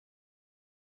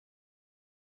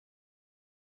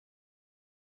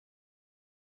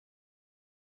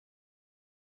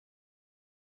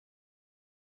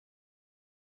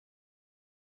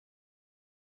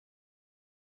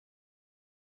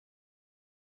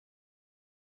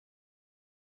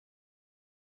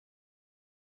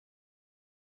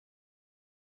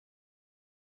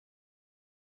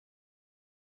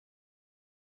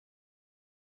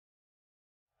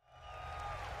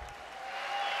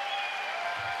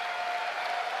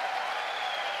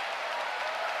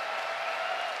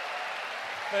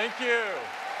Thank you.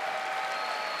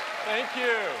 Thank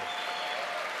you.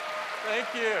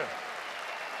 Thank you.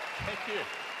 Thank you.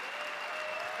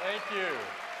 Thank you.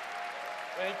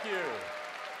 Thank you.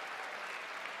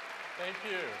 Thank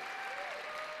you.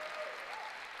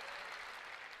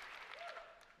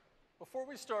 Before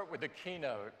we start with the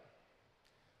keynote,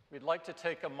 we'd like to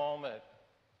take a moment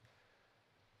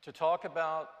to talk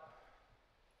about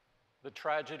the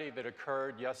tragedy that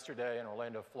occurred yesterday in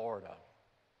Orlando, Florida.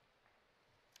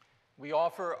 We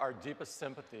offer our deepest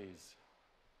sympathies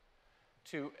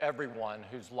to everyone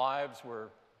whose lives were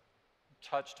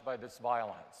touched by this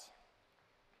violence.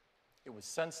 It was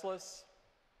senseless,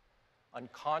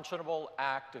 unconscionable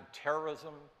act of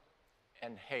terrorism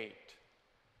and hate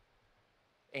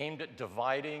aimed at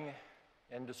dividing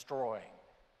and destroying.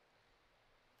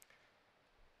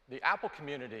 The Apple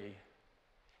community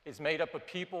is made up of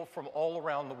people from all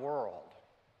around the world,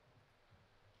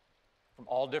 from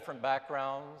all different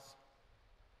backgrounds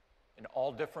and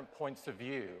all different points of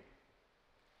view.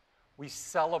 We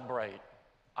celebrate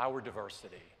our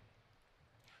diversity.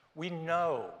 We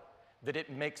know that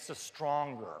it makes us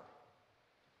stronger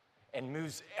and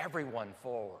moves everyone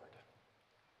forward.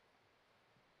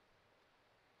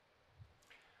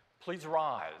 Please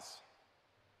rise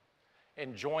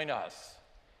and join us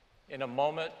in a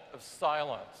moment of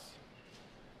silence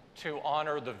to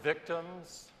honor the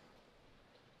victims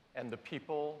and the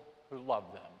people who love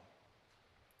them.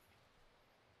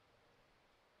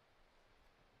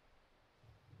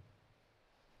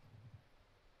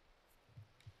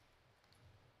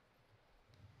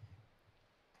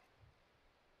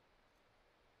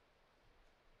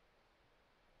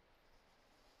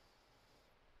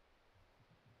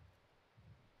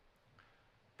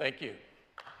 Thank you.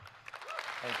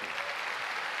 Thank you.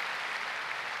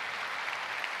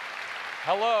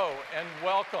 Hello and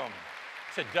welcome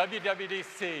to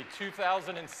WWDC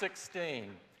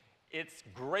 2016. It's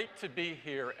great to be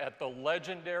here at the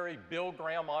legendary Bill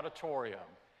Graham Auditorium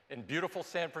in beautiful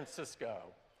San Francisco.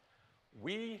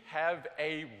 We have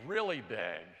a really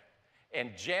big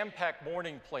and jam-packed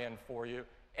morning planned for you,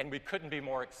 and we couldn't be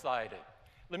more excited.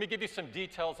 Let me give you some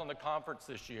details on the conference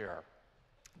this year.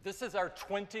 This is our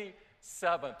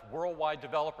 27th Worldwide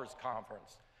Developers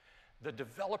Conference. The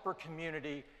developer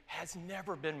community has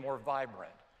never been more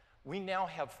vibrant. We now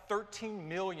have 13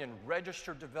 million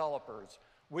registered developers,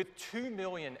 with 2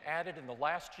 million added in the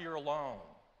last year alone.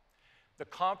 The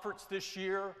conference this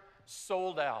year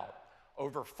sold out,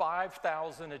 over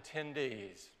 5,000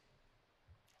 attendees,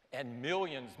 and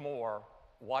millions more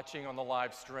watching on the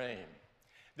live stream.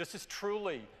 This is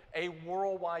truly a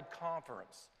worldwide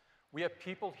conference. We have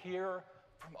people here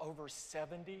from over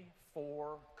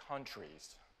 74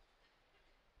 countries.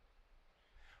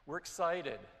 We're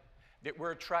excited that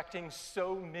we're attracting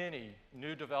so many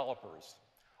new developers.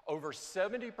 Over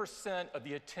 70% of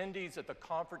the attendees at the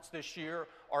conference this year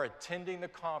are attending the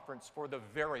conference for the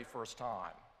very first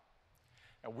time.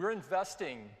 And we're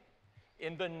investing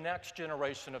in the next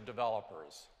generation of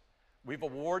developers. We've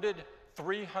awarded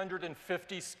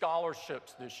 350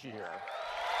 scholarships this year.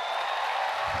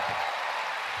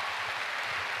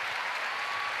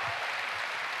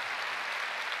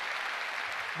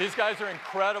 These guys are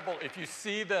incredible. If you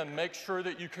see them, make sure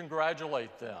that you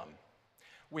congratulate them.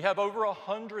 We have over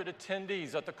 100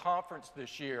 attendees at the conference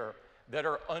this year that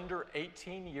are under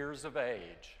 18 years of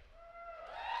age.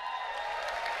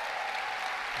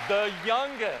 The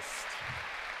youngest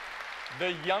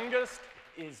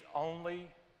is only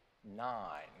 9.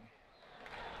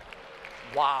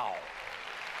 Wow.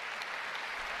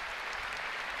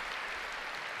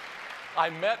 I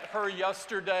met her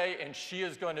yesterday, and she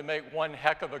is going to make one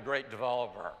heck of a great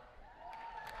developer.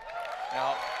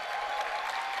 Now,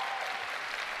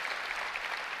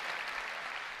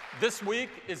 this week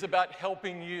is about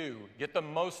helping you get the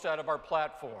most out of our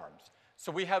platforms.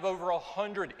 So we have over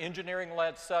 100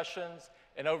 engineering-led sessions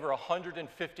and over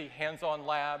 150 hands-on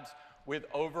labs with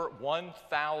over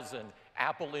 1,000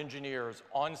 Apple engineers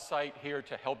on site here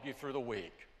to help you through the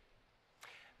week.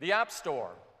 The App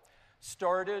Store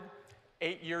started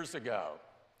 8 years ago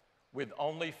with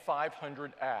only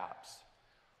 500 apps.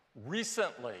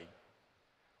 Recently,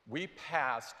 we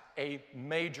passed a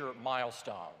major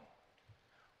milestone.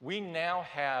 We now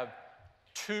have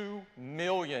 2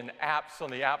 million apps on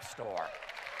the App Store.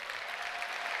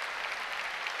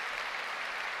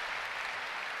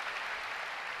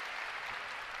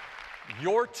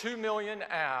 Your 2 million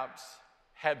apps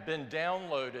have been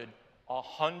downloaded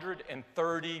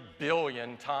 130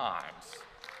 billion times.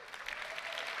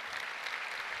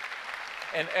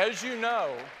 And as you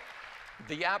know,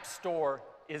 the App Store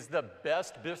is the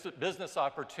best business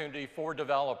opportunity for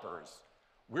developers.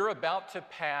 We're about to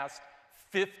pass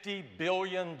 $50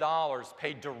 billion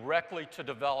paid directly to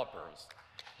developers.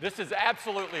 This is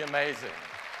absolutely amazing.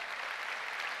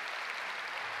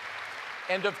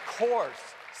 And of course,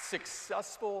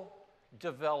 successful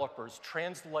developers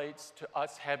translates to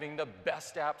us having the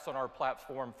best apps on our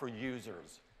platform for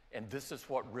users. And this is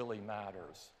what really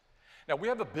matters. Now, we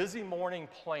have a busy morning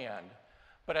planned,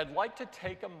 but I'd like to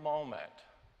take a moment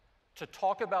to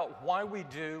talk about why we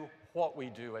do what we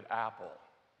do at Apple.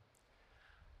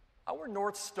 Our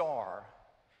North Star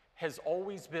has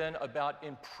always been about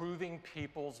improving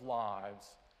people's lives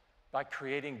by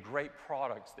creating great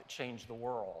products that change the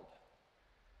world.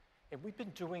 And we've been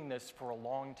doing this for a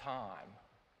long time.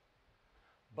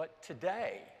 But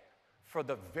today, for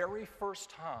the very first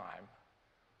time,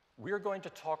 we're going to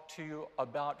talk to you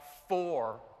about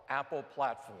 4 Apple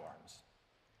platforms.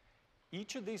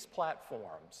 Each of these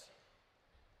platforms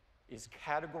is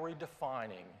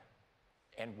category-defining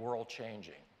and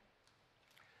world-changing.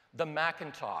 The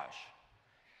Macintosh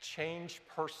changed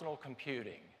personal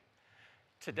computing.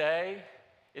 Today,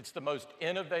 it's the most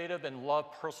innovative and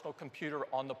loved personal computer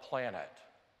on the planet.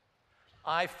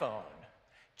 iPhone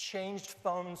changed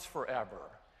phones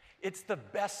forever. It's the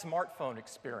best smartphone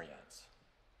experience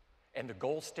and the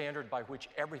gold standard by which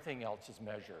everything else is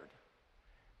measured.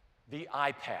 The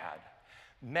iPad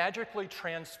magically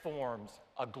transforms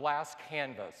a glass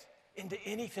canvas into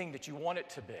anything that you want it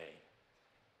to be.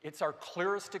 It's our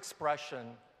clearest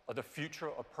expression of the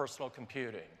future of personal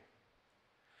computing.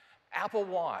 Apple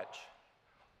Watch,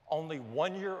 only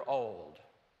 1 year old,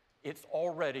 it's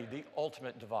already the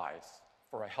ultimate device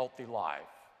for a healthy life.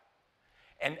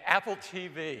 And Apple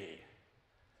TV,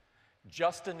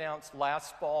 just announced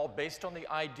last fall based on the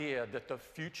idea that the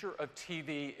future of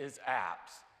TV is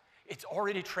apps. It's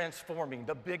already transforming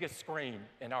the biggest screen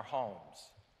in our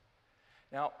homes.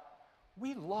 Now,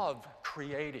 we love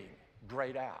creating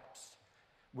great apps.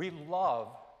 We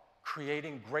love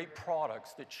creating great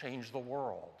products that change the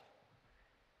world.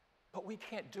 But we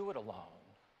can't do it alone.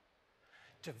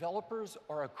 Developers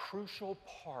are a crucial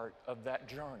part of that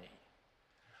journey.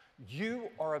 You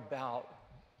are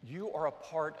a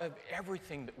part of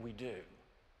everything that we do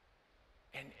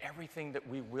and everything that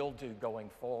we will do going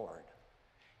forward,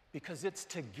 because it's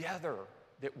together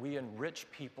that we enrich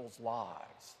people's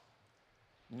lives.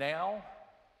 Now,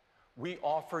 we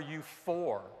offer you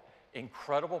 4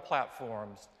 incredible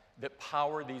platforms that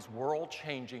power these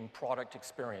world-changing product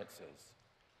experiences.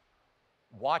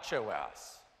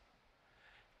 watchOS,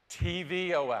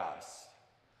 tvOS,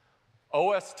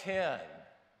 OS X,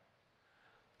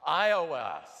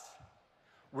 iOS.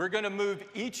 We're going to move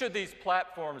each of these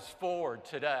platforms forward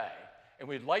today, and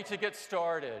we'd like to get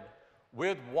started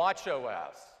with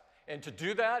watchOS. And to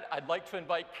do that, I'd like to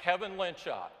invite Kevin Lynch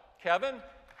up. Kevin?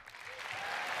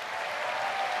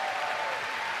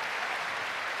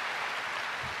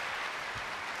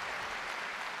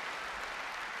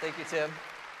 Thank you, Tim.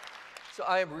 So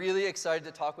I am really excited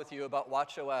to talk with you about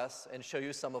watchOS and show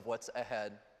you some of what's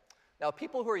ahead. Now,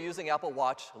 people who are using Apple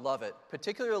Watch love it,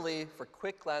 particularly for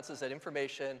quick glances at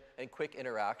information and quick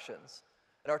interactions.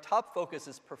 And our top focus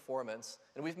is performance,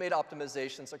 and we've made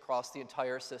optimizations across the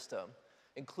entire system,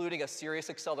 including a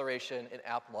serious acceleration in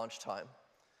app launch time.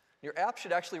 Your app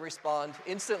should actually respond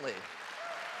instantly.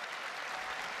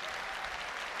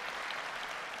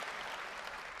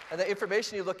 And the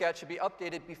information you look at should be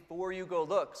updated before you go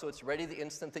look, so it's ready the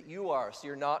instant that you are, so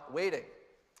you're not waiting.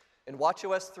 In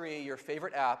watchOS 3, your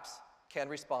favorite apps can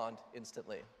respond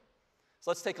instantly. So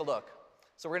let's take a look.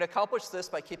 So we're going to accomplish this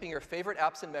by keeping your favorite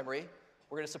apps in memory.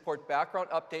 We're going to support background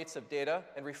updates of data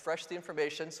and refresh the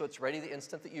information so it's ready the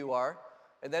instant that you are.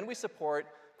 And then we support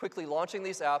quickly launching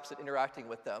these apps and interacting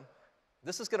with them.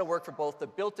 This is going to work for both the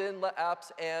built-in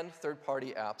apps and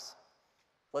third-party apps.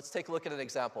 Let's take a look at an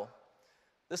example.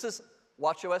 This is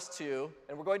watchOS 2,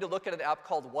 and we're going to look at an app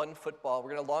called OneFootball.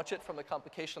 We're going to launch it from the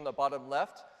complication on the bottom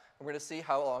left, and we're going to see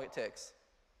how long it takes.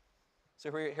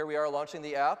 So here we are launching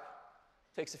the app.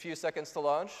 It takes a few seconds to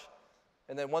launch,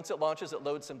 and then once it launches, it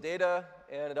loads some data,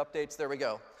 and it updates. There we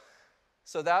go.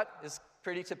 So that is a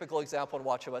pretty typical example in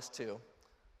watchOS 2.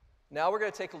 Now we're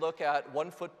going to take a look at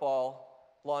OneFootball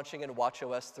launching in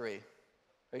watchOS 3. Are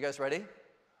you guys ready?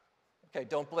 OK,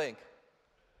 don't blink.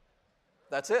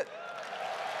 That's it.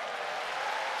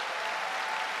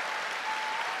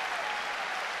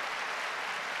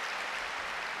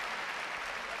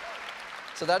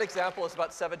 So that example is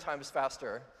about 7 times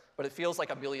faster, but it feels like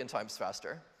 1,000,000 times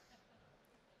faster.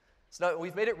 So now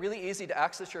we've made it really easy to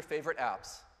access your favorite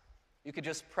apps. You can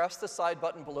just press the side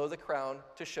button below the crown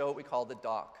to show what we call the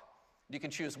dock. You can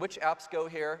choose which apps go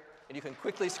here, and you can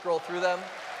quickly scroll through them.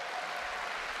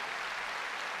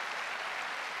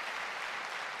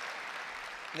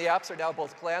 And the apps are now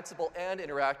both glanceable and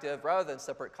interactive rather than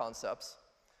separate concepts.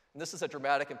 And this is a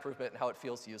dramatic improvement in how it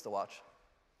feels to use the watch.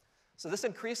 So this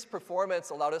increased performance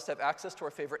allowed us to have access to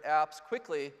our favorite apps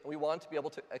quickly, and we wanted to be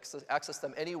able to access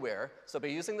them anywhere. So by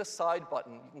using the side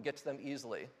button, you can get to them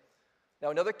easily. Now,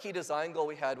 another key design goal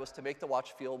we had was to make the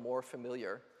watch feel more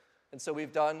familiar. And so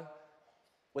we've done,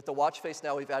 with the watch face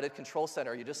now, we've added Control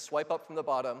Center. You just swipe up from the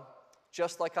bottom,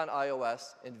 just like on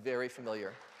iOS, and very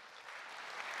familiar.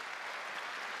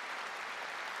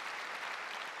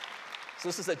 So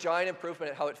this is a giant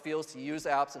improvement in how it feels to use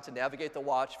apps and to navigate the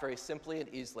watch very simply and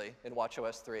easily in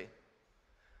watchOS 3.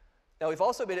 Now, we've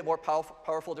also made it more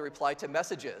powerful to reply to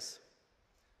messages.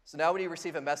 So now when you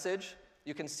receive a message,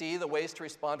 you can see the ways to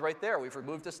respond right there. We've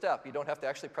removed a step. You don't have to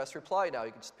actually press reply now.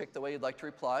 You can just pick the way you'd like to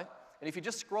reply. And if you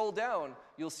just scroll down,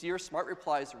 you'll see your smart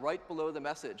replies right below the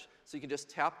message. So you can just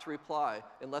tap to reply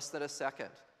in less than a second.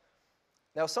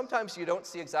 Now, sometimes you don't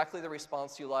see exactly the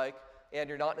response you like, and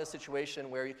you're not in a situation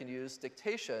where you can use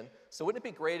dictation. So wouldn't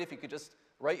it be great if you could just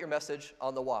write your message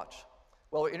on the watch?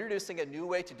 Well, we're introducing a new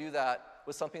way to do that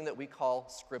with something that we call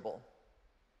Scribble.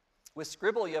 With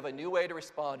Scribble, you have a new way to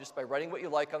respond just by writing what you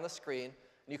like on the screen,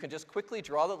 and you can just quickly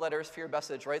draw the letters for your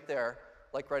message right there,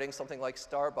 like writing something like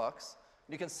Starbucks.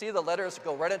 And you can see the letters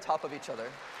go right on top of each other.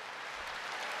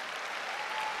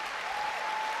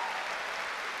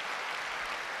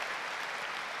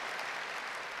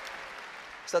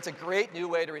 So that's a great new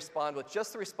way to respond with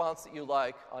just the response that you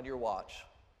like on your watch.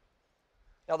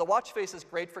 Now, the watch face is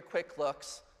great for quick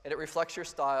looks, and it reflects your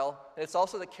style, and it's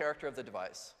also the character of the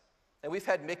device. And we've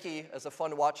had Mickey as a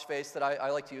fun watch face that I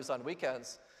like to use on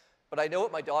weekends, but I know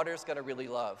what my daughter's going to really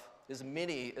love is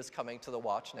Minnie is coming to the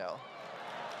watch now.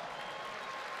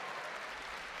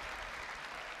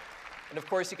 And of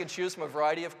course, you can choose from a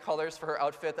variety of colors for her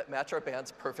outfit that match our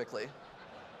bands perfectly.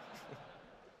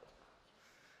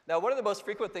 Now, one of the most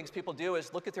frequent things people do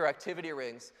is look at their activity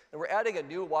rings, and we're adding a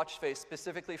new watch face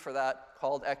specifically for that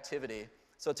called Activity.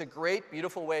 So it's a great,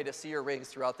 beautiful way to see your rings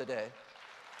throughout the day.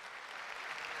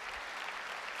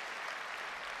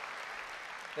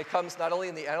 It comes not only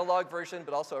in the analog version,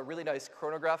 but also a really nice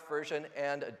chronograph version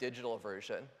and a digital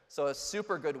version. So a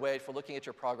super good way for looking at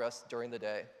your progress during the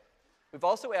day. We've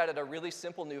also added a really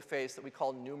simple new face that we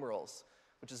call numerals,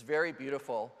 which is very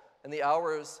beautiful. And the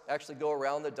hours actually go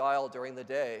around the dial during the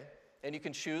day. And you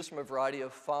can choose from a variety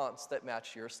of fonts that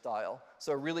match your style.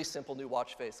 So a really simple new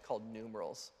watch face called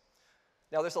numerals.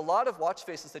 Now, there's a lot of watch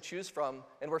faces to choose from,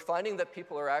 and we're finding that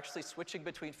people are actually switching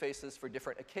between faces for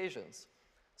different occasions.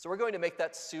 So we're going to make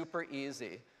that super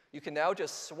easy. You can now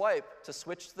just swipe to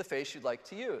switch to the face you'd like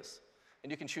to use.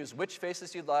 And you can choose which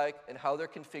faces you'd like and how they're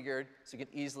configured so you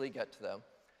can easily get to them.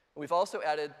 And we've also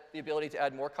added the ability to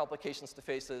add more complications to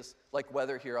faces, like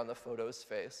weather here on the Photos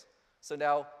face. So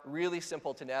now, really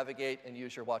simple to navigate and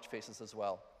use your watch faces as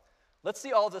well. Let's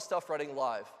see all of this stuff running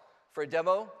live. For a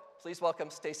demo, please welcome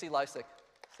Stacy Lysick.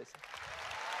 Stacy.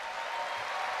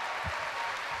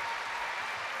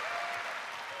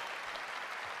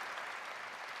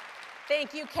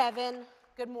 Thank you, Kevin.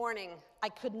 Good morning. I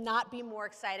could not be more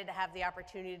excited to have the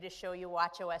opportunity to show you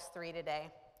watchOS 3 today.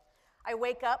 I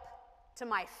wake up to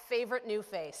my favorite new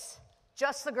face,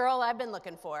 just the girl I've been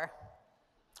looking for.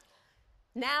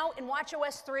 Now, in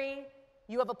watchOS 3,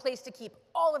 you have a place to keep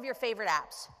all of your favorite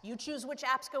apps. You choose which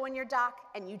apps go in your dock,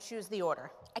 and you choose the order.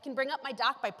 I can bring up my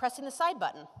dock by pressing the side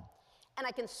button, and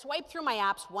I can swipe through my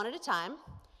apps one at a time,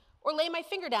 or lay my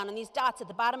finger down on these dots at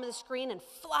the bottom of the screen and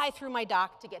fly through my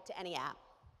dock to get to any app.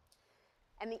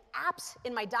 And the apps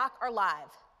in my dock are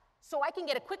live, so I can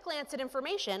get a quick glance at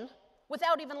information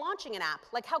without even launching an app,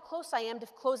 like how close I am to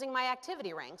closing my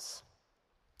activity rings.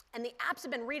 And the apps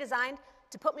have been redesigned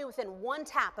to put me within one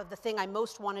tap of the thing I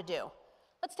most want to do.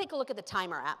 Let's take a look at the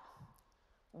timer app.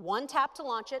 One tap to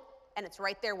launch it, and it's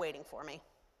right there waiting for me.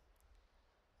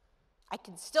 I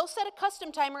can still set a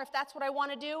custom timer if that's what I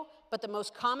want to do, but the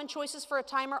most common choices for a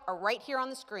timer are right here on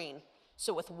the screen.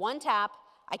 So with one tap,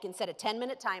 I can set a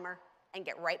 10-minute timer and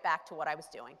get right back to what I was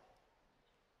doing.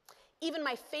 Even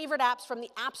my favorite apps from the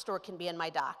App Store can be in my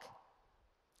dock,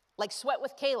 like Sweat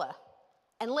with Kayla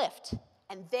and Lyft,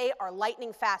 and they are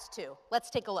lightning fast too. Let's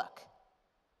take a look.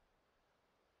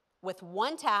 With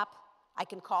one tap, I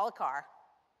can call a car.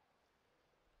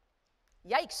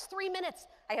 Yikes, 3 minutes.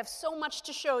 I have so much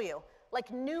to show you,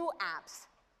 like new apps,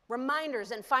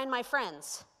 reminders, and Find My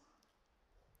Friends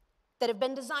that have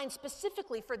been designed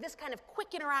specifically for this kind of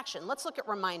quick interaction. Let's look at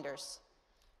reminders.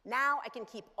 Now I can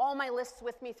keep all my lists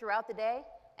with me throughout the day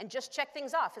and just check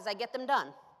things off as I get them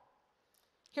done.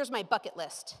 Here's my bucket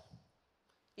list.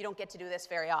 You don't get to do this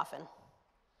very often,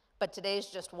 but today's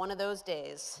just one of those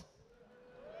days.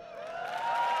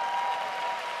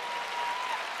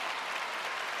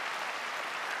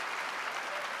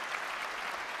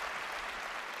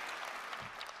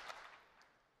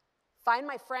 Find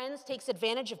My Friends takes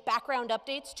advantage of background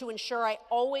updates to ensure I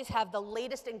always have the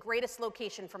latest and greatest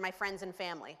location for my friends and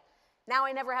family. Now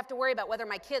I never have to worry about whether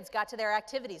my kids got to their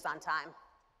activities on time.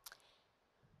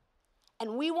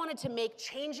 And we wanted to make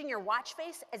changing your watch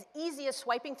face as easy as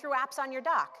swiping through apps on your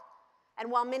dock. And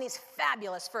while Mini's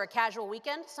fabulous for a casual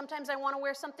weekend, sometimes I want to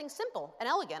wear something simple and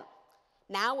elegant.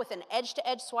 Now with an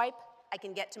edge-to-edge swipe, I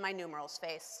can get to my numerals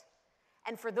face.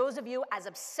 And for those of you as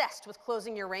obsessed with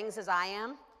closing your rings as I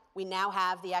am, we now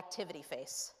have the activity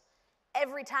face.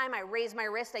 Every time I raise my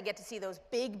wrist, I get to see those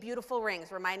big, beautiful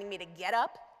rings reminding me to get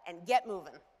up and get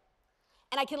moving.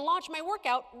 And I can launch my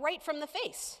workout right from the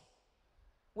face.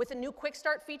 With a new Quick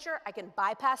Start feature, I can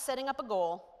bypass setting up a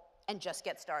goal and just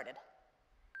get started.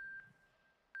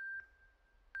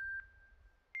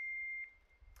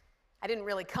 I didn't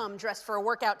really come dressed for a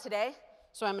workout today,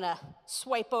 so I'm gonna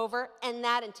swipe over, end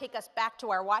that, and take us back to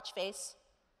our watch face.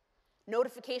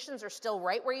 Notifications are still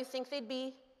right where you think they'd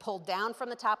be, pulled down from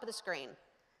the top of the screen.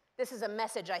 This is a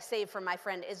message I saved from my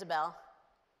friend Isabel.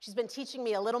 She's been teaching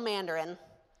me a little Mandarin,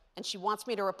 and she wants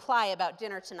me to reply about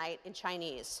dinner tonight in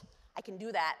Chinese. I can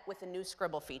do that with the new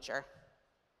Scribble feature.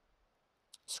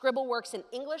 Scribble works in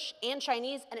English and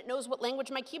Chinese, and it knows what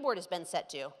language my keyboard has been set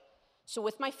to. So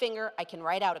with my finger, I can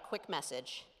write out a quick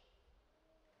message.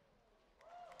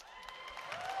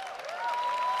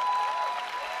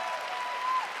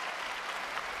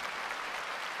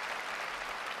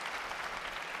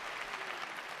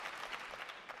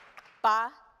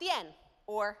 Ba Dian,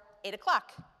 or 8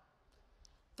 o'clock.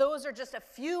 Those are just a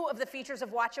few of the features of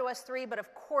watchOS 3, but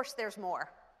of course there's more.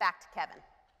 Back to Kevin.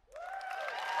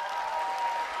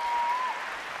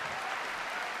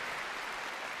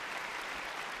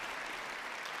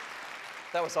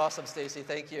 That was awesome, Stacy.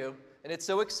 Thank you. And it's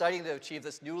so exciting to achieve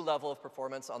this new level of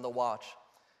performance on the watch.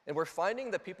 And we're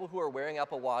finding that people who are wearing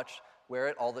Apple Watch wear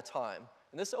it all the time.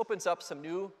 And this opens up some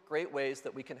new great ways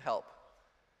that we can help.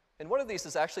 And one of these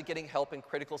is actually getting help in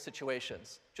critical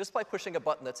situations, just by pushing a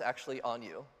button that's actually on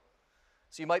you.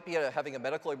 So you might be having a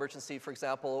medical emergency, for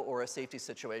example, or a safety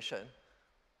situation.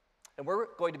 And we're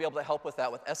going to be able to help with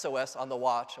that with SOS on the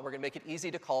watch, and we're going to make it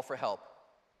easy to call for help.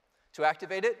 To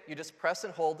activate it, you just press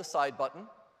and hold the side button.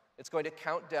 It's going to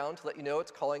count down to let you know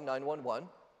it's calling 911.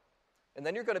 And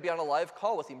then you're going to be on a live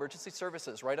call with emergency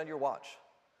services right on your watch.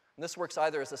 And this works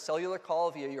either as a cellular call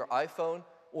via your iPhone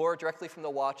or directly from the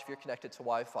watch if you're connected to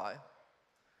Wi-Fi.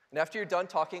 And after you're done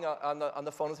talking on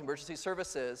the phone with emergency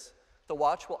services, the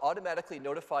watch will automatically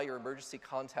notify your emergency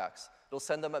contacts. It'll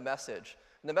send them a message.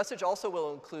 And the message also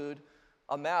will include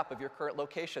a map of your current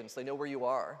location so they know where you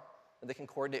are, and they can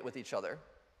coordinate with each other.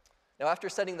 Now, after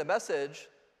sending the message,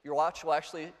 your watch will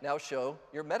actually now show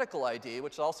your medical ID,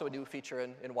 which is also a new feature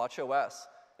in watchOS.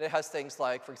 And it has things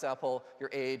like, for example, your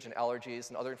age and allergies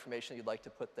and other information you'd like to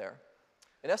put there.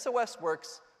 And SOS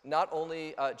works not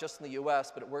only just in the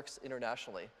US, but it works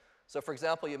internationally. So for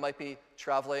example, you might be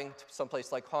traveling to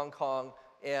someplace like Hong Kong,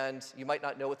 and you might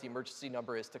not know what the emergency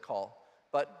number is to call,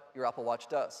 but your Apple Watch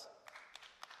does.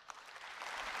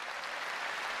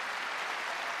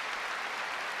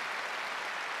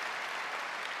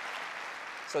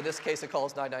 So in this case, it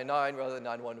calls 999 rather than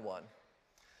 911.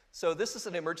 So this is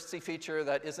an emergency feature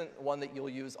that isn't one that you'll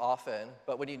use often,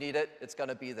 but when you need it, it's going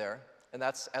to be there, and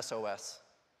that's SOS.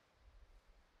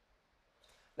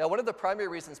 Now, one of the primary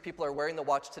reasons people are wearing the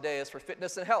watch today is for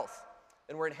fitness and health,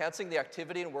 and we're enhancing the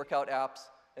activity and workout apps,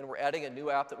 and we're adding a new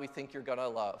app that we think you're going to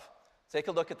love. Take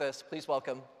a look at this. Please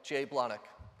welcome Jay Blahnik.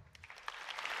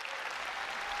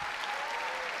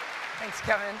 Thanks,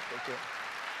 Kevin. Thank you.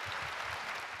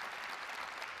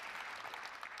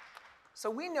 So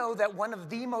we know that one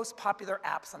of the most popular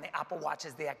apps on the Apple Watch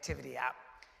is the Activity app.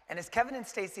 And as Kevin and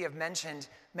Stacy have mentioned,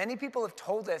 many people have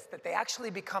told us that they actually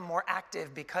become more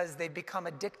active because they become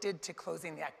addicted to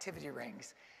closing the activity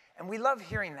rings. And we love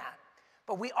hearing that.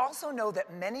 But we also know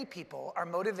that many people are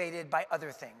motivated by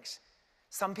other things.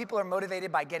 Some people are motivated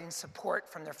by getting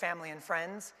support from their family and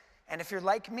friends. And if you're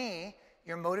like me,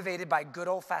 you're motivated by good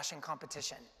old-fashioned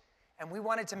competition. And we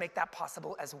wanted to make that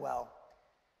possible as well.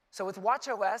 So with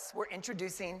watchOS, we're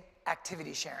introducing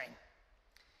activity sharing.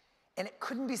 And it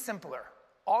couldn't be simpler.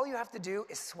 All you have to do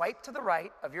is swipe to the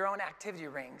right of your own activity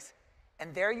rings,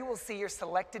 and there you will see your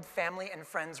selected family and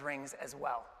friends rings as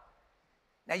well.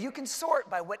 Now you can sort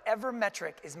by whatever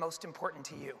metric is most important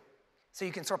to you. So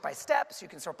you can sort by steps, you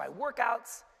can sort by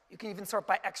workouts, you can even sort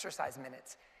by exercise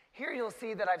minutes. Here you'll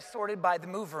see that I've sorted by the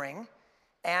move ring,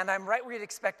 and I'm right where you'd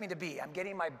expect me to be. I'm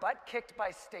getting my butt kicked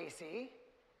by Stacy,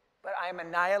 but I'm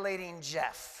annihilating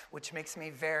Jeff, which makes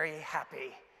me very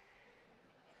happy.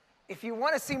 If you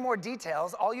want to see more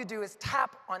details, all you do is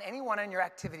tap on any one on your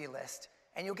activity list,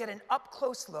 and you'll get an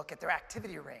up-close look at their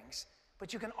activity rings.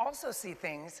 But you can also see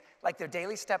things like their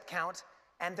daily step count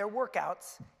and their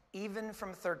workouts, even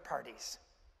from third parties.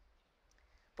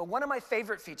 But one of my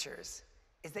favorite features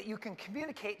is that you can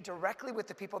communicate directly with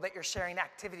the people that you're sharing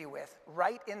activity with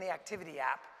right in the activity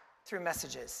app through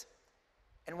messages.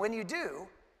 And when you do,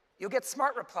 you'll get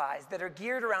smart replies that are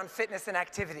geared around fitness and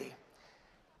activity.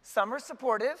 Some are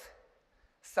supportive,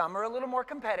 some are a little more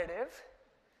competitive,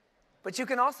 but you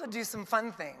can also do some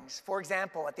fun things. For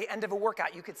example, at the end of a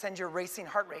workout, you could send your racing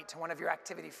heart rate to one of your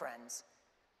activity friends.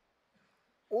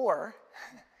 Or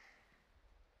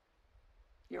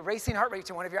your racing heart rate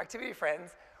to one of your activity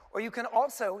friends, or you can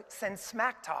also send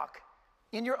smack talk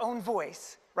in your own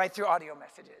voice right through audio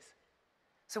messages.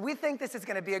 So we think this is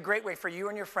going to be a great way for you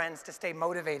and your friends to stay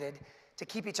motivated to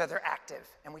keep each other active,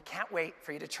 and we can't wait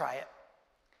for you to try it.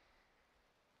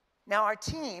 Now, our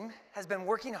team has been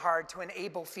working hard to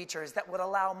enable features that would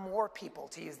allow more people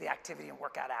to use the activity and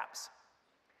workout apps.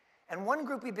 And one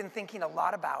group we've been thinking a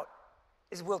lot about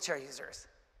is wheelchair users.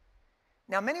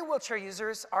 Now, many wheelchair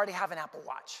users already have an Apple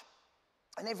Watch,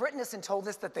 and they've written us and told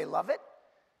us that they love it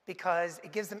because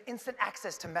it gives them instant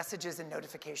access to messages and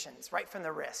notifications right from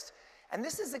their wrist. And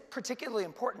this is particularly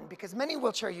important because many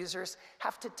wheelchair users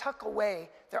have to tuck away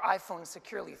their iPhone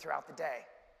securely throughout the day.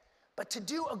 But to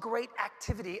do a great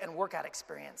activity and workout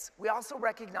experience, we also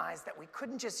recognize that we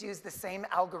couldn't just use the same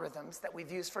algorithms that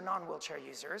we've used for non-wheelchair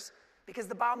users because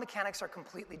the biomechanics are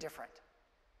completely different.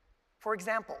 For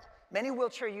example, many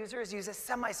wheelchair users use a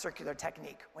semicircular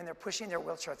technique when they're pushing their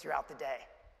wheelchair throughout the day.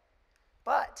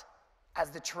 But as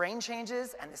the terrain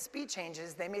changes and the speed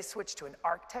changes, they may switch to an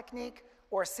arc technique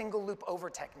or a single loop over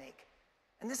technique.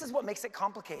 And this is what makes it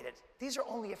complicated. These are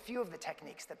only a few of the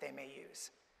techniques that they may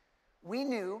use. We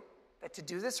knew that to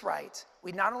do this right,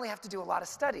 we'd not only have to do a lot of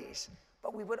studies,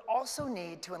 but we would also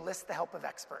need to enlist the help of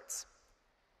experts.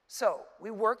 So we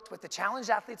worked with the Challenged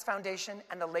Athletes Foundation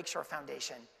and the Lakeshore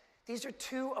Foundation. These are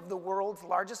two of the world's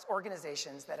largest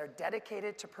organizations that are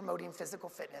dedicated to promoting physical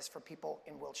fitness for people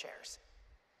in wheelchairs.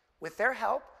 With their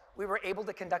help, we were able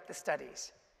to conduct the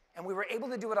studies, and we were able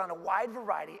to do it on a wide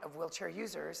variety of wheelchair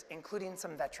users, including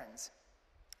some veterans.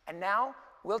 And now,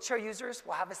 wheelchair users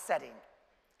will have a setting.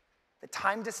 The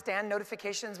time to stand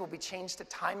notifications will be changed to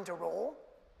time to roll.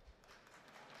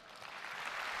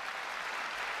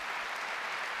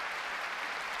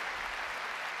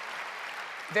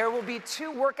 There will be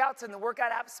 2 workouts in the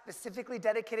workout app specifically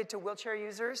dedicated to wheelchair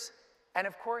users. And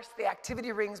of course, the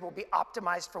activity rings will be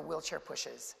optimized for wheelchair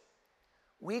pushes.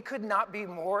 We could not be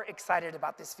more excited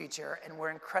about this feature, and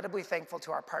we're incredibly thankful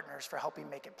to our partners for helping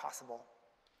make it possible.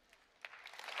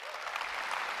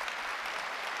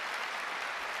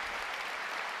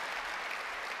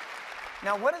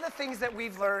 Now, one of the things that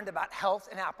we've learned about health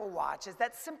and Apple Watch is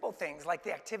that simple things like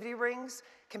the activity rings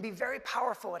can be very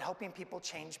powerful at helping people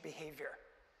change behavior.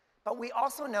 But we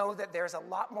also know that there's a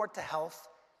lot more to health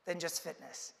than just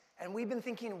fitness, and we've been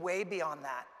thinking way beyond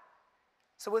that.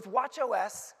 So with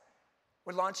watchOS,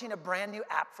 we're launching a brand new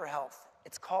app for health.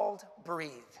 It's called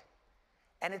Breathe,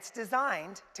 and it's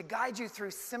designed to guide you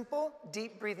through simple,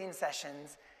 deep breathing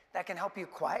sessions that can help you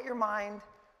quiet your mind,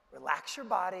 relax your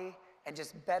body, and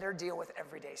just better deal with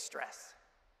everyday stress.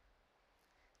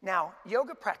 Now,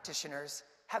 yoga practitioners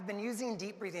have been using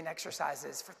deep breathing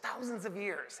exercises for thousands of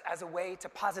years as a way to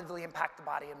positively impact the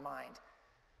body and mind.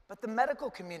 But the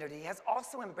medical community has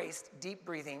also embraced deep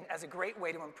breathing as a great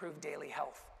way to improve daily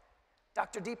health.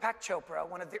 Dr. Deepak Chopra,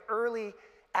 one of the early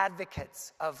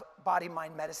advocates of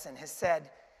body-mind medicine, has said,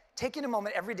 taking a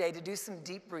moment every day to do some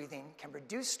deep breathing can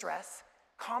reduce stress,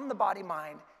 calm the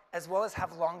body-mind, as well as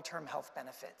have long-term health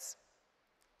benefits.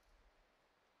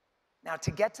 Now,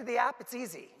 to get to the app, it's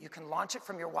easy. You can launch it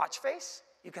from your watch face,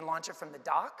 you can launch it from the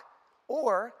dock,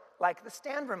 or, like the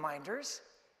stand reminders,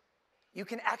 you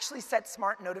can actually set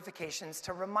smart notifications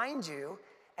to remind you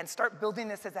and start building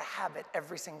this as a habit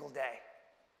every single day.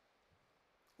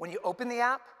 When you open the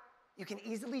app, you can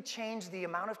easily change the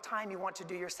amount of time you want to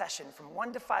do your session from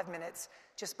 1 to 5 minutes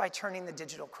just by turning the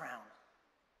digital crown.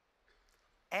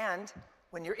 And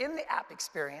when you're in the app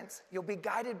experience, you'll be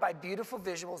guided by beautiful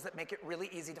visuals that make it really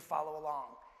easy to follow along.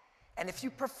 And if you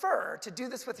prefer to do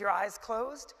this with your eyes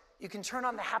closed, you can turn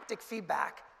on the haptic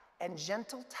feedback, and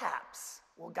gentle taps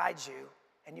will guide you,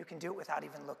 and you can do it without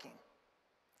even looking.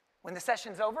 When the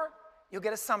session's over, you'll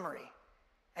get a summary,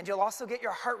 and you'll also get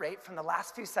your heart rate from the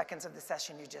last few seconds of the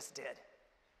session you just did.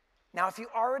 Now, if you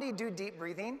already do deep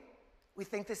breathing, we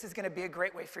think this is going to be a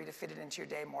great way for you to fit it into your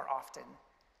day more often.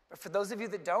 But for those of you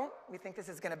that don't, we think this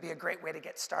is going to be a great way to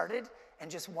get started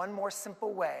and just one more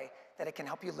simple way that it can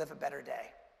help you live a better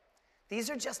day. These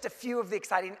are just a few of the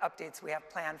exciting updates we have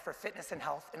planned for fitness and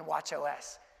health in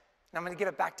watchOS. Now I'm going to give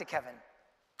it back to Kevin.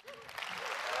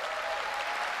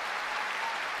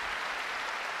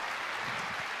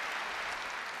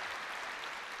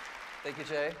 Thank you,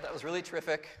 Jay. That was really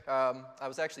terrific. I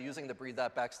was actually using to breathe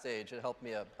that backstage. It helped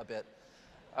me a bit.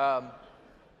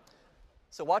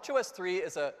 So watchOS 3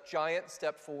 is a giant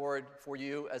step forward for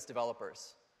you as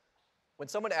developers. When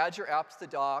someone adds your app to the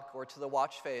dock or to the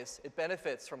watch face, it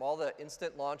benefits from all the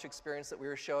instant launch experience that we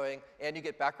were showing, and you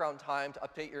get background time to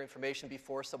update your information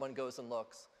before someone goes and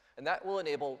looks. And that will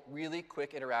enable really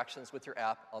quick interactions with your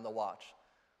app on the watch.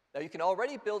 Now, you can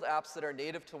already build apps that are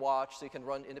native to watch so you can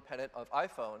run independent of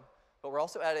iPhone, but we're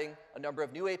also adding a number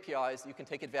of new APIs that you can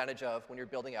take advantage of when you're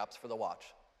building apps for the watch.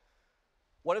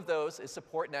 One of those is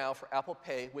support now for Apple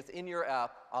Pay within your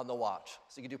app on the watch,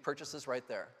 so you can do purchases right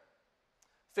there.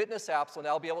 Fitness apps will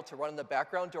now be able to run in the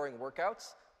background during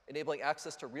workouts, enabling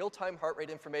access to real-time heart rate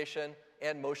information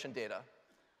and motion data.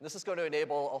 And this is going to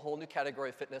enable a whole new category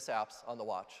of fitness apps on the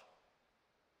watch.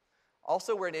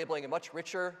 Also, we're enabling a much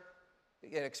richer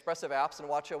and expressive apps in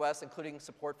watchOS, including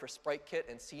support for Sprite Kit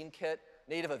and Scene Kit,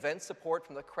 native event support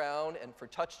from the Crown, and for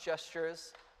touch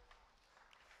gestures.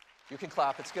 You can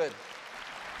clap, it's good.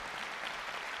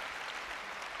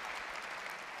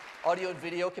 Audio and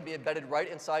video can be embedded right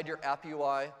inside your app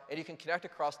UI, and you can connect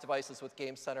across devices with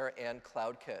Game Center and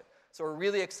CloudKit. So we're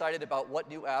really excited about what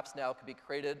new apps now can be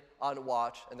created on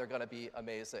Watch, and they're going to be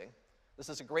amazing. This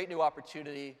is a great new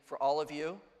opportunity for all of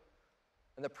you.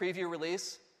 And the preview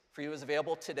release for you is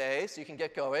available today, so you can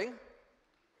get going.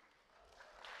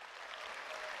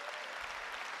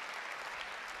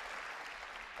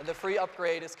 And the free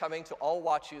upgrade is coming to all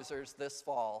watch users this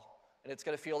fall, and it's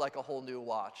going to feel like a whole new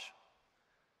watch.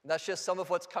 And that's just some of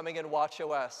what's coming in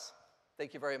watchOS.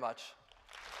 Thank you very much.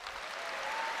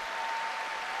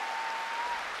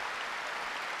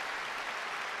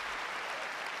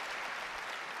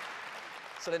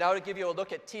 So now to give you a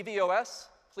look at tvOS,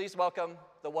 please welcome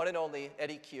the one and only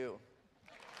Eddie Q.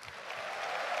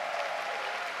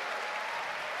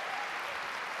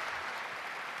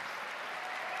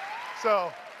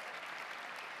 So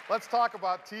let's talk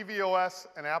about tvOS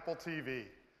and Apple TV.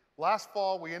 Last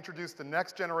fall, we introduced the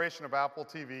next generation of Apple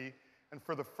TV, and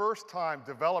for the first time,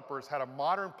 developers had a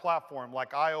modern platform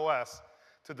like iOS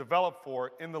to develop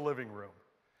for in the living room.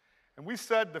 And we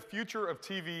said the future of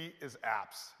TV is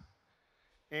apps.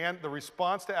 And the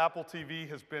response to Apple TV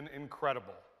has been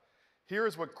incredible. Here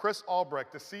is what Chris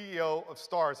Albrecht, the CEO of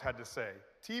Starz, had to say.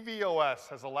 tvOS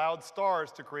has allowed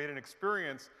Starz to create an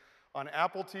experience on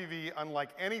Apple TV unlike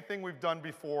anything we've done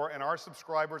before, and our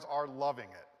subscribers are loving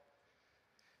it.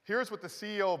 Here's what the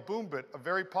CEO of Boombit, a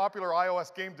very popular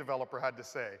iOS game developer, had to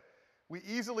say. We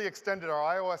easily extended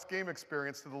our iOS game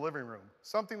experience to the living room,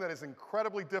 something that is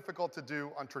incredibly difficult to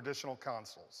do on traditional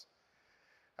consoles.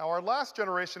 Now, our last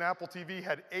generation Apple TV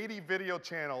had 80 video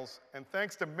channels, and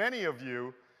thanks to many of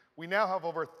you, we now have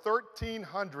over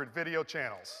 1,300 video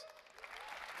channels.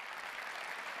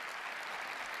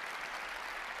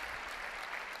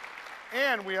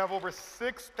 And we have over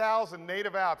 6,000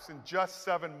 native apps in just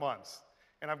 7 months.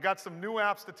 And I've got some new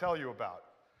apps to tell you about.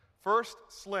 First,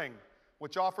 Sling,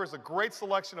 which offers a great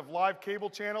selection of live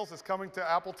cable channels, is coming to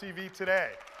Apple TV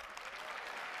today.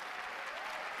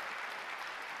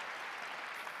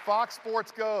 Fox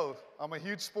Sports Go. I'm a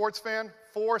huge sports fan.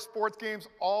 4 sports games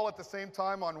all at the same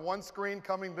time on one screen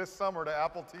coming this summer to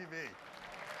Apple TV.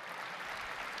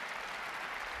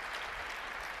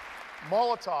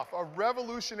 Molotov, a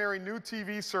revolutionary new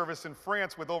TV service in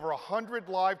France with over 100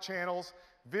 live channels,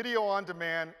 video on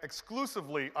demand,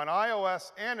 exclusively on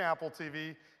iOS and Apple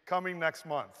TV, coming next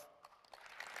month.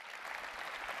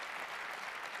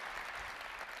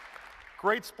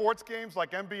 Great sports games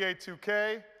like NBA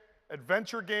 2K,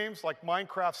 adventure games like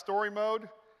Minecraft Story Mode,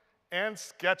 and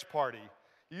Sketch Party.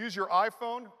 You use your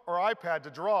iPhone or iPad to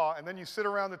draw, and then you sit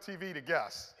around the TV to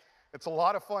guess. It's a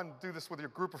lot of fun to do this with your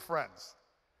group of friends.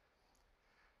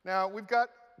 Now, we've got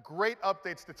great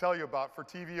updates to tell you about for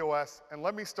tvOS, and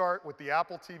let me start with the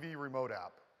Apple TV Remote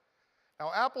app.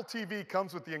 Now, Apple TV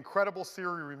comes with the incredible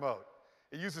Siri Remote.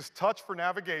 It uses touch for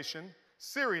navigation,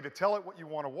 Siri to tell it what you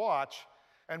want to watch,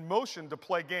 and motion to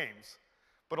play games.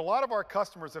 But a lot of our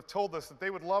customers have told us that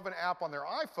they would love an app on their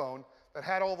iPhone that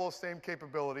had all those same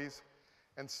capabilities,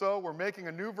 and so we're making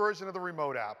a new version of the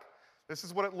Remote app. This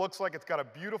is what it looks like. It's got a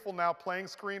beautiful now playing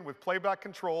screen with playback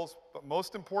controls, but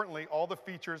most importantly, all the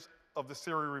features of the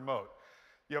Siri Remote.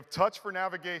 You have touch for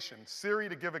navigation, Siri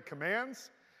to give it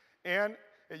commands, and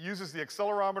it uses the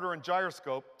accelerometer and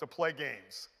gyroscope to play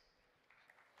games.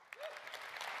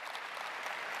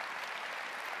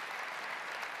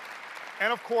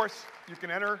 And of course, you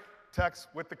can enter text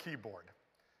with the keyboard.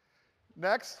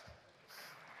 Next,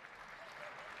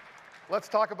 let's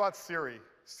talk about Siri.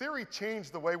 Siri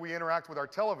changed the way we interact with our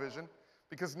television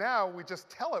because now we just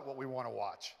tell it what we want to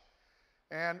watch.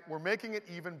 And we're making it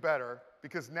even better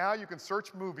because now you can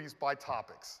search movies by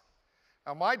topics.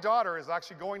 Now, my daughter is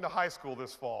actually going to high school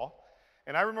this fall,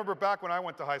 and I remember back when I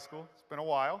went to high school, it's been a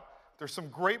while, there's some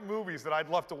great movies that I'd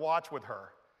love to watch with her.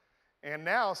 And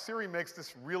now Siri makes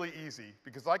this really easy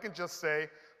because I can just say,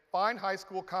 find high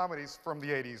school comedies from the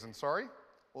 80s. And sorry,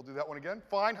 we'll do that one again.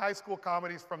 Find high school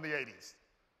comedies from the 80s.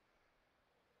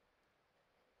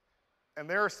 And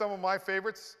there are some of my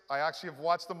favorites. I actually have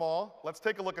watched them all. Let's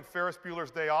take a look at Ferris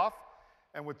Bueller's Day Off.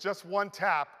 And with just one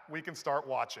tap, we can start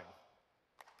watching.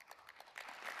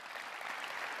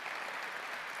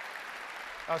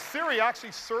 Now, Siri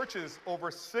actually searches over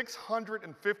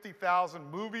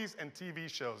 650,000 movies and TV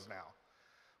shows now.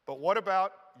 But what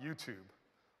about YouTube?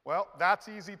 Well, that's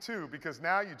easy too, because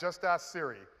now you just ask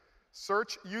Siri,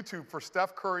 search YouTube for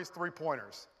Steph Curry's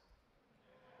three-pointers.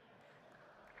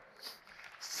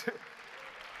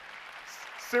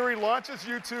 Siri launches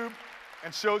YouTube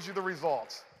and shows you the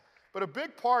results. But a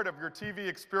big part of your TV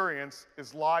experience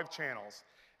is live channels.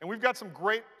 And we've got some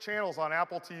great channels on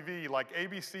Apple TV like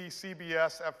ABC,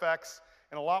 CBS, FX,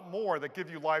 and a lot more that give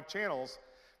you live channels.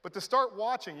 But to start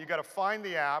watching, you got to find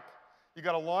the app, you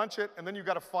got to launch it, and then you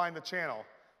got to find the channel.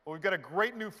 Well, we've got a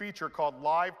great new feature called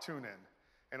Live Tune-In.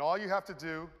 And all you have to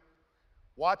do,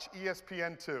 watch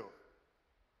ESPN2.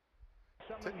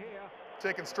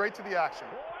 Taken straight to the action.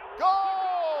 Go!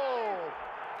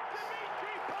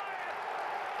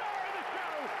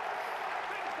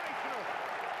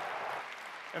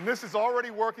 And this is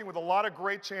already working with a lot of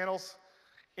great channels,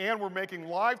 and we're making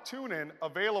Live Tune-In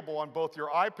available on both your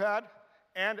iPad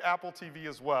and Apple TV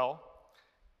as well.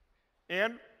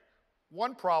 And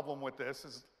one problem with this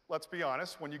is, let's be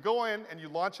honest, when you go in and you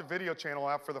launch a video channel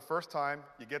app for the first time,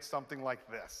 you get something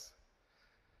like this.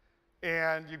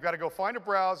 And you've got to go find a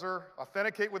browser,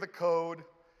 authenticate with a code,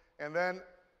 and then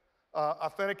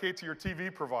authenticate to your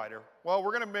TV provider. Well,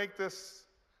 we're going to make this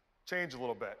change a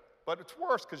little bit. But it's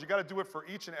worse because you got to do it for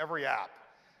each and every app.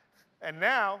 And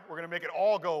now we're going to make it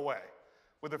all go away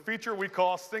with a feature we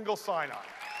call single sign-on.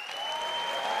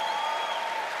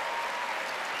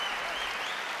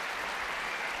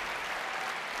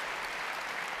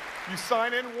 You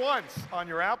sign in once on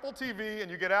your Apple TV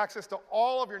and you get access to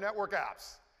all of your network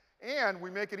apps. And we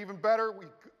make it even better.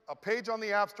 A page on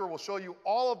the App Store will show you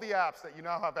all of the apps that you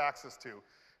now have access to.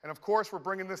 And of course, we're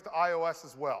bringing this to iOS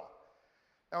as well.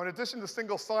 Now, in addition to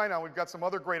single sign-on, we've got some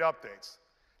other great updates.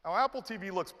 Now, Apple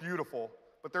TV looks beautiful,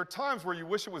 but there are times where you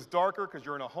wish it was darker because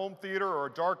you're in a home theater or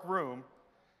a dark room.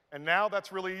 And now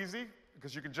that's really easy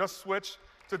because you can just switch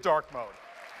to dark mode.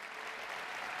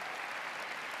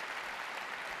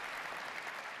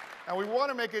 Now, we want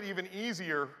to make it even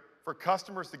easier for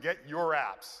customers to get your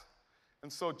apps.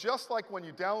 And so just like when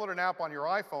you download an app on your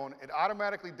iPhone, it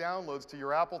automatically downloads to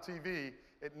your Apple TV,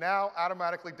 it now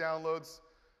automatically downloads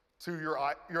to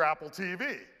your Apple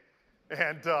TV.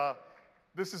 And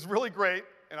this is really great,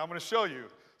 and I'm going to show you.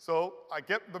 So I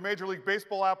get the Major League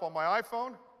Baseball app on my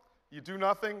iPhone, you do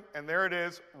nothing, and there it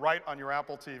is right on your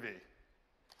Apple TV.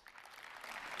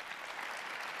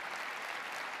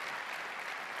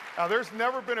 Now, there's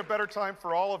never been a better time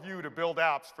for all of you to build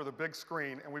apps for the big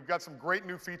screen, and we've got some great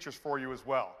new features for you as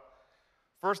well.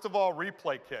 First of all,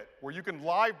 Replay Kit, where you can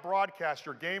live broadcast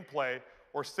your gameplay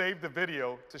or save the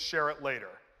video to share it later.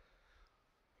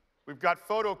 We've got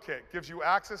Photo Kit, gives you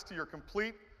access to your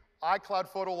complete iCloud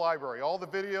photo library, all the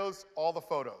videos, all the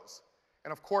photos.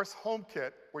 And of course,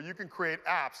 HomeKit, where you can create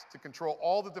apps to control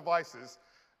all the devices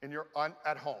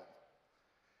at home.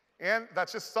 And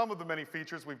that's just some of the many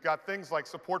features. We've got things like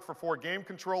support for 4 game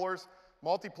controllers,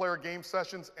 multiplayer game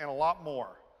sessions, and a lot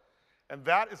more. And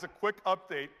that is a quick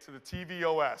update to the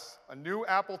tvOS, a new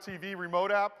Apple TV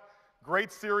remote app,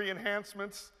 great Siri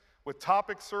enhancements with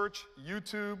topic search,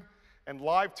 YouTube, and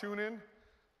live tune-in.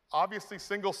 Obviously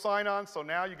single sign-on, so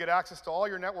now you get access to all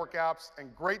your network apps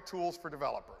and great tools for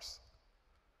developers.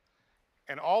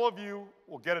 And all of you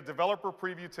will get a developer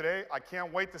preview today. I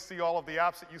can't wait to see all of the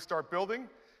apps that you start building,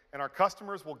 and our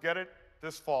customers will get it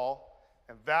this fall,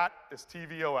 and that is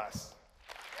tvOS.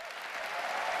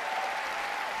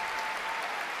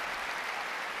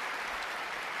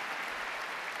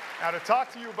 Now, to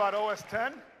talk to you about OS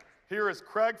 10, here is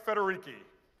Craig Federici.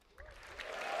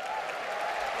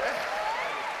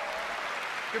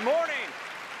 Good morning.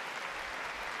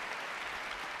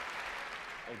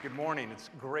 Hey, good morning. It's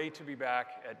great to be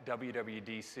back at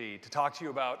WWDC to talk to you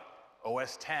about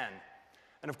OS 10.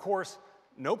 And of course,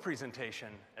 no presentation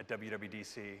at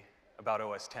WWDC about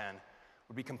OS X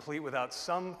would be complete without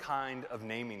some kind of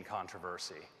naming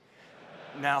controversy.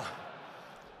 Now,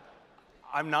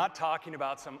 I'm not talking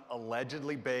about some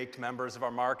allegedly baked members of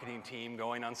our marketing team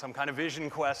going on some kind of vision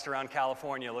quest around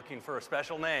California looking for a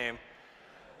special name.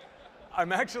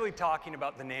 I'm actually talking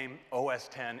about the name OS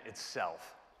X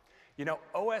itself. You know,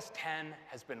 OS X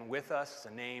has been with us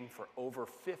as a name for over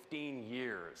 15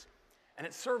 years, and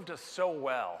it served us so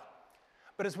well.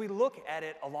 But as we look at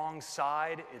it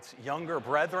alongside its younger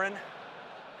brethren,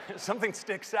 something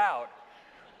sticks out.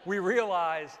 We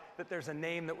realize that there's a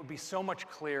name that would be so much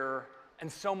clearer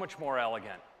and so much more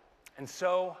elegant. And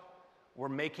so, we're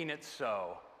making it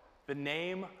so. The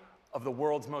name of the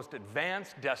world's most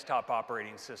advanced desktop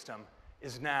operating system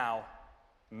is now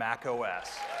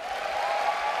macOS.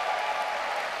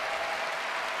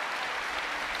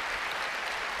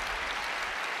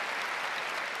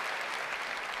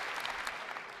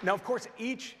 Now, of course,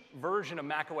 each version of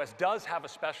macOS does have a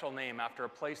special name after a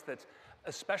place that's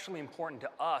especially important to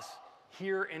us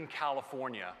here in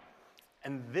California.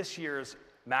 And this year's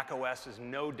macOS is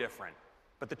no different.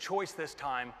 But the choice this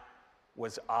time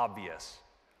was obvious.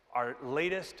 Our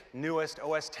latest, newest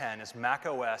OS X is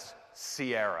macOS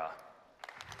Sierra.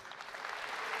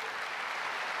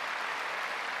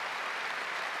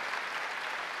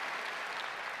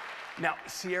 Now,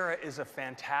 Sierra is a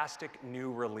fantastic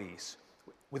new release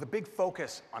with a big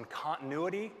focus on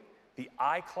continuity, the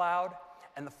iCloud,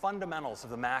 and the fundamentals of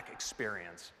the Mac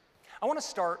experience. I want to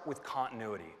start with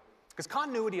continuity, because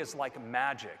continuity is like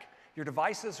magic. Your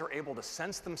devices are able to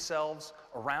sense themselves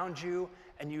around you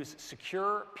and use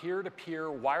secure peer-to-peer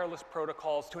wireless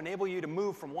protocols to enable you to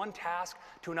move from one task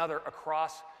to another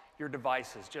across your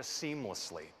devices just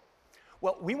seamlessly.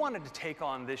 Well, we wanted to take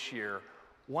on this year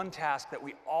one task that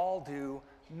we all do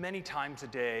many times a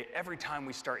day, every time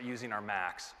we start using our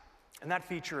Macs. And that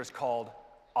feature is called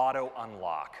Auto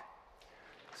Unlock.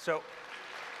 So,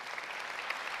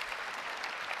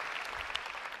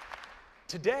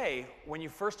 today, when you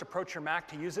first approach your Mac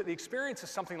to use it, the experience is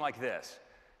something like this.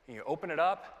 You open it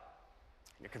up,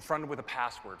 and you're confronted with a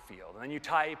password field. And then you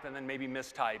type, and then maybe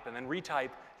mistype, and then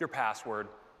retype your password,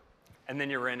 and then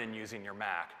you're in and using your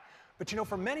Mac. But you know,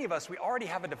 for many of us, we already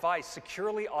have a device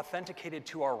securely authenticated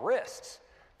to our wrists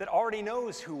that already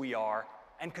knows who we are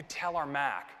and could tell our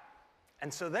Mac.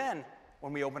 And so then,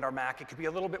 when we opened our Mac, it could be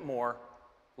a little bit more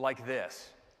like this.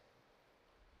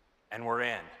 And we're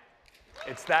in.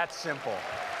 It's that simple.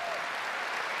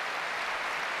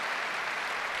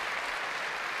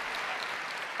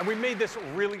 And we made this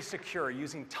really secure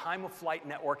using time-of-flight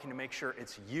networking to make sure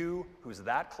it's you who's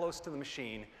that close to the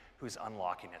machine who's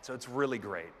unlocking it. So it's really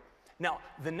great. Now,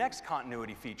 the next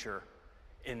continuity feature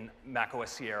in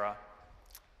macOS Sierra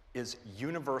is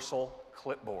Universal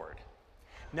Clipboard.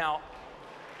 Now,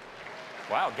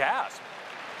 wow, gasp.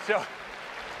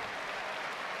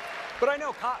 But I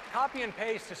know copy and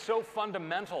paste is so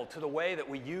fundamental to the way that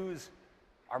we use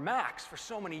our Macs for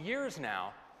so many years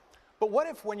now. But what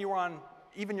if when you were on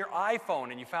even your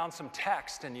iPhone and you found some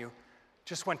text and you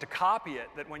just went to copy it,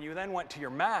 that when you then went to your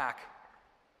Mac,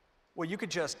 well, you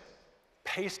could just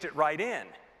paste it right in.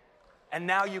 And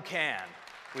now you can.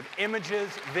 With images,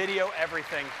 video,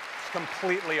 everything, it's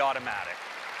completely automatic.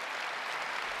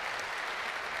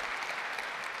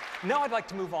 Now I'd like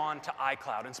to move on to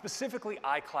iCloud, and specifically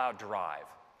iCloud Drive.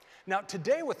 Now,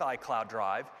 today with iCloud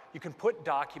Drive, you can put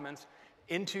documents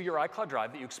into your iCloud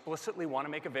Drive that you explicitly want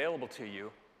to make available to you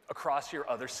across your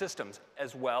other systems,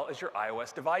 as well as your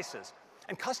iOS devices.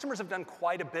 And customers have done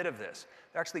quite a bit of this.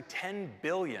 There are actually 10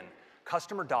 billion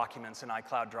customer documents in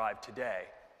iCloud Drive today.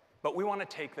 But we want to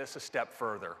take this a step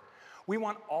further. We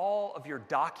want all of your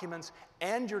documents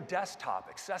and your desktop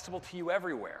accessible to you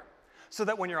everywhere, so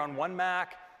that when you're on one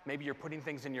Mac, maybe you're putting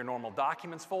things in your normal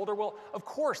documents folder. Well, of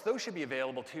course, those should be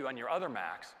available to you on your other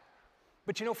Macs.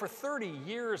 But you know, for 30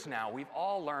 years now, we've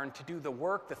all learned to do the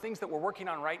work, the things that we're working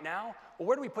on right now. Well,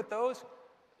 where do we put those?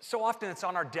 So often it's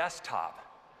on our desktop.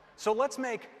 So let's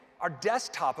make our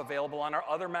desktop available on our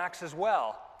other Macs as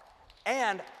well,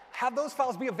 and have those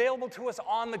files be available to us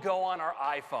on the go on our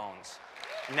iPhones.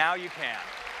 Now you can.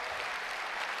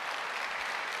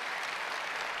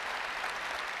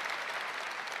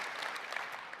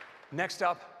 Next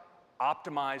up,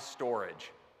 optimized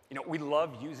storage. You know, we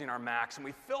love using our Macs, and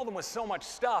we fill them with so much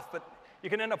stuff, but you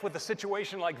can end up with a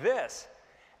situation like this.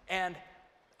 And,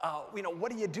 you know,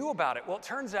 what do you do about it? Well, it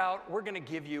turns out we're going to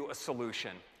give you a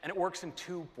solution, and it works in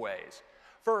two ways.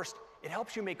 First, it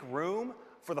helps you make room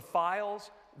for the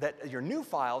files, your new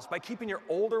files, by keeping your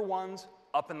older ones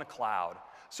up in the cloud.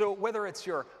 So whether it's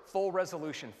your full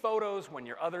resolution photos when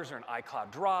your others are in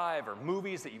iCloud Drive, or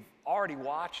movies that you've already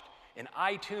watched in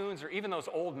iTunes, or even those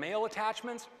old mail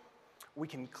attachments, we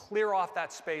can clear off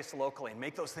that space locally and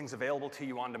make those things available to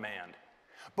you on demand.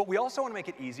 But we also want to make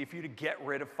it easy for you to get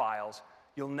rid of files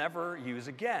you'll never use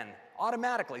again,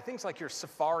 automatically. Things like your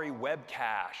Safari web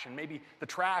cache, and maybe the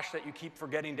trash that you keep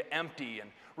forgetting to empty, and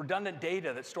redundant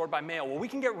data that's stored by mail. Well, we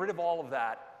can get rid of all of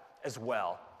that as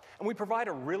well. And we provide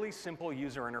a really simple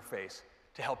user interface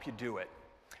to help you do it.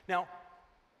 Now,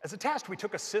 as a test, we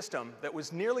took a system that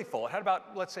was nearly full. It had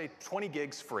about, let's say, 20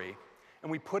 gigs free,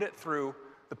 and we put it through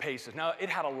the paces. Now, it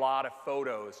had a lot of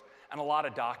photos and a lot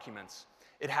of documents.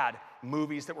 It had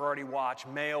movies that were already watched,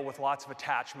 mail with lots of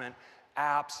attachment,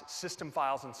 apps, system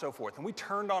files, and so forth. And we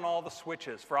turned on all the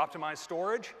switches for optimized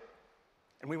storage,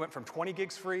 and we went from 20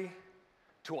 gigs free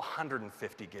to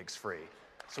 150 gigs free.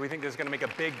 So we think this is going to make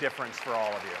a big difference for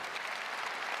all of you.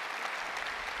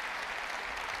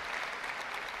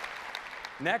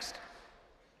 Next,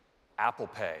 Apple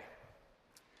Pay.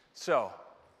 So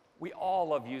we all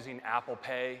love using Apple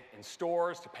Pay in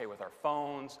stores to pay with our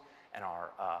phones and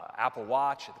our Apple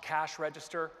Watch at the cash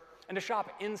register, and to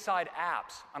shop inside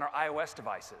apps on our iOS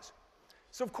devices.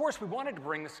 So of course, we wanted to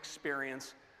bring this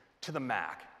experience to the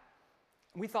Mac.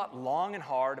 We thought long and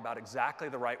hard about exactly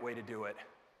the right way to do it,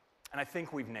 and I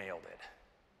think we've nailed it.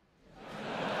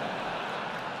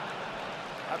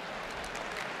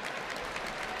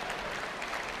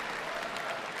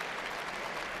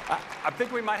 I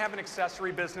think we might have an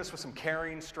accessory business with some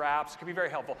carrying straps. It could be very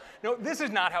helpful. No, this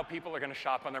is not how people are going to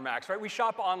shop on their Macs, right? We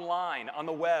shop online, on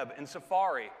the web, in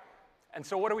Safari. And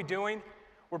so what are we doing?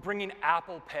 We're bringing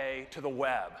Apple Pay to the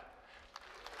web.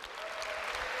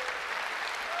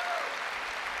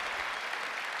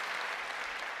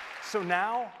 So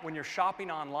now, when you're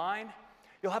shopping online,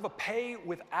 you'll have a Pay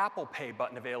with Apple Pay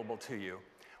button available to you.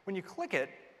 When you click it,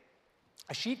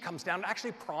 a sheet comes down and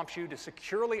actually prompts you to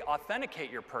securely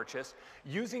authenticate your purchase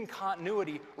using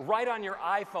continuity right on your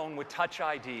iPhone with Touch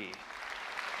ID.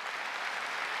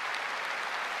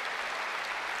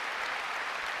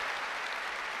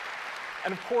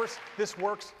 And of course, this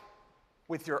works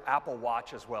with your Apple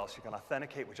Watch as well, so you can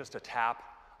authenticate with just a tap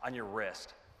on your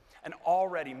wrist. And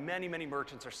already, many, many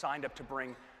merchants are signed up to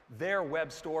bring their web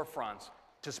storefronts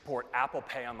to support Apple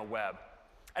Pay on the web.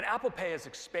 And Apple Pay is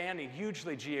expanding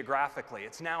hugely geographically.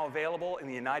 It's now available in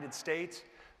the United States,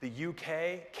 the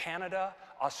UK, Canada,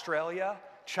 Australia,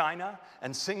 China,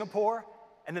 and Singapore.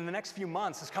 And in the next few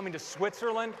months, it's coming to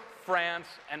Switzerland, France,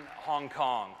 and Hong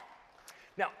Kong.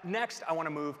 Now, next, I want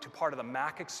to move to part of the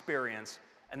Mac experience,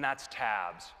 and that's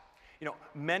tabs. You know,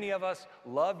 many of us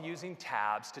love using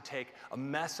tabs to take a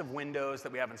mess of windows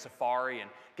that we have in Safari and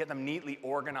get them neatly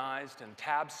organized and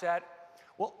tab set.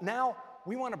 Well, now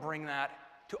we want to bring that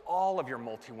to all of your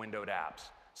multi-windowed apps.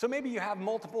 So maybe you have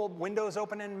multiple windows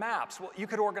open in Maps. Well, you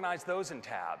could organize those in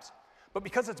tabs. But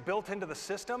because it's built into the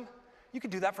system, you can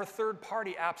do that for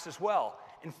third-party apps as well.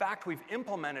 In fact, we've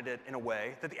implemented it in a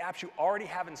way that the apps you already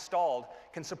have installed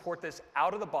can support this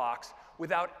out of the box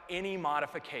without any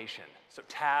modification. So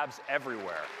tabs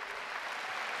everywhere.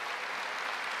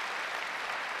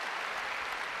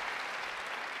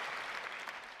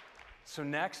 So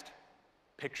next,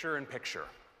 picture-in-picture.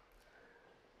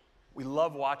 We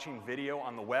love watching video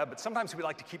on the web, but sometimes we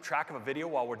like to keep track of a video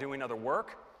while we're doing other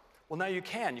work. Well, now you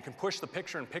can. You can push the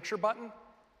picture-in-picture button.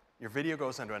 Your video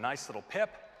goes into a nice little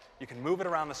pip. You can move it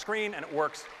around the screen, and it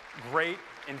works great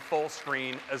in full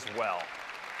screen as well.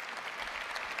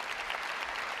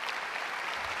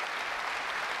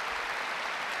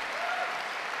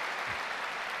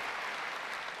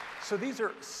 So these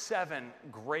are 7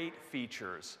 great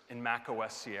features in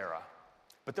macOS Sierra,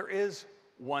 but there is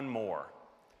one more.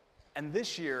 And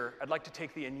this year, I'd like to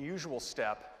take the unusual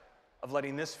step of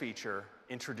letting this feature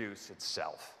introduce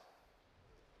itself.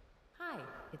 Hi,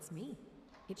 it's me.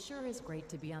 It sure is great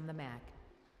to be on the Mac.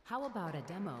 How about a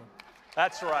demo?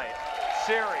 That's right.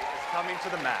 Siri is coming to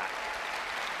the Mac.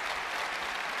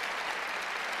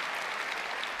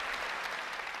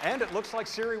 And it looks like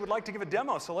Siri would like to give a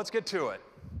demo, so let's get to it.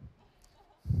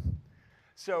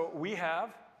 So we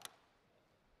have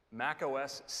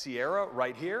macOS Sierra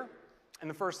right here. And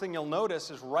the first thing you'll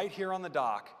notice is right here on the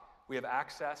dock, we have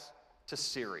access to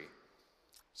Siri.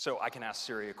 So I can ask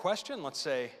Siri a question. Let's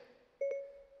say,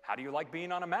 how do you like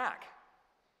being on a Mac?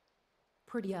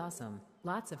 Pretty awesome.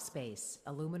 Lots of space,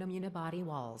 aluminum unibody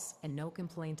walls, and no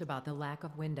complaint about the lack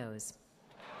of windows.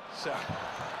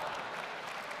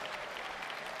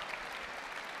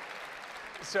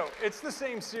 So it's the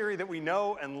same Siri that we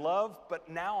know and love, but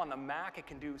now on the Mac it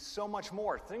can do so much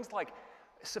more. Things like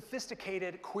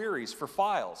sophisticated queries for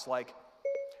files, like,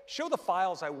 show the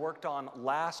files I worked on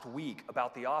last week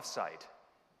about the offsite.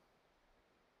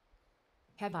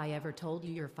 Have I ever told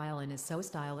you your filing is so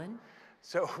stylin'?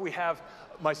 So we have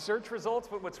my search results,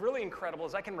 but what's really incredible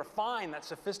is I can refine that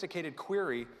sophisticated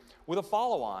query with a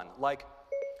follow-on, like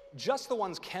just the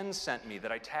ones Ken sent me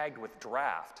that I tagged with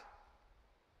draft.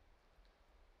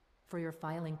 For your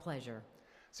filing pleasure.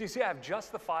 So you see I have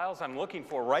just the files I'm looking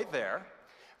for right there.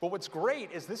 But what's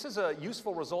great is this is a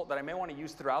useful result that I may want to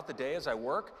use throughout the day as I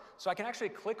work. So I can actually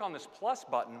click on this plus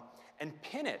button and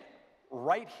pin it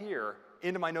right here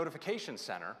into my notification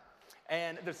center.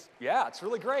 And this, yeah, it's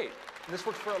really great. And this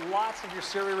works for lots of your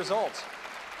Siri results.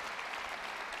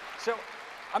 So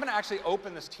I'm going to actually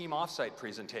open this team offsite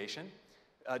presentation,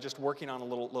 just working on a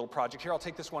little project here. I'll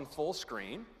take this one full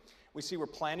screen. We see we're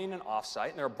planning an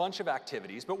offsite, and there are a bunch of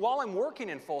activities. But while I'm working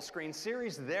in full screen,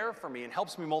 Siri's there for me and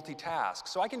helps me multitask.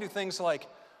 So I can do things like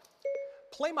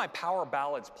play my Power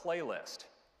Ballads playlist.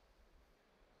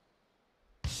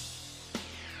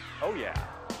 Oh, yeah.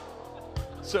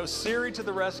 So Siri to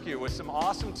the rescue with some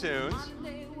awesome tunes.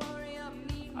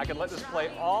 I could let this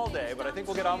play all day, but I think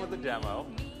we'll get on with the demo.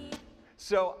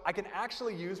 So I can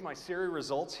actually use my Siri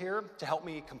results here to help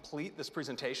me complete this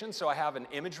presentation. So I have an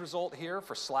image result here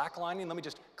for slacklining. Let me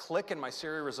just click in my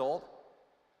Siri result,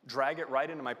 drag it right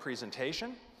into my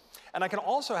presentation. And I can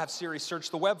also have Siri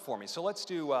search the web for me. So let's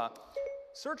do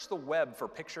search the web for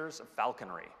pictures of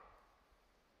falconry.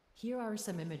 Here are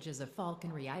some images of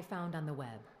falconry I found on the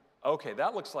web. Okay,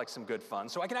 that looks like some good fun.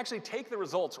 So I can actually take the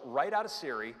results right out of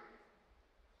Siri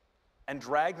and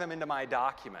drag them into my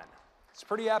document. It's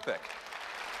pretty epic.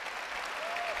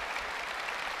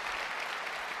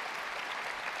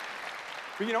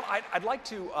 But you know, I'd like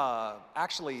to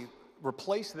actually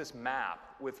replace this map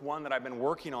with one that I've been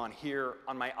working on here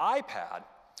on my iPad.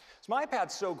 So my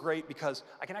iPad's so great because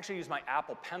I can actually use my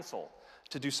Apple Pencil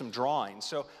to do some drawing.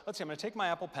 So let's see, I'm going to take my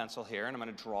Apple Pencil here and I'm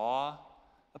going to draw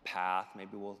a path.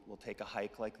 Maybe we'll take a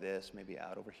hike like this, maybe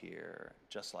out over here,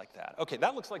 just like that. Okay,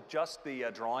 that looks like just the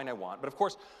drawing I want. But of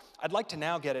course, I'd like to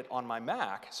now get it on my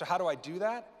Mac. So how do I do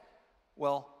that?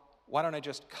 Well, why don't I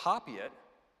just copy it?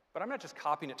 But I'm not just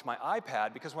copying it to my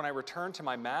iPad, because when I return to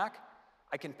my Mac,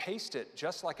 I can paste it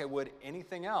just like I would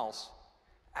anything else,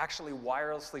 actually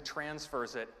wirelessly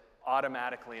transfers it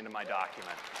automatically into my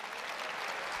document.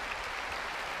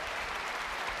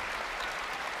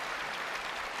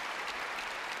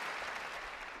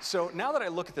 So now that I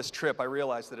look at this trip, I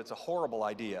realize that it's a horrible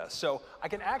idea. So I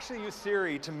can actually use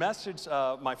Siri to message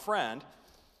my friend,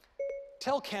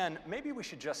 tell Ken, maybe we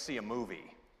should just see a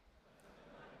movie.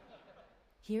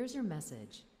 Here's your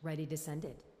message. Ready to send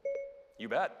it? You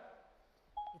bet.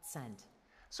 It's sent.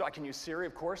 So I can use Siri,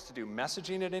 of course, to do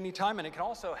messaging at any time, and it can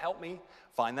also help me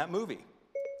find that movie.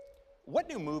 What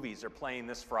new movies are playing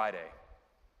this Friday?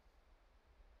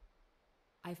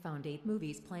 I found 8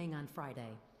 movies playing on Friday.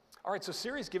 All right, so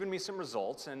Siri's given me some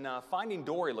results, and Finding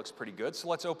Dory looks pretty good, so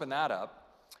let's open that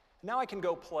up. Now I can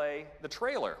go play the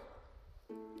trailer.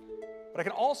 But I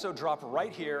can also drop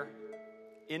right here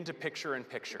into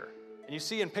Picture-in-Picture. And you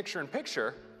see in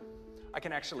Picture-in-Picture, I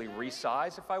can actually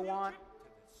resize if I want.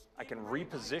 I can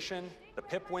reposition the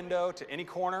pip window to any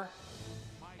corner.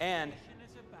 And,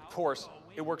 of course,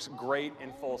 it works great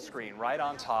in full screen, right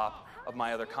on top of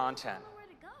my other content.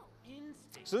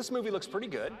 So this movie looks pretty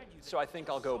good, so I think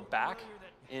I'll go back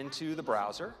into the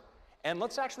browser, and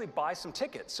let's actually buy some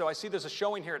tickets. So I see there's a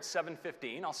showing here at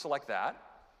 7:15. I'll select that.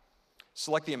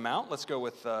 Select the amount. Let's go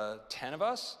with 10 of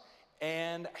us.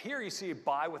 And here you see a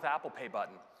Buy with Apple Pay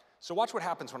button. So watch what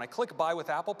happens. When I click Buy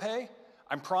with Apple Pay,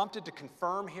 I'm prompted to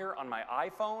confirm here on my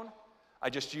iPhone.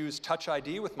 I just use Touch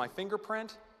ID with my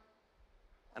fingerprint,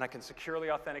 and I can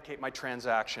securely authenticate my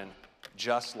transaction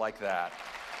just like that.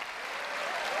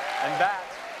 And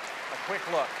that's a quick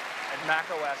look at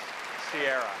macOS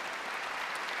Sierra.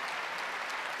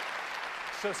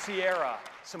 So Sierra,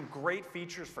 some great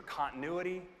features for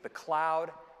continuity, the cloud,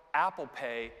 Apple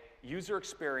Pay, user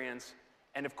experience,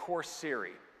 and of course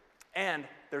Siri. And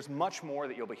there's much more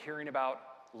that you'll be hearing about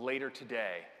later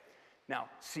today. Now,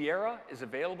 Sierra is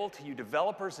available to you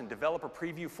developers in developer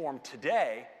preview form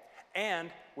today, and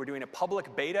we're doing a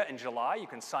public beta in July. You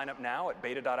can sign up now at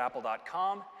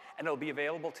beta.apple.com, and it'll be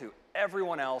available to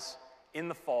everyone else in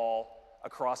the fall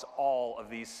across all of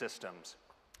these systems.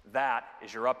 That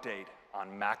is your update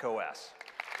on macOS.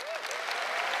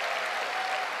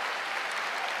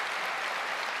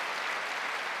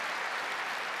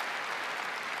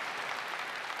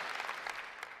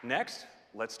 Next,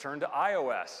 let's turn to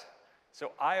iOS.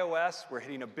 So iOS, we're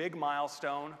hitting a big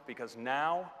milestone because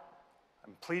now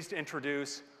I'm pleased to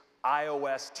introduce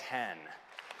iOS 10.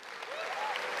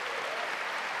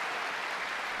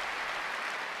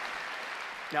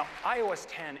 Now, iOS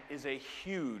 10 is a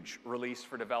huge release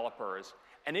for developers,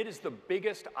 and it is the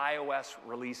biggest iOS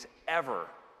release ever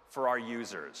for our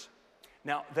users.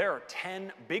 Now, there are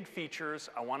 10 big features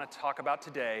I want to talk about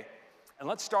today, and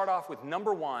let's start off with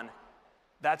number one,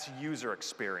 that's user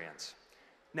experience.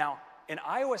 Now, in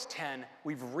iOS 10,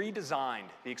 we've redesigned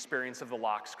the experience of the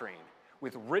lock screen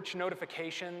with rich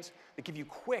notifications that give you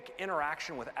quick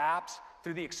interaction with apps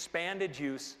through the expanded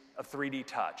use of 3D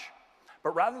Touch.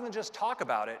 But rather than just talk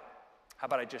about it, how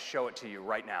about I just show it to you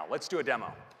right now? Let's do a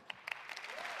demo.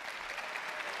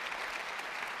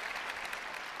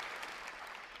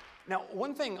 Now,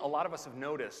 one thing a lot of us have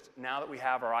noticed now that we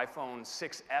have our iPhone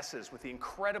 6Ss with the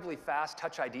incredibly fast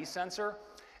Touch ID sensor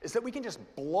is that we can just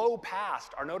blow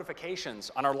past our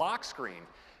notifications on our lock screen.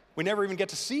 We never even get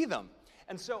to see them.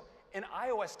 And so in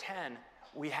iOS 10,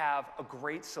 we have a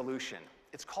great solution.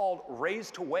 It's called Raise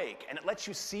to Wake, and it lets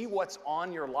you see what's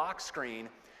on your lock screen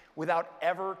without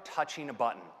ever touching a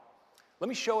button. Let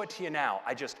me show it to you now.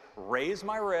 I just raise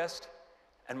my wrist,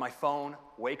 and my phone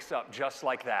wakes up just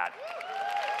like that.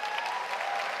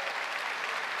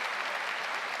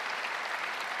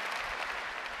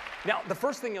 Now, the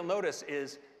first thing you'll notice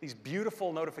is these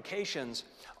beautiful notifications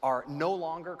are no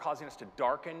longer causing us to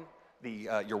darken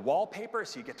your wallpaper,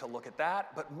 so you get to look at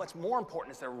that. But what's more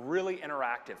important is they're really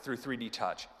interactive through 3D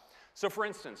Touch. So for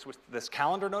instance, with this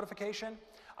calendar notification,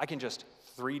 I can just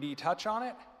 3D Touch on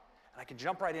it, and I can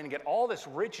jump right in and get all this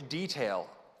rich detail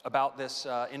about this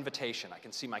invitation. I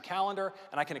can see my calendar,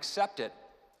 and I can accept it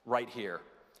right here.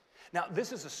 Now,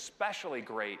 this is especially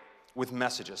great with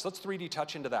messages. Let's 3D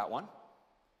Touch into that one.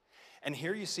 And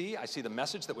here you see, I see the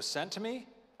message that was sent to me.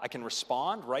 I can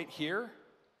respond right here,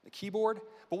 the keyboard.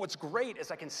 But what's great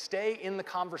is I can stay in the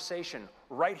conversation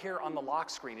right here on the lock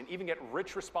screen and even get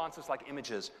rich responses like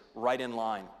images right in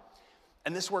line.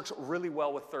 And this works really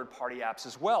well with third-party apps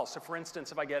as well. So for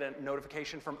instance, if I get a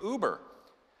notification from Uber,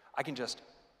 I can just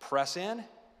press in,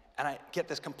 and I get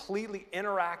this completely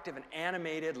interactive and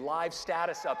animated live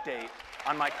status update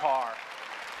on my car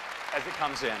as it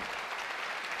comes in.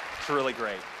 It's really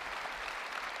great.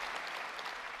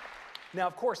 Now,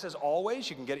 of course, as always,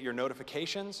 you can get your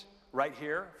notifications right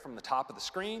here from the top of the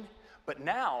screen. But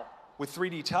now, with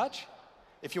 3D Touch,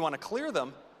 if you want to clear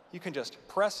them, you can just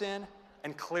press in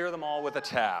and clear them all with a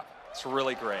tab. It's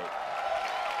really great.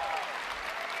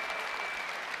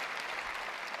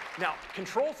 Now,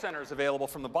 Control Center is available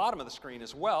from the bottom of the screen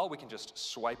as well. We can just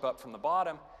swipe up from the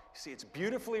bottom. You see, it's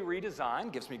beautifully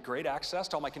redesigned, gives me great access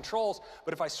to all my controls.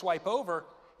 But if I swipe over,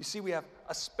 you see we have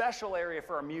a special area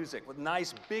for our music with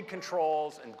nice big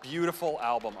controls and beautiful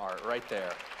album art right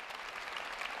there.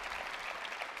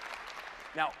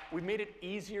 Now, we've made it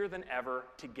easier than ever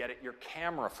to get at your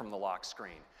camera from the lock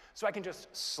screen. So I can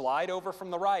just slide over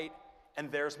from the right, and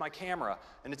there's my camera.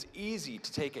 And it's easy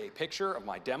to take a picture of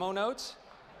my demo notes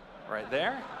right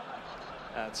there.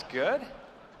 That's good.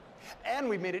 And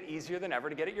we've made it easier than ever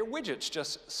to get at your widgets.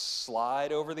 Just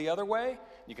slide over the other way.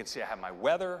 You can see I have my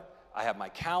weather, I have my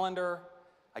calendar,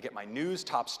 I get my news,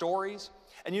 top stories.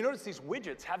 And you notice these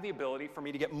widgets have the ability for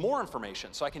me to get more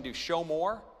information. So I can do show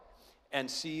more and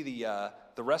see the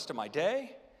rest of my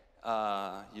day,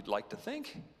 you'd like to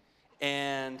think.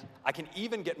 And I can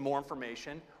even get more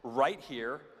information right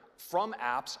here from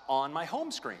apps on my home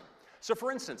screen. So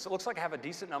for instance, it looks like I have a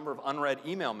decent number of unread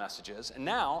email messages. And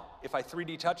now, if I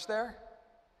 3D touch there,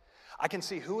 I can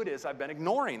see who it is I've been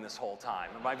ignoring this whole time,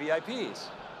 my VIPs.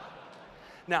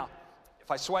 Now, if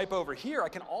I swipe over here, I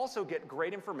can also get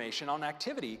great information on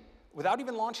activity without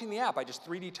even launching the app. I just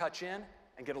 3D touch in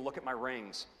and get a look at my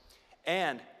rings.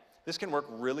 And this can work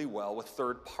really well with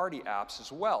third-party apps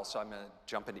as well. So I'm going to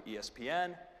jump into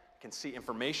ESPN, I can see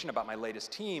information about my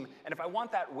latest team, and if I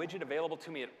want that widget available to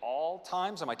me at all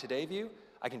times on my Today view,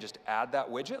 I can just add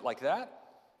that widget like that,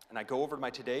 and I go over to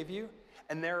my Today view,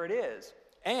 and there it is.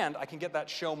 And I can get that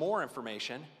show more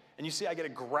information, and you see I get a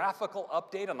graphical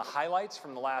update on the highlights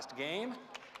from the last game,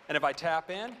 and if I tap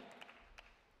in,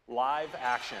 live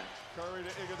action. Curry to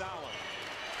Iguodala.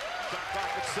 Shot clock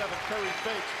at 7. Curry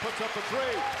fakes, puts up a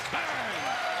three.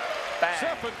 Bang! Bang.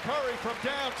 Stephen Curry from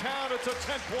downtown. It's a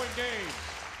 10-point game.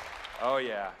 Oh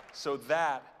yeah. So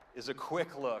that is a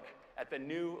quick look at the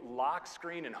new lock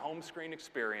screen and home screen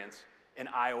experience in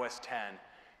iOS 10.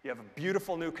 You have a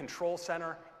beautiful new control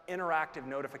center, interactive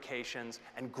notifications,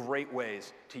 and great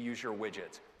ways to use your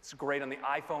widgets. It's great on the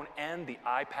iPhone and the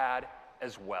iPad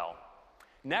as well.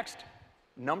 Next,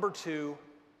 number 2,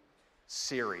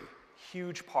 Siri.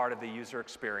 Huge part of the user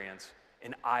experience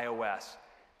in iOS.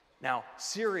 Now,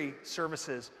 Siri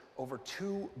services over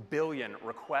 2 billion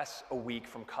requests a week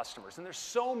from customers. And there's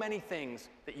so many things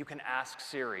that you can ask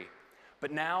Siri.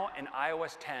 But now in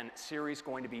iOS 10, Siri is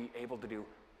going to be able to do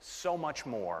so much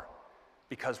more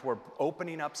because we're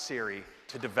opening up Siri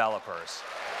to developers.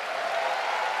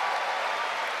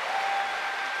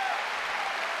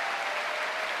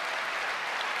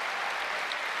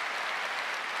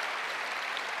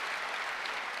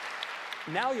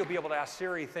 Now you'll be able to ask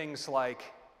Siri things like,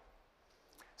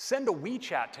 send a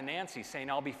WeChat to Nancy saying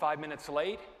I'll be 5 minutes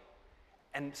late,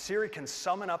 and Siri can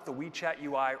summon up the WeChat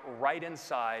UI right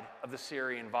inside of the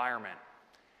Siri environment.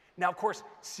 Now, of course,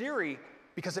 Siri,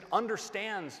 because it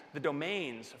understands the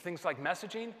domains of things like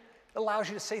messaging, it allows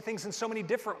you to say things in so many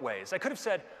different ways. I could have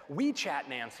said, WeChat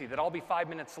Nancy that I'll be 5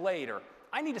 minutes late, or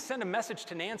I need to send a message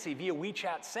to Nancy via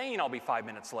WeChat saying I'll be 5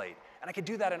 minutes late. And I could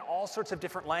do that in all sorts of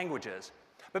different languages.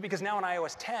 But because now in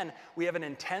iOS 10, we have an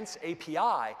intense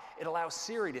API, it allows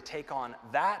Siri to take on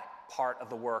that part of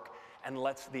the work and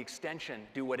lets the extension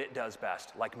do what it does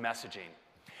best, like messaging.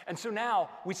 And so now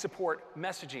we support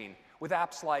messaging with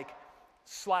apps like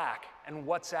Slack and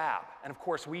WhatsApp, and of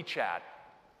course WeChat.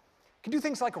 You can do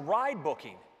things like ride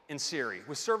booking in Siri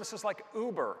with services like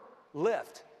Uber,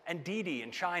 Lyft, and Didi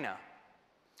in China.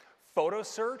 Photo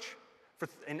search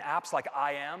in apps like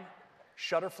IM,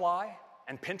 Shutterfly,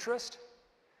 and Pinterest.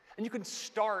 And you can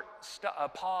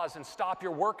pause and stop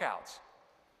your workouts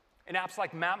in apps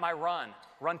like Map My Run,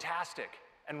 Runtastic,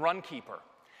 and Runkeeper.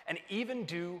 And even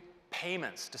do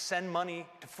payments to send money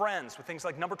to friends with things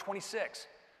like Number 26,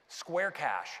 Square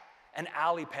Cash, and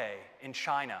Alipay in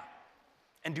China.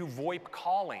 And do VoIP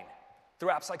calling through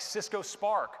apps like Cisco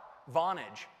Spark,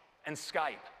 Vonage, and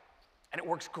Skype. And it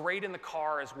works great in the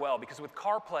car as well, because with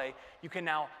CarPlay, you can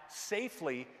now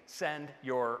safely send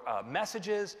your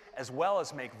messages as well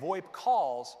as make VoIP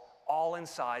calls all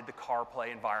inside the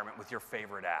CarPlay environment with your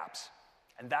favorite apps.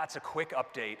 And that's a quick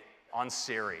update on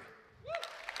Siri.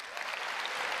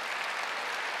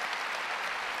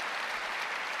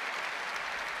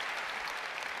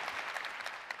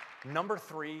 Number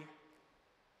 3,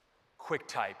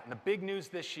 QuickType. And the big news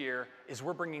this year is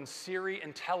we're bringing Siri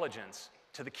intelligence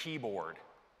to the keyboard.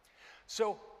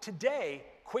 So today,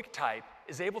 QuickType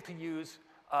is able to use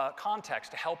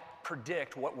context to help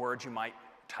predict what words you might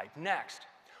type next.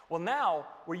 Well, now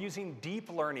we're using deep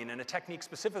learning and a technique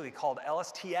specifically called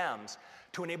LSTMs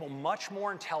to enable much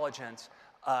more intelligence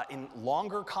in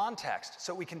longer context,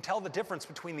 so we can tell the difference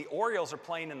between the Orioles are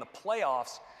playing in the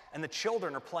playoffs and the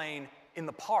children are playing in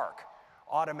the park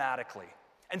automatically.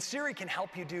 And Siri can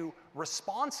help you do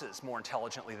responses more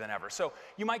intelligently than ever. So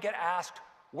you might get asked,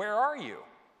 where are you?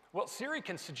 Well, Siri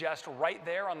can suggest right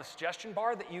there on the suggestion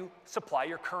bar that you supply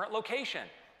your current location.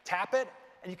 Tap it,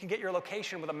 and you can get your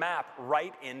location with a map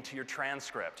right into your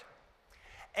transcript.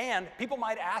 And people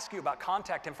might ask you about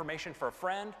contact information for a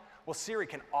friend. Well, Siri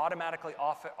can automatically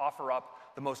offer up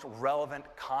the most relevant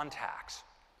contacts.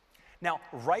 Now,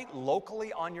 right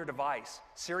locally on your device,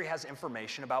 Siri has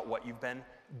information about what you've been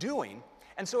doing.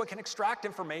 And so it can extract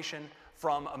information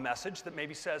from a message that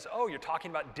maybe says, oh, you're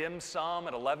talking about dim sum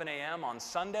at 11 a.m. on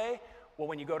Sunday. Well,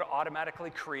 when you go to automatically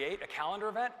create a calendar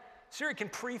event, Siri can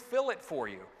pre-fill it for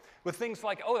you with things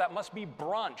like, oh, that must be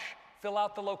brunch. Fill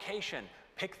out the location.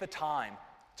 Pick the time.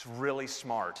 It's really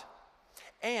smart.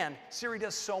 And Siri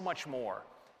does so much more.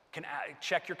 Can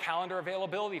check your calendar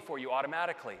availability for you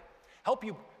automatically. Help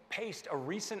you paste a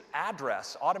recent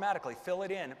address automatically, fill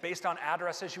it in based on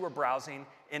addresses you were browsing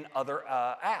in other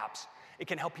apps. It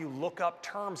can help you look up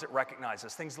terms it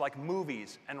recognizes, things like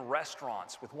movies and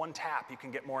restaurants. With one tap, you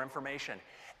can get more information.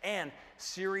 And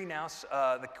Siri now,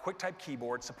 the QuickType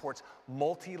keyboard supports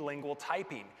multilingual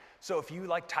typing. So if you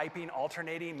like typing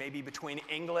alternating maybe between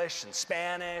English and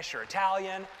Spanish or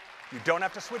Italian, you don't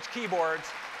have to switch keyboards.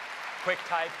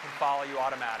 QuickType can follow you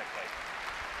automatically.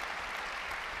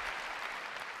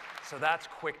 So that's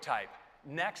QuickType.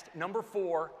 Next, number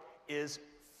 4 is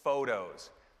photos.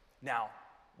 Now,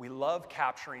 we love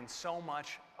capturing so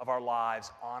much of our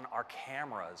lives on our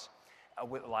cameras,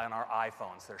 on our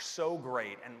iPhones. They're so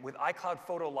great. And with iCloud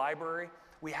Photo Library,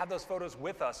 we have those photos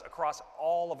with us across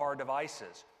all of our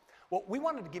devices. Well, we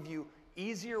wanted to give you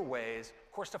easier ways,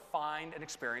 of course, to find and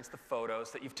experience the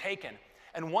photos that you've taken.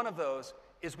 And one of those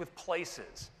is with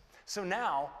Places. So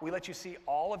now we let you see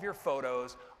all of your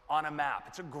photos on a map.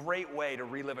 It's a great way to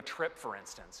relive a trip, for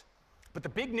instance. But the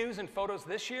big news in photos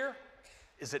this year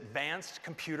is advanced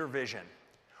computer vision.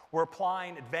 We're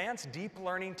applying advanced deep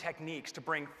learning techniques to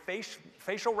bring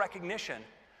facial recognition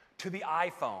to the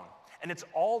iPhone. And it's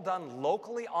all done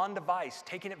locally on device,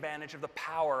 taking advantage of the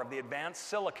power of the advanced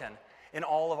silicon in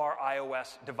all of our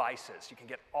iOS devices. You can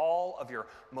get all of your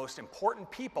most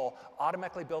important people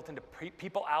automatically built into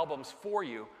people albums for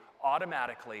you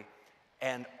automatically,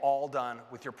 and all done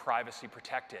with your privacy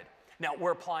protected. Now,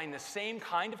 we're applying the same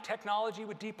kind of technology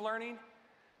with deep learning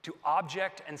to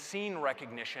object and scene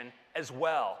recognition as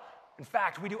well. In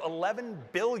fact, we do 11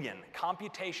 billion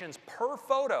computations per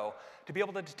photo to be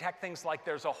able to detect things like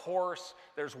there's a horse,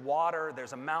 there's water,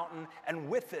 there's a mountain, and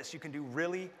with this, you can do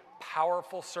really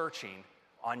powerful searching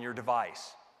on your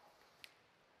device.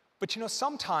 But you know,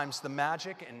 sometimes the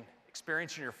magic and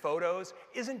experience in your photos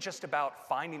isn't just about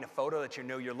finding a photo that you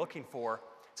know you're looking for.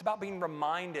 It's about being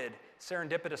reminded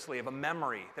serendipitously of a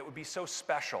memory that would be so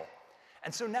special.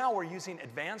 And so now we're using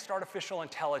advanced artificial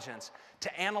intelligence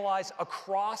to analyze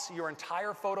across your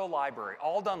entire photo library,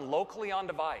 all done locally on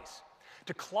device,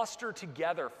 to cluster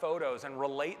together photos and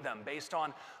relate them based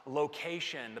on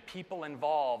location, the people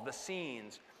involved, the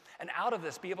scenes, and out of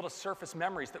this be able to surface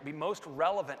memories that would be most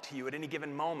relevant to you at any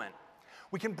given moment.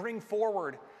 We can bring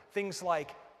forward things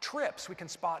like trips. We can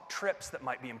spot trips that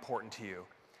might be important to you.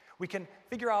 We can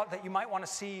figure out that you might want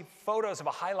to see photos of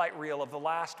a highlight reel of the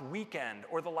last weekend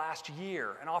or the last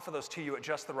year and offer those to you at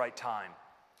just the right time.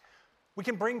 We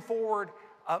can bring forward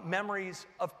memories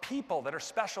of people that are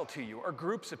special to you or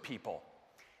groups of people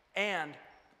and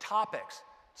topics.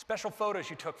 Special photos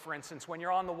you took, for instance, when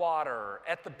you're on the water,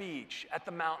 at the beach, at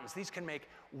the mountains. These can make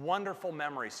wonderful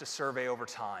memories to survey over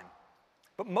time.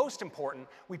 But most important,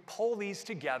 we pull these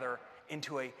together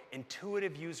into an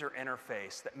intuitive user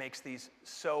interface that makes these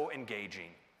so engaging.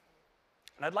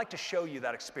 And I'd like to show you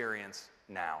that experience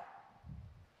now.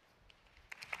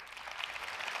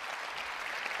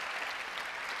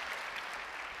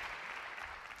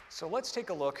 So let's take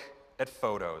a look at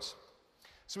photos.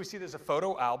 So we see there's a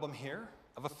photo album here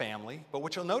of a family, but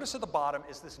what you'll notice at the bottom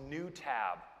is this new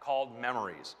tab called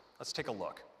Memories. Let's take a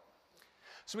look.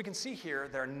 So we can see here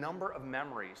there are a number of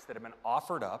memories that have been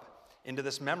offered up into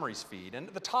this memories feed. And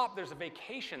at the top, there's a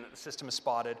vacation that the system has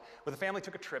spotted where the family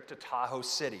took a trip to Tahoe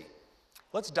City.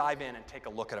 Let's dive in and take a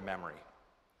look at a memory.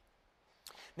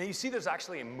 Now you see there's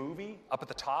actually a movie up at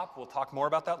the top. We'll talk more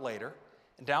about that later.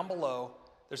 And down below,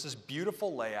 there's this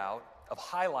beautiful layout of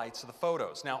highlights of the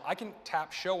photos. Now I can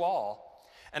tap Show All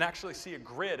and actually see a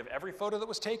grid of every photo that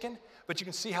was taken, but you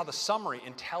can see how the summary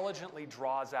intelligently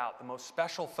draws out the most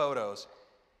special photos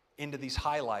into these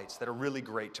highlights that are really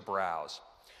great to browse.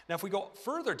 Now, if we go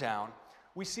further down,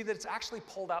 we see that it's actually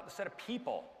pulled out the set of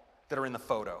people that are in the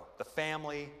photo, the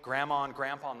family, grandma and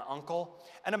grandpa and the uncle,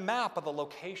 and a map of the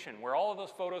location where all of those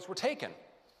photos were taken.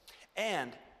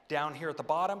 And down here at the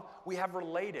bottom, we have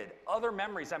related other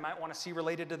memories I might want to see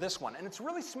related to this one. And it's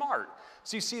really smart.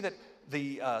 So you see that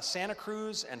the Santa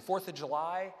Cruz and 4th of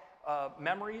July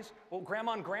memories, well,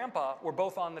 grandma and grandpa were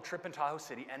both on the trip in Tahoe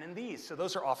City and in these, so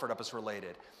those are offered up as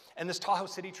related. And this Tahoe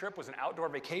City trip was an outdoor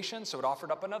vacation, so it offered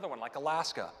up another one, like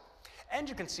Alaska. And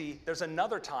you can see there's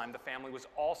another time the family was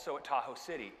also at Tahoe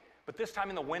City, but this time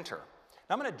in the winter.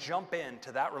 Now I'm going to jump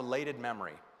into that related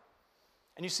memory.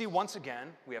 And you see, once again,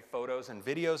 we have photos and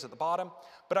videos at the bottom,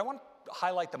 but I want to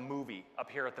highlight the movie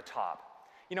up here at the top.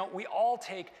 You know, we all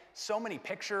take so many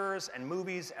pictures and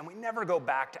movies, and we never go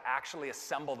back to actually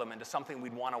assemble them into something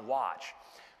we'd want to watch.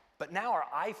 But now our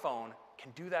iPhone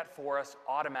can do that for us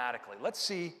automatically. Let's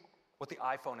see what the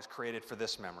iPhone has created for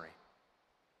this memory.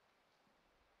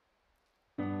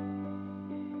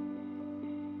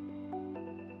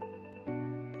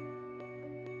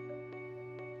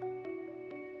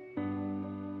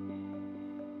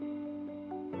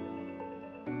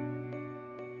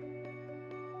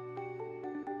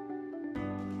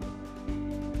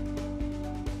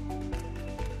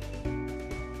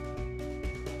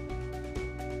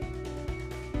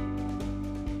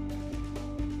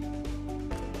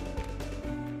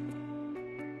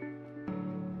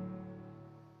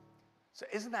 So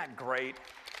isn't that great?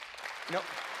 You know,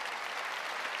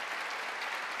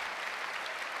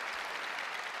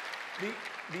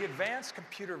 the advanced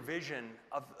computer vision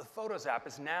of the Photos app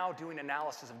is now doing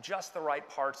analysis of just the right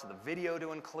parts of the video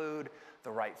to include, the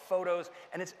right photos,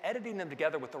 and it's editing them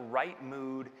together with the right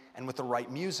mood and with the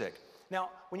right music.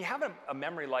 Now, when you have a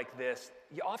memory like this,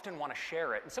 you often want to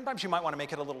share it, and sometimes you might want to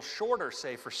make it a little shorter,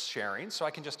 say, for sharing, so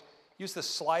I can just use this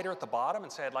slider at the bottom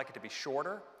and say I'd like it to be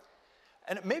shorter.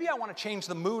 And maybe I want to change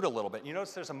the mood a little bit. You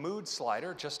notice there's a mood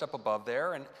slider just up above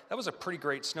there, and that was a pretty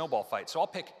great snowball fight. So I'll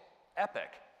pick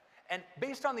Epic. And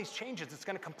based on these changes, it's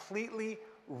going to completely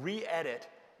re-edit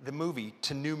the movie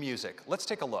to new music. Let's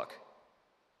take a look.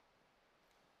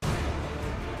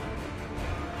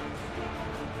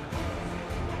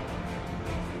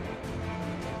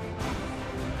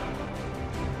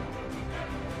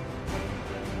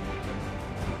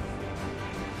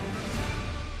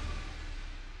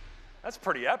 That's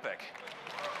pretty epic.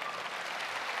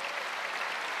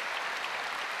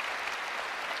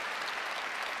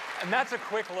 And that's a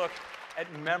quick look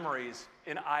at memories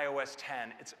in iOS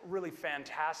 10. It's really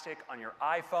fantastic on your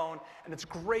iPhone, and it's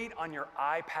great on your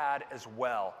iPad as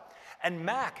well. And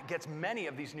Mac gets many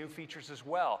of these new features as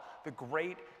well. The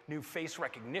great new face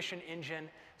recognition engine,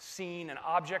 scene and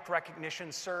object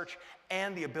recognition search,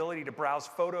 and the ability to browse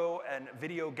photo and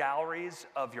video galleries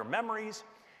of your memories.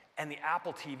 And the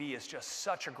Apple TV is just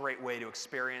such a great way to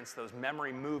experience those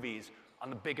memory movies on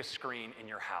the biggest screen in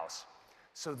your house.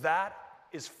 So that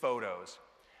is Photos.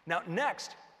 Now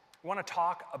next, I want to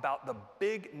talk about the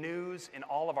big news in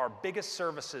all of our biggest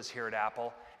services here at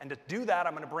Apple. And to do that,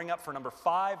 I'm going to bring up for number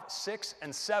 5, 6,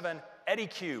 and 7, Eddie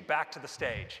Q back to the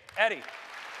stage. Eddie.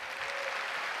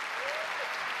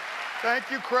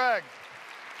 Thank you, Craig.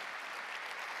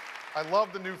 I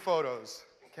love the new Photos.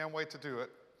 Can't wait to do it.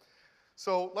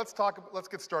 So let's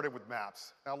get started with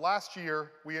Maps. Now last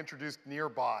year, we introduced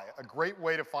Nearby, a great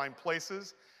way to find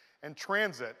places and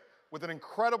transit with an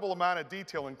incredible amount of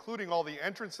detail, including all the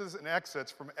entrances and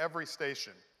exits from every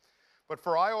station. But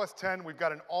for iOS 10, we've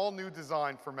got an all-new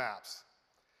design for Maps.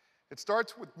 It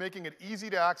starts with making it easy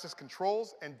to access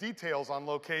controls and details on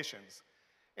locations.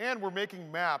 And we're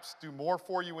making Maps do more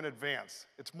for you in advance.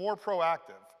 It's more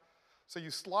proactive. So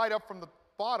you slide up from the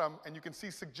bottom and you can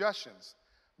see suggestions.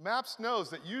 Maps knows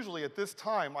that usually at this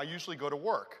time, I usually go to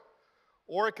work.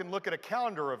 Or it can look at a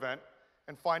calendar event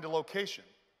and find a location.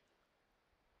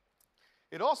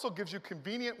 It also gives you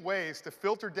convenient ways to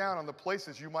filter down on the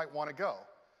places you might want to go.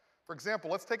 For example,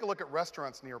 let's take a look at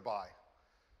restaurants nearby.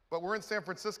 But we're in San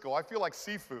Francisco. I feel like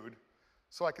seafood,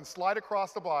 so I can slide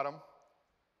across the bottom,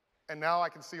 and now I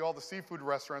can see all the seafood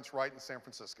restaurants right in San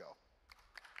Francisco.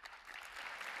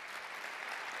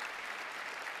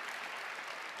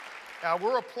 Now,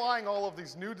 we're applying all of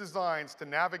these new designs to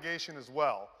navigation as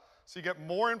well. So you get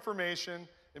more information,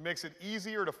 it makes it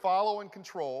easier to follow and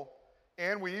control,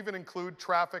 and we even include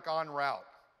traffic en route.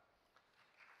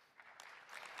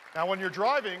 Now, when you're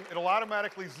driving, it'll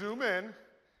automatically zoom in,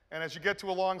 and as you get to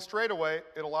a long straightaway,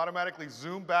 it'll automatically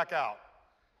zoom back out.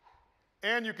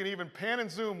 And you can even pan and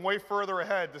zoom way further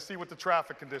ahead to see what the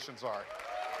traffic conditions are.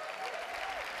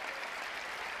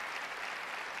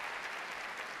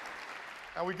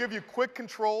 Now, we give you quick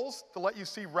controls to let you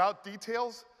see route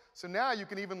details, so now you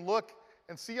can even look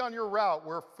and see on your route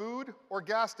where food or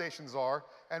gas stations are,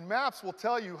 and Maps will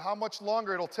tell you how much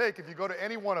longer it'll take if you go to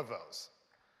any one of those.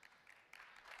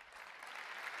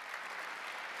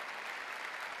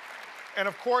 And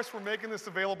of course, we're making this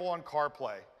available on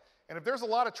CarPlay. And if there's a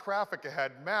lot of traffic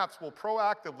ahead, Maps will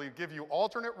proactively give you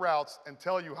alternate routes and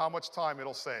tell you how much time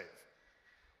it'll save.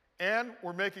 And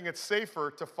we're making it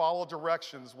safer to follow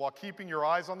directions while keeping your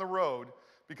eyes on the road,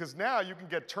 because now you can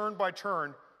get turn by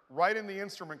turn right in the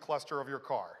instrument cluster of your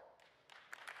car.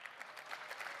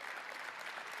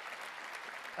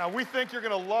 Now, we think you're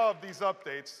going to love these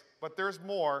updates, but there's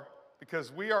more,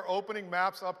 because we are opening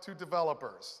Maps up to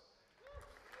developers.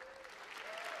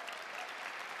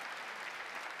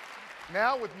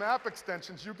 Now, with map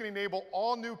extensions, you can enable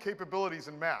all new capabilities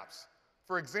in Maps.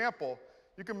 For example,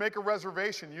 you can make a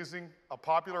reservation using a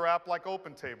popular app like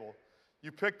OpenTable.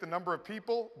 You pick the number of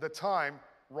people, the time,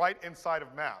 right inside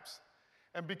of Maps.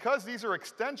 And because these are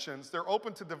extensions, they're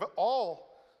open to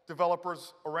all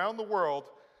developers around the world,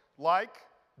 like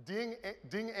Ding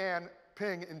An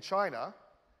Ping in China,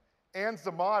 and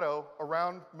Zomato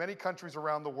around many countries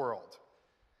around the world.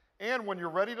 And when you're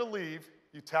ready to leave,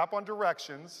 you tap on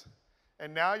directions,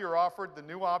 and now you're offered the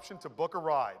new option to book a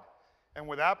ride. And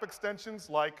with app extensions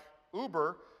like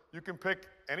Uber, you can pick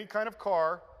any kind of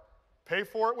car, pay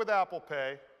for it with Apple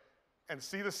Pay, and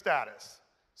see the status.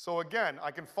 So again,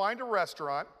 I can find a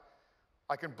restaurant,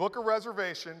 I can book a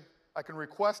reservation, I can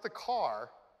request a car,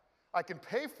 I can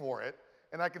pay for it,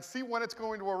 and I can see when it's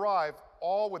going to arrive,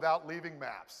 all without leaving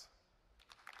Maps.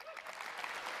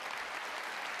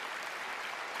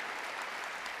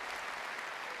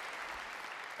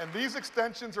 And these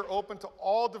extensions are open to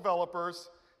all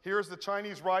developers. Here's the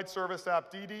Chinese ride service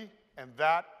app Didi, and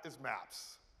that is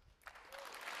Maps.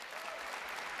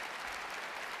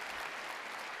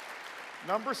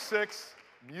 Number 6,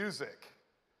 music.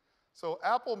 So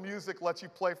Apple Music lets you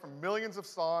play from millions of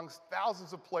songs,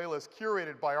 thousands of playlists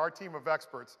curated by our team of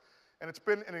experts, and it's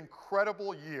been an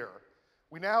incredible year.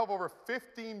 We now have over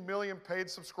 15 million paid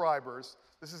subscribers.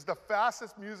 This is the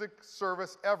fastest music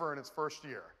service ever in its first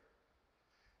year.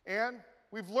 And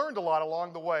we've learned a lot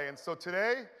along the way, and so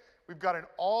today, we've got an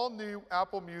all-new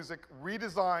Apple Music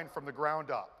redesigned from the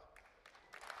ground up.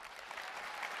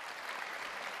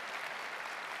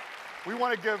 We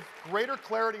want to give greater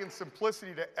clarity and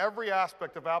simplicity to every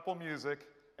aspect of Apple Music,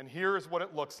 and here is what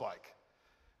it looks like.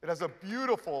 It has a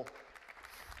beautiful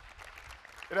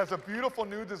It has a beautiful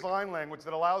new design language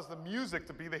that allows the music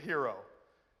to be the hero.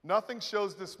 Nothing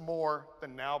shows this more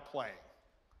than now playing.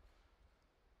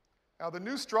 Now, the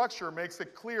new structure makes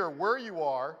it clear where you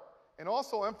are and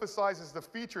also emphasizes the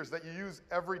features that you use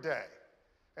every day.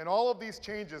 And all of these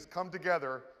changes come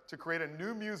together to create a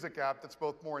new music app that's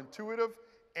both more intuitive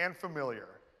and familiar.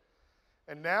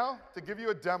 And now, to give you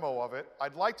a demo of it,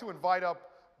 I'd like to invite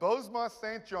up Bozma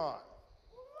St. John.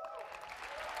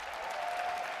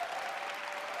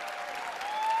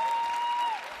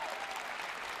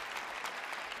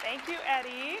 Thank you,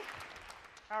 Eddie.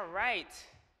 All right.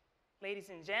 Ladies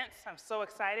and gents, I'm so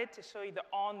excited to show you the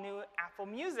all-new Apple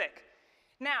Music.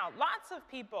 Now, lots of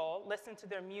people listen to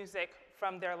their music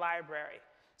from their library.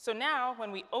 So now,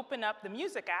 when we open up the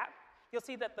Music app, you'll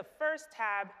see that the first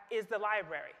tab is the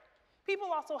library. People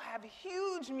also have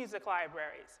huge music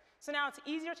libraries. So now it's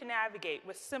easier to navigate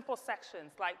with simple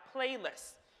sections like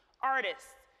playlists,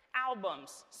 artists,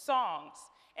 albums, songs,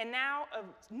 and now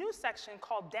a new section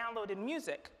called Downloaded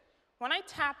Music. When I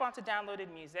tap onto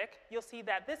Downloaded Music, you'll see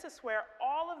that this is where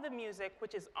all of the music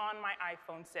which is on my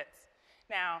iPhone sits.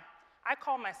 Now, I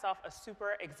call myself a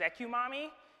super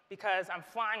execu-mommy because I'm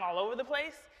flying all over the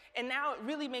place, and now it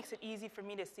really makes it easy for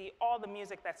me to see all the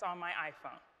music that's on my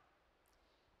iPhone.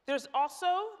 There's also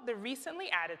the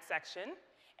recently added section,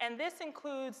 and this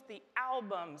includes the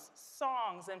albums,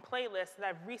 songs, and playlists that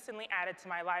I've recently added to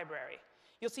my library.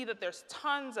 You'll see that there's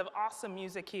tons of awesome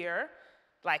music here,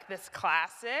 like this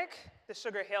classic, the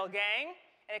Sugar Hill Gang,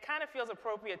 and it kind of feels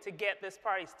appropriate to get this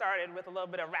party started with a little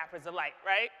bit of Rapper's Delight,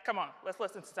 right? Come on, let's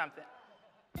listen to something.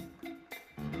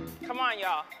 Come on,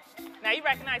 y'all. Now you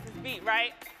recognize this beat,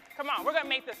 right? Come on, we're gonna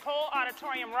make this whole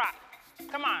auditorium rock.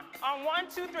 Come on, on 1,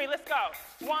 2, 3, let's go.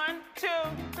 1, 2,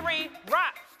 3,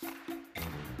 rock.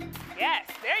 Yes,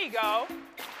 there you go.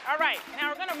 All right,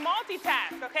 now we're gonna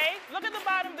multitask, okay? Look at the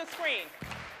bottom of the screen.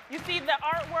 You see the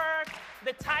artwork,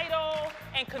 the title,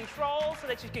 and controls so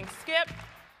that you can skip.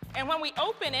 And when we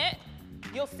open it,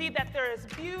 you'll see that there is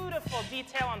beautiful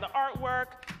detail on the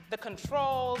artwork, the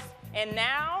controls, and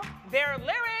now there are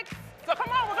lyrics. So come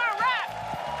on, we're gonna rap.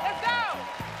 Let's go.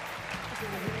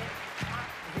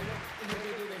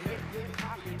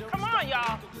 Come on,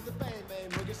 y'all.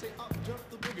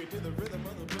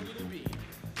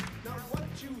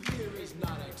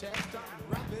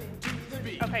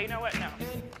 Okay, you know what? No.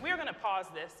 We're gonna pause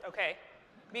this, okay?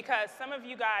 Because some of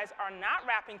you guys are not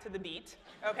rapping to the beat,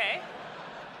 okay?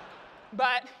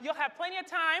 But you'll have plenty of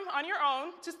time on your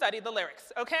own to study the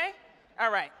lyrics, okay?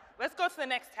 All right, let's go to the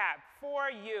next tab, For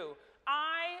You.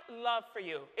 I love For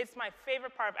You. It's my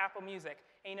favorite part of Apple Music.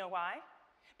 And you know why?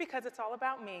 Because it's all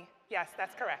about me. Yes,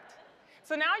 that's correct.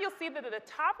 So now you'll see that at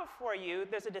the top of For You,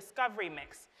 there's a discovery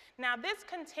mix. Now this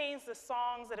contains the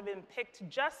songs that have been picked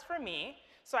just for me,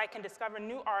 so I can discover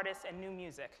new artists and new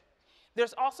music.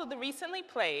 There's also the recently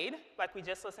played, like we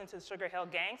just listened to the Sugar Hill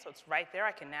Gang, so it's right there,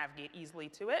 I can navigate easily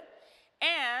to it,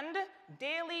 and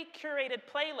daily curated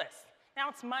playlists. Now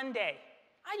it's Monday.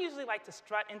 I usually like to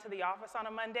strut into the office on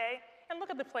a Monday, and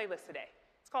look at the playlist today.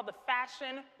 It's called the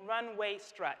Fashion Runway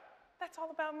Strut. That's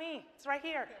all about me, it's right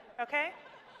here, okay?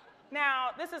 Now,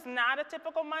 this is not a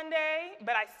typical Monday,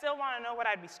 but I still want to know what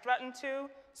I'd be strutting to,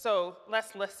 so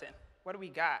let's listen. What do we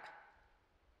got?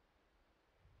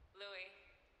 Louie,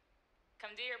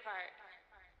 come do your part.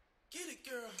 Get it,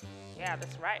 girl. Yeah,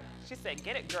 that's right. She said,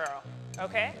 get it, girl,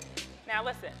 okay? Now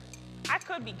listen, I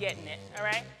could be getting it, all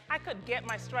right? I could get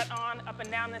my strut on up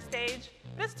and down the stage,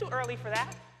 but it's too early for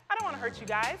that. I don't want to hurt you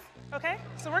guys, okay?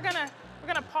 So we're gonna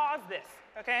pause this,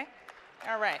 okay?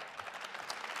 All right.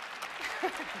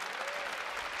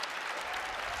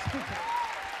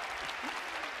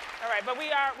 All right, but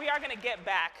we are gonna get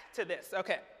back to this,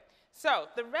 okay? So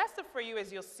the rest of For You,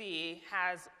 as you'll see,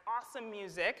 has awesome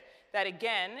music that,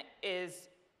 again, is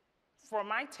for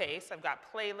my taste. I've got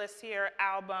playlists here,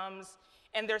 albums,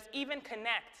 and there's even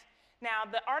Connect. Now,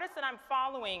 the artists that I'm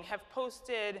following have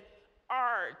posted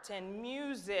art and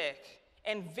music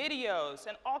and videos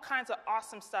and all kinds of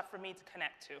awesome stuff for me to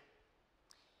connect to.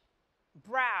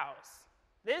 Browse.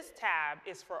 This tab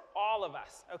is for all of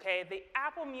us, okay? The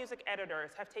Apple Music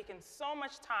editors have taken so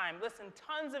much time, listened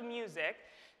tons of music,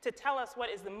 to tell us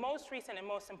what is the most recent and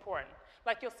most important.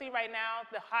 Like you'll see right now,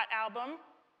 the hot album,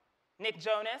 Nick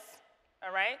Jonas,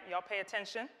 all right? Y'all pay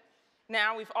attention.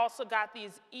 Now we've also got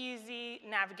these easy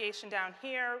navigation down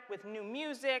here with new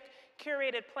music,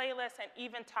 curated playlists, and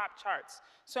even top charts.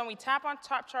 So when we tap on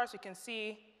top charts, we can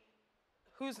see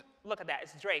look at that,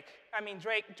 it's Drake. I mean,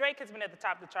 Drake has been at the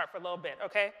top of the chart for a little bit,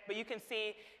 okay? But you can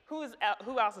see who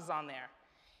else is on there.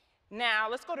 Now,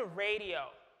 let's go to radio.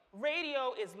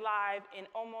 radio is live in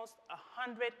almost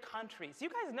 100 countries. You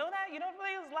guys know that? You know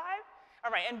radio is live?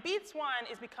 All right, and Beats One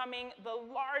is becoming the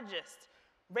largest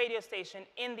radio station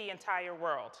in the entire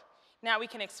world. Now we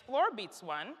can explore Beats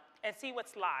One and see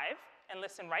what's live and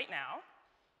listen right now.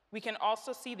 We can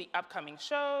also see the upcoming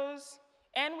shows,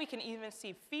 and we can even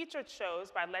see featured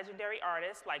shows by legendary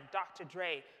artists like Dr.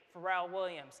 Dre, Pharrell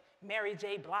Williams, Mary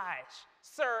J. Blige,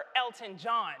 Sir Elton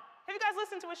John. Have you guys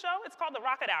listened to a show? It's called The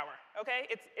Rocket Hour, okay?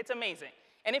 It's amazing.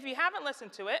 And if you haven't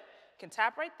listened to it, you can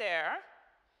tap right there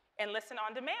and listen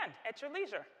on demand at your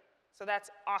leisure. So that's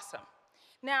awesome.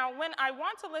 Now, when I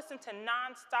want to listen to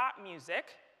non-stop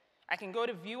music, I can go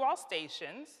to View All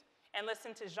Stations and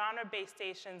listen to genre-based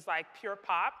stations like Pure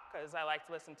Pop, because I like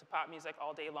to listen to pop music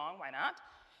all day long, why not?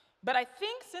 But I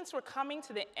think since we're coming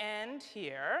to the end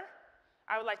here,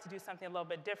 I would like to do something a little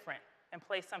bit different and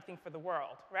play something for the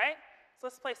world, right? So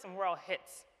let's play some world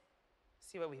hits.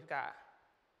 See what we've got.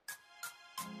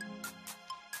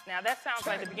 Now that sounds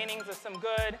like the beginnings of some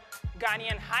good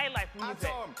Ghanaian high life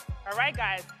music. All right,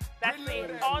 guys, that's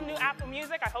the all-new Apple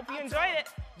Music. I hope you enjoyed it.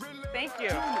 Thank you.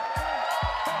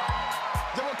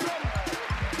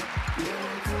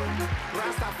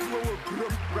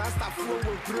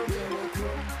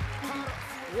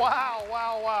 Wow,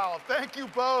 wow, wow. Thank you,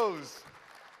 Bose.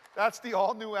 That's the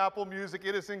all-new Apple Music.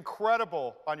 It is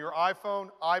incredible on your iPhone,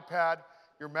 iPad,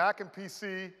 your Mac and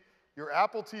PC, your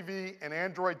Apple TV, and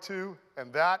Android too,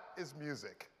 and that is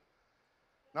music.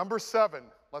 Number 7,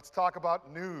 let's talk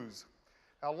about news.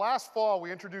 Now, last fall, we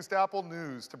introduced Apple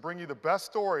News to bring you the best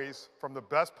stories from the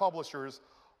best publishers,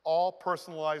 all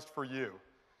personalized for you.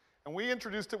 And we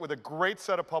introduced it with a great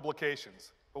set of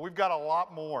publications, but we've got a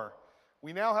lot more.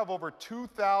 We now have over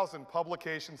 2,000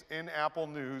 publications in Apple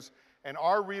News, and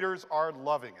our readers are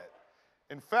loving it.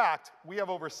 In fact, we have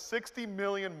over 60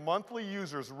 million monthly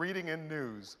users reading in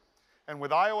news. And with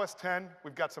iOS 10,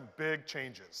 we've got some big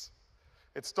changes.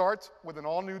 It starts with an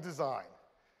all-new design.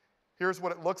 Here's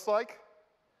what it looks like.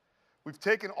 We've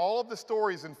taken all of the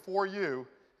stories in For You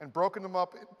and broken them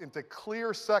up into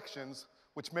clear sections,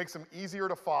 which makes them easier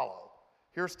to follow.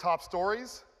 Here's Top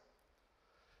Stories.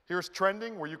 Here's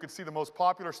Trending, where you can see the most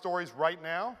popular stories right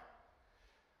now.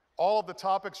 All of the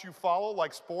topics you follow,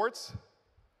 like sports.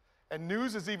 And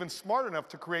News is even smart enough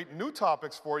to create new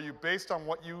topics for you based on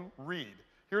what you read.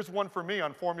 Here's one for me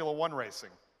on Formula One racing.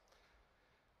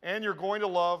 And you're going to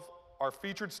love our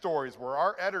featured stories, where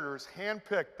our editors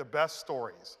handpicked the best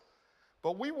stories.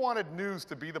 But we wanted News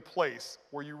to be the place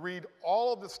where you read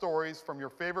all of the stories from your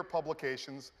favorite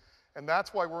publications, and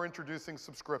that's why we're introducing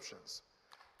subscriptions.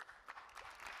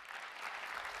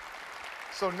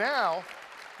 So now,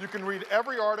 you can read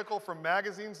every article from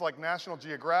magazines like National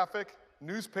Geographic,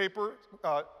 newspapers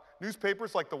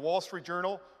like the Wall Street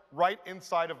Journal, right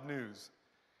inside of News.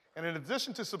 And in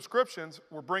addition to subscriptions,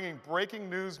 we're bringing breaking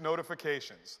news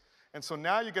notifications. And so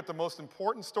now you get the most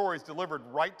important stories delivered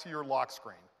right to your lock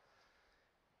screen.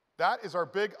 That is our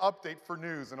big update for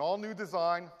News, an all-new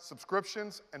design,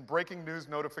 subscriptions, and breaking news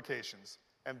notifications.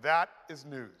 And that is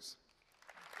News.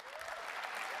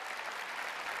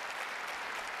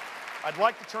 I'd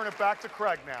like to turn it back to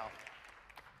Craig now.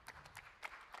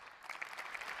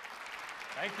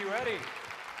 Thank you, Eddie.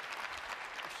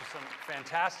 Some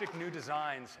fantastic new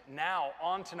designs. Now,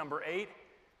 on to number 8,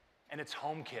 and it's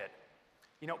HomeKit.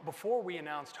 You know, before we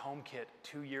announced HomeKit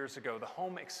 2 years ago, the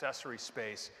home accessory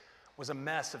space was a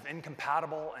mess of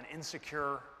incompatible and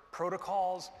insecure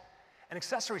protocols and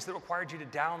accessories that required you to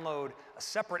download a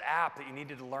separate app that you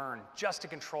needed to learn just to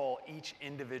control each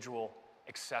individual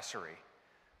accessory.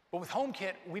 But with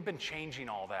HomeKit, we've been changing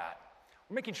all that.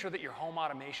 We're making sure that your home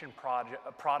automation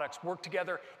products work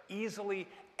together easily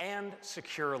and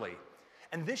securely.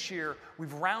 And this year,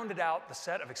 we've rounded out the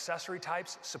set of accessory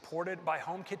types supported by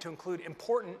HomeKit to include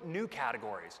important new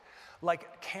categories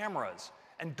like cameras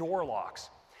and door locks.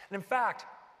 And in fact,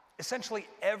 essentially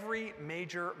every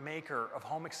major maker of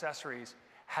home accessories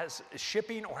has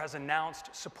shipping or has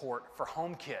announced support for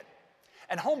HomeKit.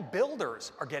 And home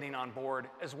builders are getting on board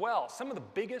as well. Some of the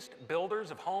biggest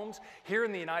builders of homes here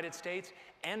in the United States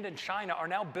and in China are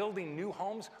now building new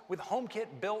homes with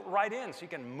HomeKit built right in, so you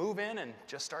can move in and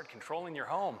just start controlling your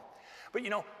home. But you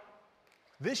know,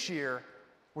 this year,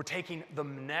 we're taking the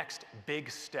next big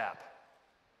step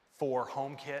for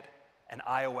HomeKit and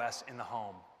iOS in the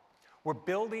home. We're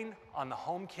building on the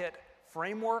HomeKit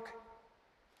framework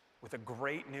with a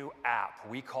great new app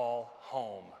we call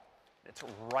Home. It's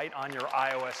right on your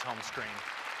iOS home screen.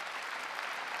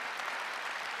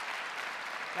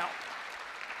 Now,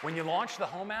 when you launch the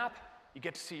Home app, you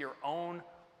get to see your own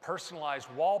personalized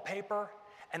wallpaper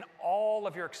and all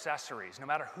of your accessories, no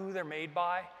matter who they're made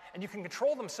by. And you can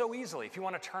control them so easily. If you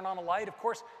want to turn on a light, of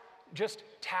course, just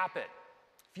tap it.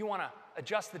 If you want to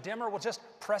adjust the dimmer, well, just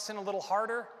press in a little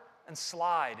harder and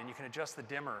slide, and you can adjust the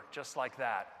dimmer just like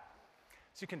that.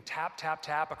 So you can tap, tap,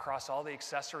 tap across all the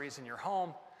accessories in your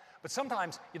home. But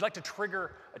sometimes you'd like to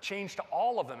trigger a change to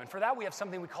all of them. And for that, we have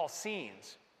something we call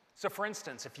scenes. So for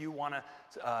instance, if you want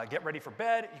to get ready for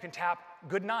bed, you can tap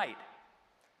good night.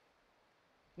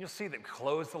 You'll see that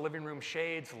close the living room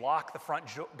shades, lock the front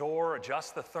door,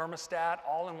 adjust the thermostat,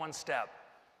 all in one step.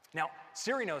 Now,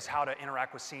 Siri knows how to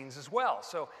interact with scenes as well.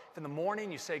 So if in the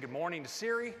morning you say good morning to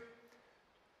Siri,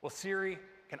 well, Siri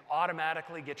can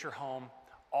automatically get your home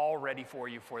all ready for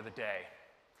you for the day.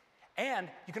 And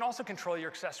you can also control your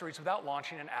accessories without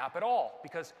launching an app at all,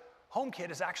 because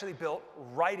HomeKit is actually built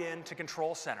right into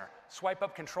Control Center. Swipe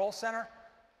up Control Center,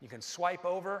 you can swipe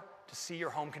over to see your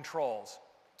home controls.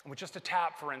 And with just a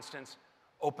tap, for instance,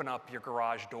 open up your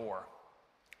garage door.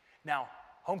 Now,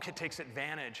 HomeKit takes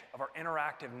advantage of our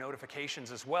interactive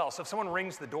notifications as well. So if someone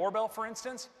rings the doorbell, for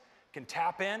instance, you can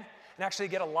tap in and actually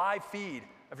get a live feed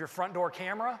of your front door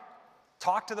camera,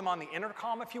 talk to them on the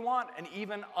intercom if you want, and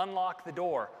even unlock the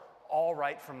door, all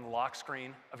right from the lock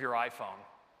screen of your iPhone.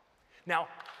 Now,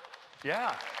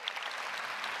 yeah.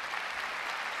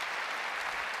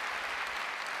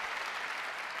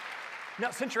 Now,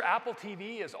 since your Apple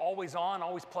TV is always on,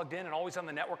 always plugged in, and always on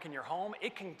the network in your home,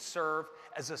 it can serve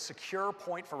as a secure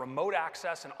point for remote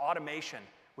access and automation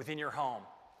within your home.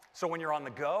 So when you're on the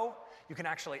go, you can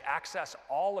actually access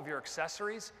all of your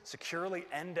accessories securely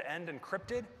end-to-end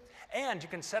encrypted, and you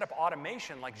can set up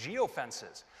automation like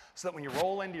geofences so that when you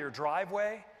roll into your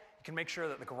driveway, you can make sure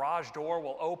that the garage door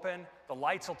will open, the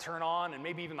lights will turn on, and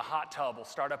maybe even the hot tub will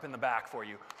start up in the back for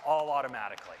you, all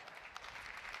automatically.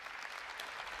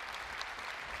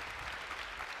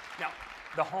 Now,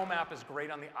 the Home app is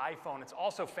great on the iPhone. It's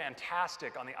also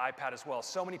fantastic on the iPad as well.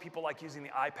 So many people like using the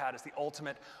iPad as the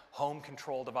ultimate home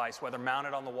control device, whether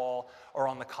mounted on the wall or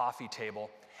on the coffee table.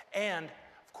 And,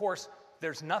 of course,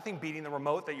 there's nothing beating the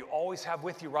remote that you always have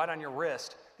with you right on your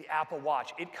wrist, the Apple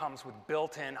Watch. It comes with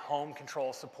built-in home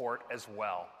control support as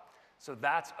well. So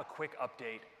that's a quick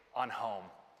update on Home.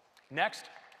 Next,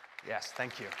 yes,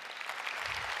 thank you.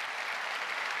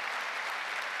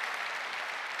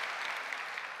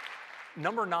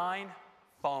 Number 9,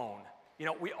 phone. You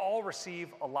know, we all receive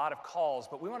a lot of calls,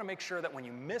 but we want to make sure that when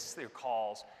you miss your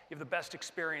calls, you have the best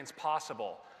experience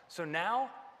possible. So now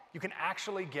you can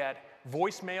actually get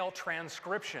voicemail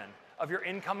transcription of your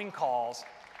incoming calls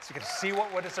so you can see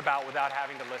what it's about without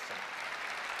having to listen.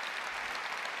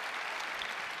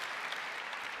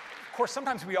 Of course,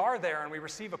 sometimes we are there and we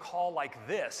receive a call like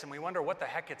this and we wonder what the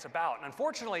heck it's about. And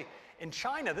unfortunately, in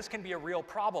China, this can be a real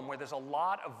problem where there's a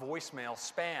lot of voicemail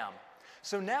spam.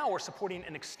 So now we're supporting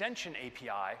an extension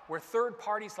API where third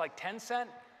parties like Tencent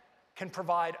can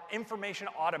provide information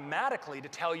automatically to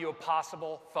tell you of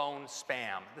possible phone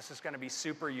spam. This is going to be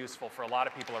super useful for a lot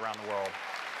of people around the world.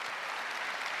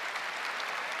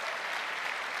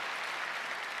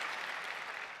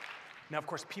 Now, of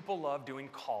course, people love doing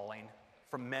calling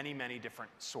from many, many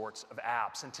different sorts of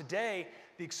apps. And today,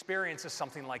 the experience is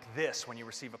something like this when you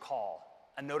receive a call,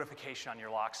 a notification on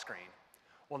your lock screen.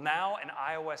 Well, now in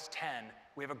iOS 10,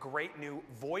 we have a great new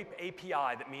VoIP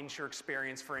API that means your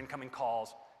experience for incoming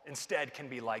calls instead can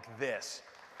be like this.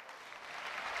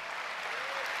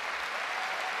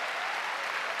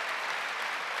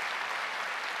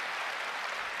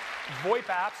 VoIP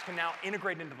apps can now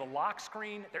integrate into the lock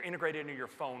screen, they're integrated into your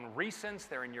phone recents,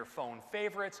 they're in your phone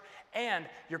favorites, and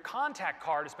your contact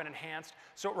card has been enhanced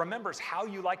so it remembers how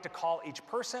you like to call each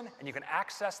person, and you can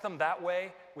access them that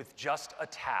way with just a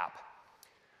tap.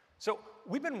 So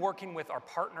we've been working with our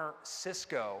partner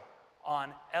Cisco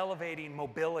on elevating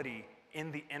mobility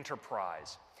in the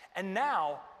enterprise. And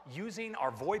now, using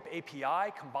our VoIP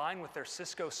API combined with their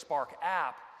Cisco Spark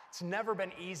app, it's never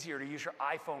been easier to use your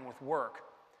iPhone with work.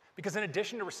 Because in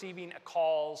addition to receiving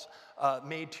calls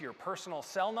made to your personal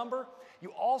cell number,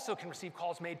 you also can receive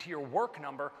calls made to your work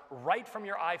number right from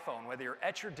your iPhone, whether you're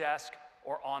at your desk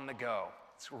or on the go.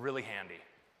 It's really handy.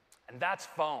 And that's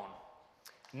phone.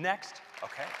 Next,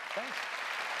 okay, thanks.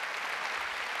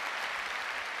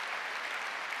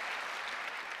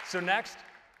 So next,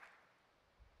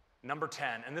 number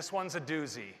 10, and this one's a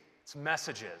doozy. It's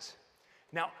Messages.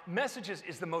 Now, Messages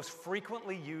is the most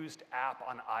frequently used app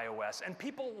on iOS, and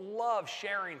people love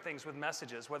sharing things with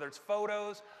Messages, whether it's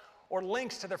photos or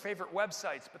links to their favorite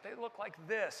websites, but they look like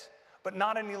this, but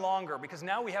not any longer, because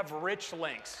now we have rich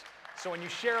links. So when you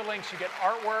share links, you get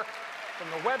artwork from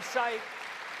the website,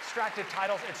 extracted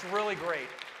titles. It's really great.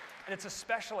 And it's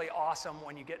especially awesome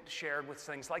when you get shared with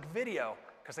things like video,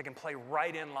 because they can play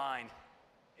right in line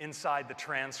inside the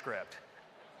transcript.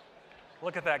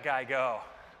 Look at that guy go.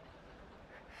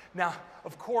 Now,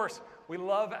 of course, we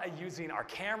love using our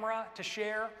camera to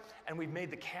share, and we've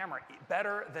made the camera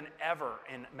better than ever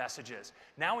in messages.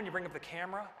 Now when you bring up the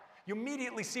camera, you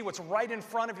immediately see what's right in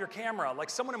front of your camera. Like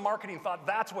someone in marketing thought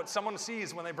that's what someone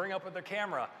sees when they bring up with their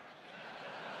camera.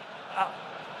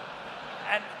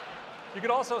 And you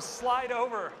could also slide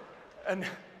over and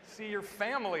see your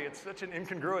family. It's such an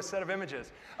incongruous set of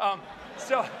images.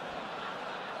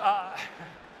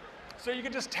 So you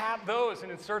can just tap those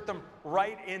and insert them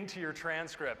right into your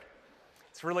transcript.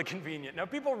 It's really convenient. Now,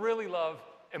 people really love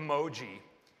emoji,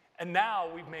 and now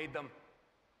we've made them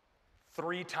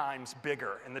 3 times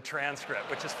bigger in the transcript,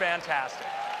 which is fantastic.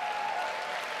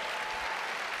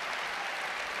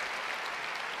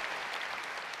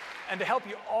 And to help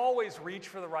you always reach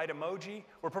for the right emoji,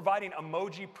 we're providing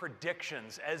emoji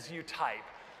predictions as you type.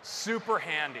 Super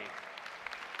handy.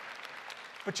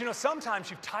 But you know, sometimes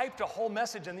you've typed a whole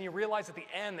message and then you realize at the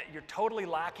end that you're totally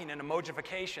lacking in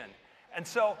emojification. And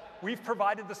so we've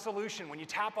provided the solution. When you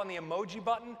tap on the emoji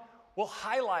button, we'll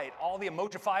highlight all the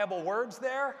emojifiable words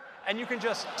there, and you can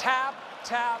just tap,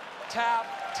 tap, tap,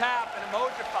 tap, and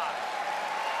emojify.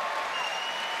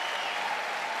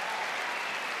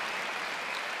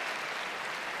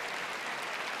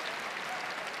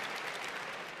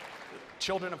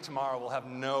 Children of tomorrow will have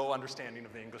no understanding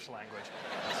of the English language.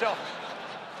 So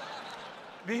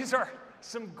these are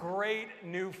some great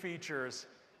new features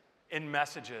in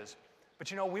messages. But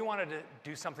you know, we wanted to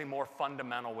do something more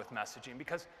fundamental with messaging,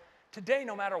 because today,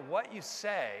 no matter what you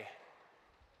say,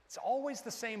 it's always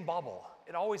the same bubble.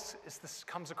 It always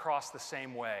comes across the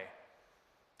same way.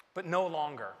 But no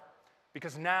longer,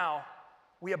 because now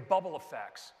we have bubble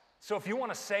effects. So if you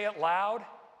want to say it loud,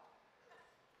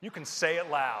 you can say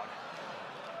it loud.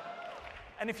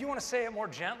 And if you want to say it more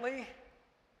gently,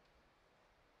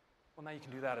 well, now you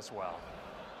can do that as well.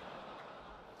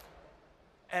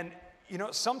 And you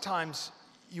know, sometimes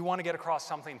you want to get across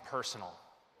something personal.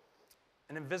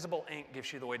 And invisible ink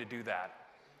gives you the way to do that.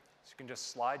 So you can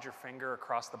just slide your finger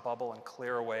across the bubble and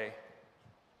clear away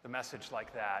the message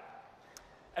like that.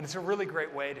 And it's a really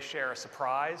great way to share a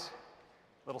surprise.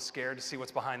 A little scared to see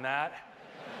what's behind that.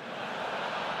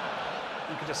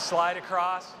 You can just slide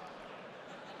across.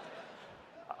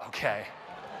 Okay.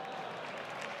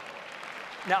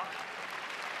 Now,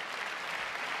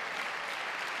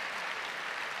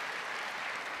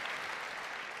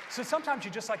 so sometimes you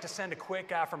just like to send a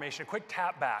quick affirmation, a quick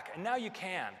tap back, and now you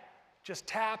can. Just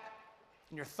tap,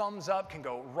 and your thumbs up can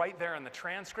go right there in the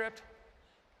transcript.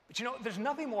 But you know, there's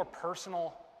nothing more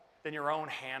personal than your own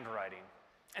handwriting.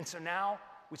 And so now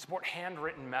we support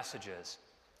handwritten messages.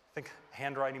 Think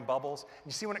handwriting bubbles. And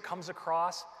you see when it comes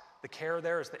across, the care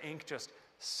there is the ink just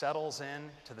settles in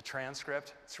to the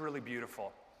transcript. It's really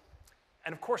beautiful.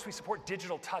 And of course, we support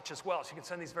digital touch as well. So you can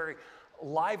send these very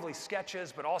lively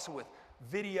sketches, but also with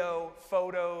video,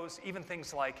 photos, even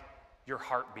things like your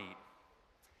heartbeat.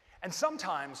 And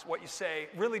sometimes what you say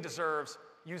really deserves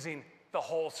using the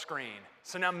whole screen.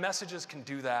 So now messages can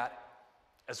do that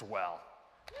as well.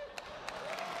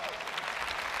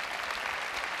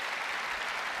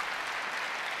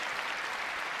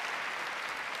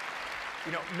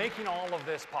 You know, making all of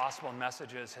this possible in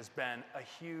messages has been a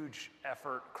huge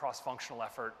effort, cross-functional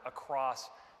effort across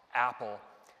Apple.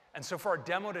 And so for our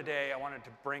demo today, I wanted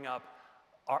to bring up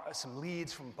some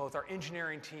leads from both our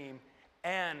engineering team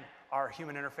and our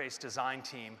human interface design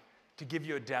team to give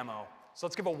you a demo. So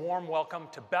let's give a warm welcome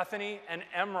to Bethany and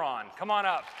Emron. Come on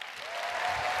up.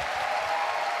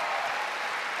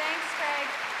 Thanks, Craig.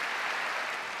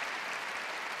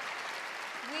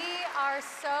 We are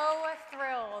so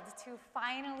thrilled to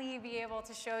finally be able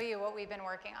to show you what we've been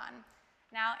working on.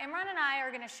 Now, Imran and I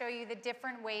are going to show you the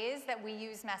different ways that we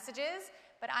use messages,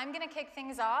 but I'm going to kick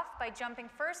things off by jumping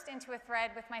first into a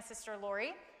thread with my sister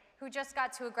Lori, who just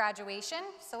got to a graduation.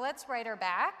 So let's write her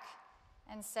back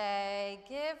and say,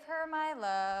 give her my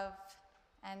love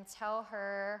and tell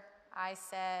her I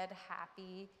said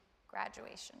happy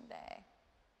graduation day.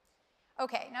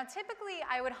 Okay, now typically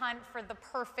I would hunt for the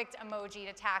perfect emoji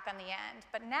to tack on the end,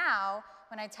 but now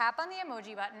when I tap on the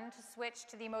emoji button to switch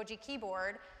to the emoji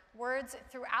keyboard, words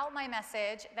throughout my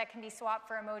message that can be swapped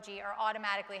for emoji are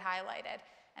automatically highlighted.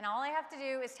 And all I have to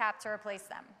do is tap to replace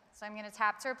them. So I'm going to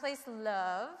tap to replace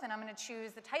love, and I'm going to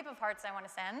choose the type of hearts I want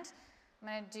to send. I'm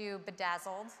going to do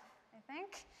bedazzled, I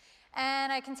think.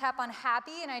 And I can tap on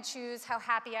happy, and I choose how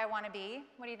happy I want to be.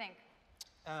 What do you think?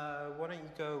 Why don't you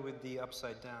go with the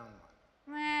upside down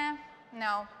one?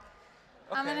 No.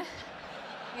 Okay. I'm going to,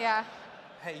 yeah.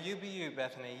 Hey, you be you,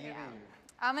 Bethany. You be you.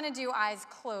 I'm going to do eyes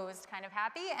closed, kind of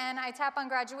happy, and I tap on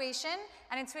graduation,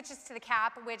 and it switches to the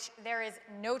cap, which there is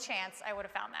no chance I would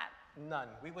have found that. None.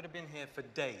 We would have been here for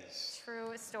days.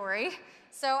 True story.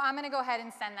 So I'm going to go ahead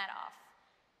and send that off.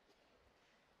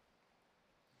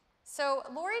 So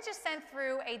Lori just sent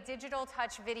through a digital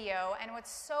touch video, and what's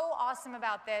so awesome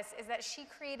about this is that she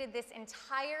created this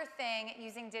entire thing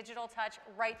using digital touch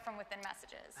right from within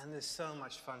Messages. And they're so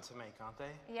much fun to make, aren't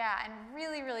they? Yeah, and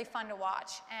really, really fun to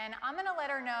watch. And I'm going to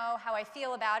let her know how I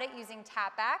feel about it using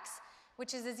tapbacks,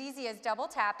 which is as easy as double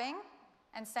tapping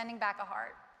and sending back a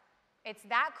heart. It's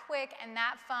that quick and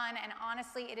that fun, and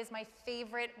honestly, it is my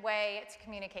favorite way to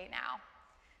communicate now.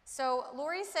 So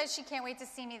Lori says she can't wait to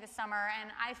see me this summer,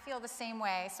 and I feel the same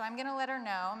way. So I'm going to let her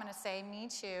know. I'm going to say, me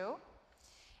too.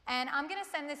 And I'm going to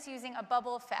send this using a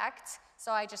bubble effect.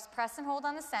 So I just press and hold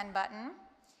on the send button.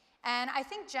 And I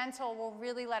think gentle will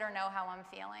really let her know how I'm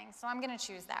feeling. So I'm going to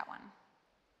choose that one.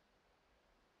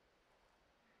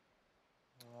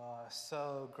 Oh,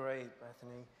 so great,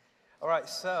 Bethany. All right,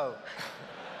 so.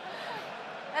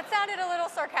 That sounded a little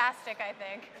sarcastic, I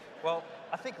think. Well,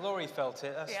 I think Lori felt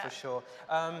it, that's for sure.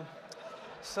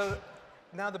 So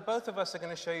now the both of us are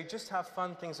going to show you just how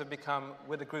fun things have become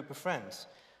with a group of friends.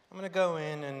 I'm going to go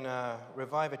in and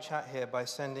revive a chat here by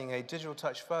sending a digital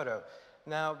touch photo.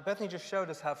 Now, Bethany just showed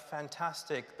us how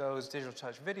fantastic those digital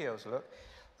touch videos look.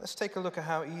 Let's take a look at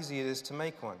how easy it is to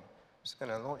make one. I'm just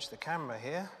going to launch the camera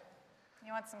here.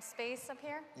 You want some space up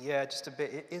here? Yeah, just a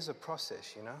bit. It is a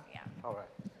process, you know? Yeah. All right.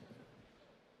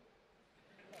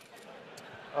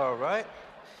 All right.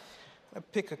 I'm going to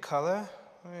pick a color.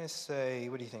 I'm going to say,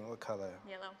 what do you think? What color?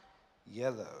 Yellow.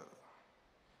 Yellow.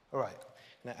 All right.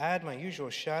 Now add my usual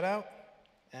shout out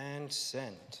and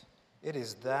send. It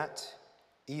is that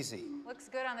easy. Looks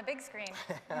good on the big screen.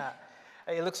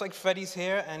 Hey, it looks like Freddie's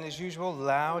here, and as usual,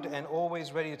 loud and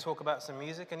always ready to talk about some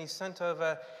music, and he sent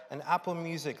over an Apple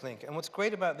Music link. And what's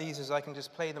great about these is I can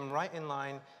just play them right in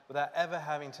line without ever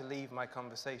having to leave my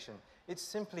conversation. It's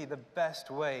simply the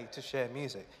best way to share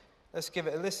music. Let's give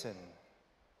it a listen.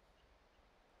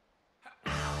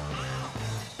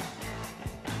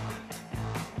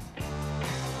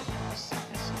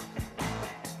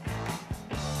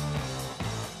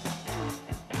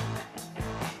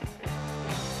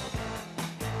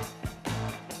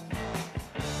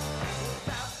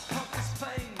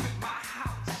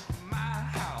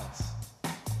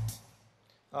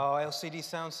 Oh, LCD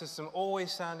sound system always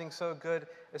sounding so good,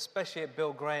 especially at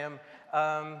Bill Graham.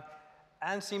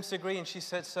 Anne seems to agree, and she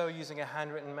said so using a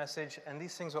handwritten message. And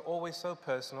these things are always so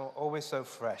personal, always so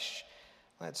fresh.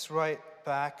 Let's write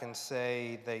back and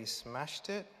say they smashed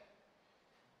it.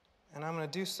 And I'm going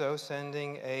to do so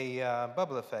sending a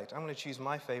bubble effect. I'm going to choose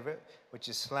my favorite, which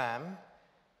is slam.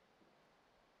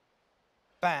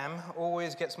 Bam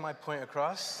always gets my point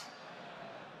across.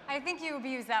 I think you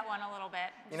abused that one a little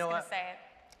bit. I'm You know just what? gonna say it.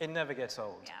 It never gets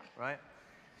old, Yeah. right?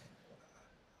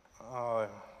 Oh,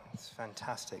 it's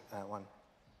fantastic, that one.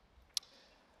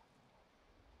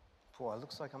 Boy, it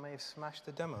looks like I may have smashed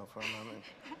the demo for a moment.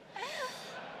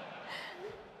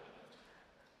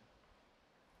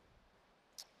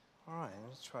 All right,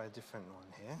 let's try a different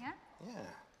one here. Yeah?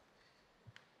 Yeah.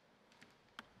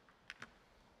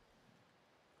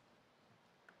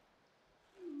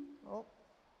 Oh,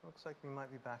 looks like we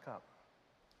might be back up.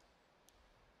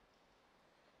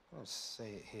 Let's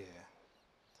say it here.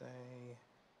 They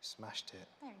smashed it.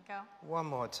 There you go. One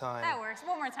more time. That works.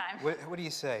 One more time. What do you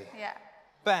say? Yeah.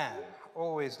 Bam!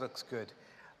 Always looks good.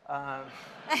 I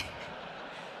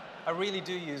really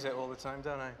do use it all the time,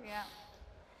 don't I? Yeah.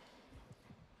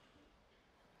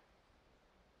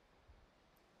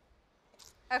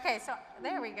 Okay, so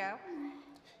there we go.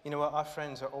 You know what? Our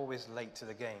friends are always late to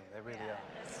the game. They really are.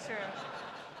 It's true.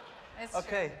 It's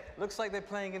Okay, true. looks like they're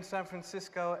playing in San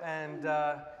Francisco, and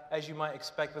as you might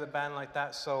expect with a band like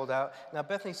that, sold out. Now,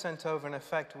 Bethany sent over an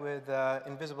effect with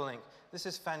invisible ink. This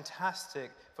is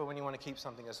fantastic for when you want to keep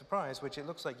something a surprise, which it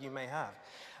looks like you may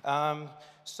have.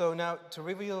 So now, to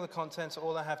reveal the contents,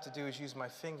 all I have to do is use my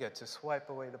finger to swipe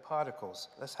away the particles.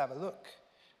 Let's have a look.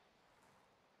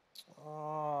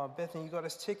 Oh, Bethany, you got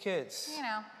us tickets. You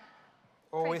know.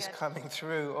 Always good. coming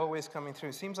through, always coming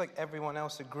through. Seems like everyone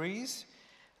else agrees.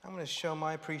 I'm going to show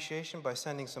my appreciation by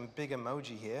sending some big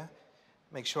emoji here.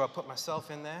 Make sure I put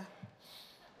myself in there.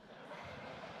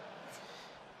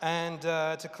 And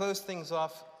to close things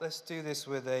off, let's do this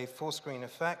with a full screen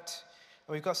effect.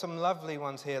 And we've got some lovely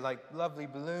ones here, like lovely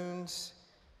balloons.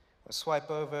 We'll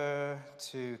swipe over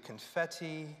to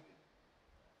confetti.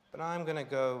 But I'm going to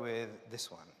go with this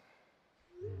one.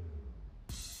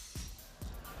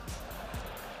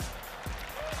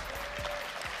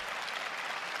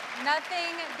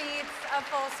 Nothing beats a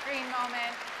full screen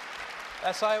moment.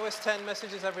 That's iOS 10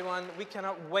 messages, everyone. We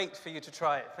cannot wait for you to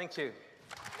try it. Thank you.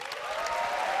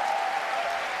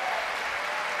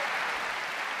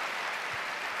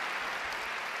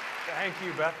 Thank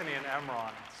you, Bethany and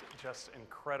Emron. It's just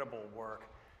incredible work.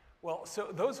 Well, so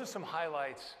those are some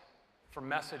highlights for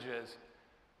messages.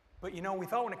 But you know, we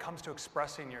thought when it comes to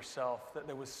expressing yourself that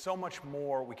there was so much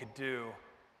more we could do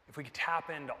if we could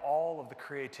tap into all of the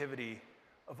creativity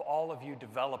of all of you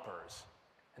developers.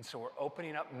 And so we're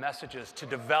opening up messages to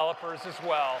developers as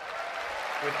well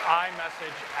with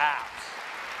iMessage apps.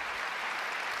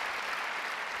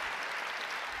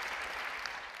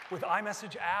 With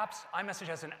iMessage apps, iMessage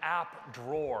has an app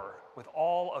drawer with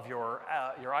all of your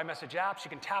iMessage apps. You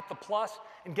can tap the plus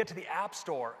and get to the App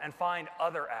Store and find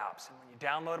other apps. And when you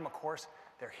download them, of course,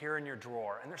 they're here in your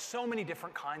drawer. And there's so many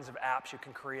different kinds of apps you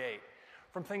can create,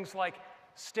 from things like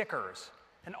stickers.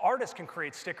 And artists can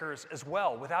create stickers as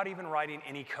well without even writing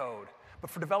any code.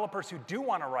 But for developers who do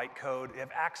want to write code, they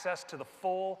have access to the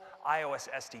full iOS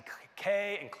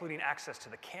SDK, including access to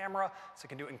the camera, so you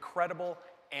can do incredible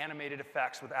animated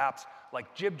effects with apps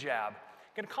like JibJab.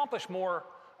 You can accomplish more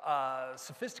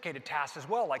sophisticated tasks as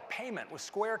well, like payment with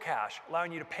Square Cash,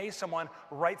 allowing you to pay someone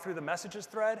right through the messages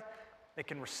thread. They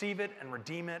can receive it and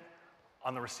redeem it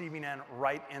on the receiving end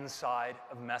right inside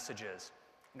of messages.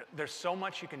 You know, there's so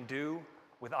much you can do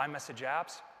with iMessage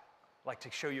apps. I'd like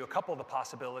to show you a couple of the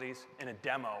possibilities in a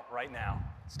demo right now.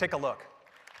 Let's take a look.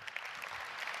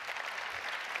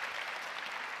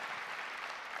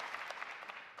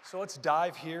 So let's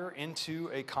dive here into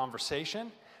a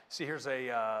conversation. See, here's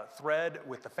a thread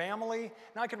with the family.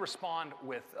 Now I can respond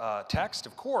with text,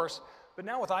 of course, but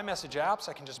now with iMessage apps,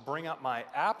 I can just bring up my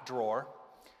app drawer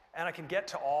and I can get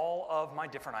to all of my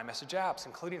different iMessage apps,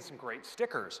 including some great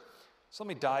stickers. So let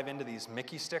me dive into these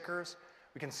Mickey stickers.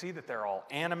 We can see that they're all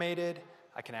animated.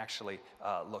 I can actually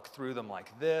look through them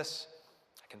like this.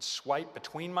 I can swipe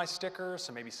between my stickers,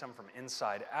 so maybe some from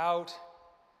inside out.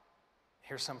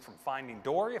 Here's some from Finding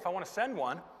Dory. If I want to send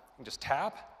one, I can just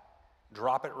tap,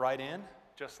 drop it right in,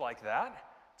 just like that.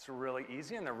 It's really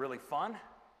easy and they're really fun.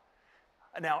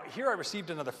 Now, here I received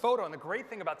another photo, and the great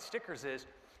thing about stickers is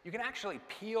you can actually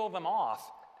peel them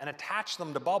off and attach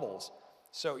them to bubbles.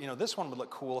 So, you know, this one would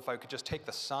look cool if I could just take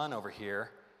the sun over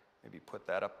here, maybe put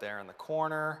that up there in the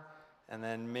corner, and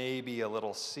then maybe a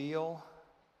little seal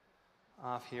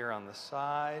off here on the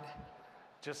side,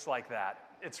 just like that.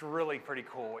 It's really pretty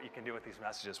cool what you can do with these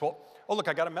messages. Well, oh look,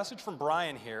 I got a message from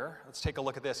Brian here. Let's take a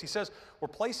look at this. He says, we're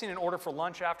placing an order for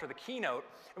lunch after the keynote,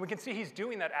 and we can see he's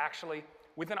doing that actually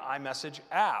with an iMessage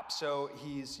app. So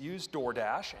he's used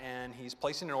DoorDash, and he's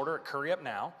placing an order at Curry Up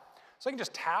Now. So I can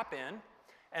just tap in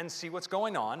and see what's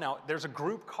going on. Now, there's a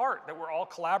group cart that we're all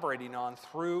collaborating on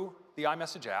through the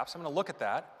iMessage app, so I'm gonna look at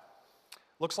that.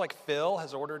 Looks like Phil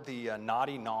has ordered the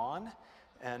Naughty Naan,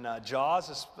 and Jaws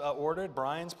has ordered,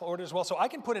 Brian's ordered as well. So I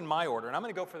can put in my order, and I'm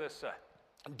gonna go for this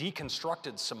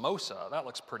deconstructed samosa. That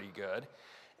looks pretty good.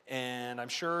 And I'm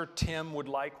sure Tim would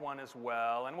like one as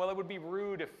well. And well, it would be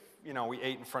rude if, you know, we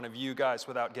ate in front of you guys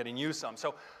without getting you some.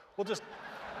 So we'll just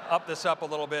up this up a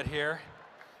little bit here.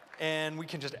 And we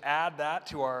can just add that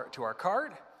to our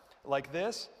cart like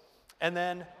this, and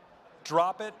then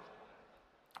drop it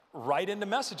right into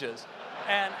messages.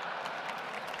 And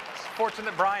it's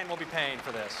fortunate Brian will be paying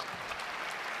for this.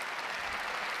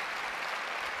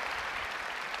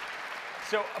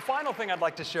 So a final thing I'd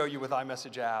like to show you with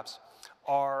iMessage apps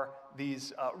are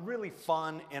these really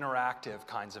fun, interactive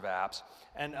kinds of apps.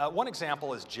 And one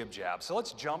example is JibJab. So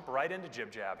let's jump right into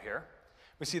JibJab here.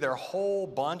 We see there are a whole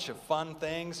bunch of fun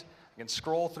things. I can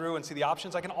scroll through and see the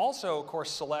options. I can also, of course,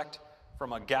 select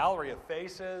from a gallery of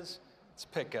faces. Let's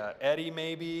pick Eddie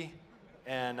maybe.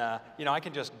 And you know, I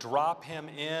can just drop him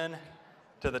in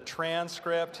to the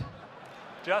transcript,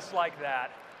 just like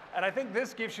that. And I think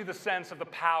this gives you the sense of the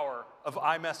power of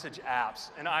iMessage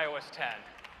apps in iOS 10.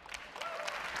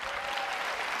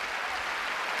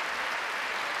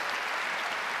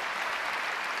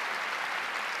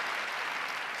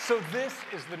 So this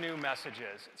is the new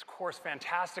Messages. It's, of course,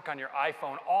 fantastic on your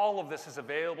iPhone. All of this is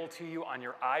available to you on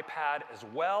your iPad as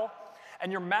well.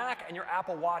 And your Mac and your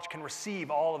Apple Watch can receive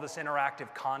all of this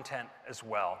interactive content as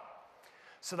well.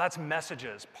 So that's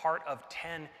Messages, part of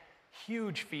 10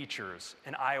 huge features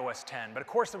in iOS 10. But of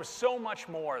course, there was so much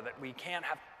more that we can't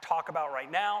talk about right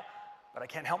now, but I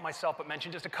can't help myself but mention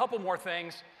just a couple more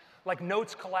things, like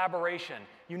Notes collaboration.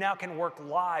 You now can work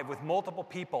live with multiple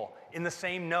people in the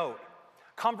same note.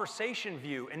 Conversation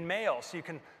view in Mail, so you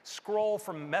can scroll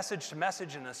from message to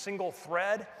message in a single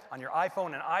thread on your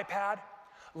iPhone and iPad.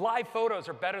 Live photos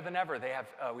are better than ever.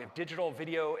 We have digital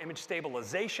video image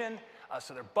stabilization,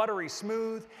 so they're buttery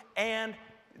smooth, and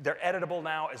they're editable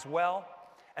now as well.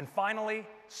 And finally,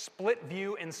 split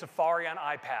view in Safari on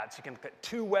iPad. So you can put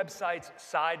two websites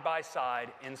side by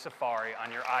side in Safari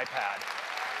on your iPad.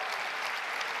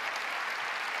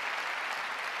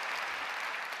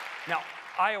 Now,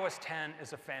 iOS 10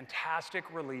 is a fantastic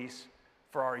release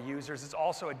for our users. It's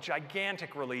also a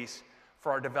gigantic release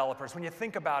for our developers. When you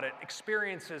think about it,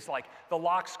 experiences like the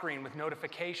lock screen with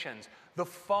notifications, the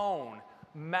phone,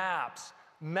 maps,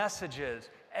 messages,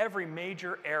 every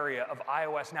major area of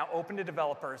iOS now open to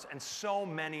developers, and so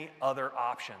many other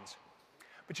options.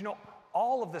 But you know,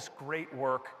 all of this great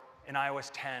work in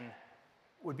iOS 10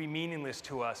 would be meaningless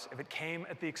to us if it came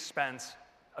at the expense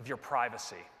of your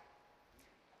privacy.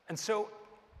 And so,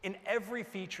 in every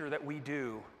feature that we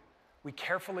do, we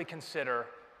carefully consider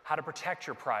how to protect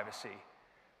your privacy.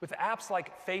 With apps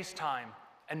like FaceTime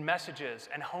and Messages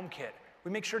and HomeKit, we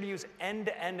make sure to use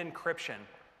end-to-end encryption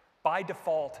by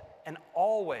default and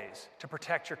always to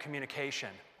protect your communication.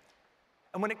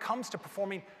 And when it comes to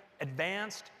performing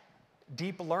advanced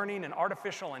deep learning and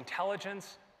artificial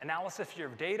intelligence analysis of your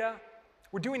data,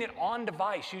 we're doing it on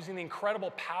device using the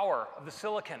incredible power of the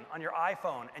silicon on your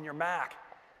iPhone and your Mac,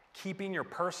 keeping your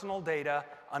personal data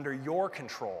under your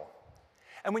control.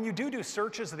 And when you do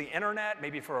searches of the internet,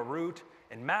 maybe for a route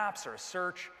in Maps or a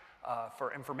search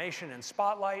for information in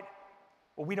Spotlight,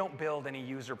 well, we don't build any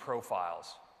user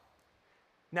profiles.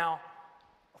 Now,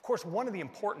 of course, one of the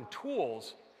important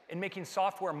tools in making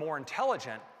software more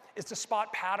intelligent is to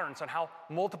spot patterns on how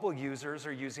multiple users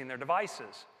are using their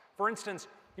devices. For instance,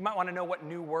 you might want to know what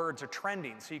new words are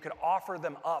trending so you could offer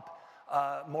them up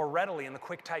more readily in the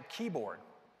QuickType keyboard.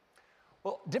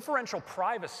 Well, differential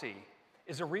privacy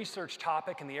is a research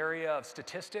topic in the area of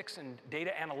statistics and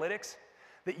data analytics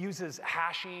that uses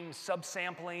hashing,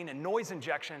 subsampling, and noise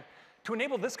injection to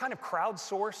enable this kind of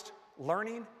crowdsourced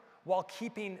learning while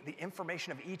keeping the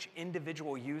information of each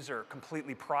individual user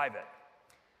completely private.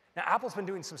 Now, Apple's been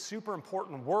doing some super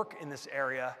important work in this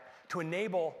area to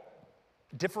enable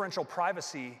differential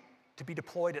privacy to be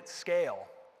deployed at scale.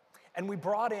 And we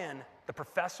brought in the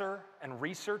professor and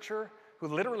researcher who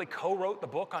literally co-wrote the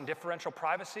book on differential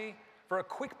privacy for a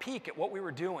quick peek at what we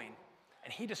were doing.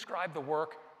 And he described the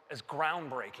work as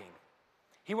groundbreaking.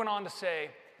 He went on to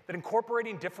say that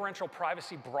incorporating differential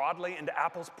privacy broadly into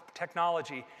Apple's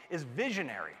technology is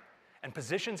visionary and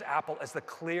positions Apple as the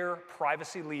clear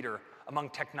privacy leader among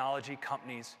technology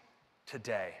companies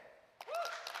today.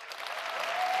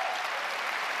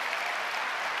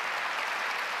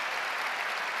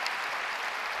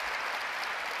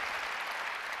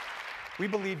 We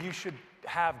believe you should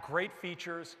have great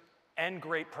features and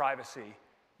great privacy.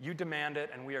 You demand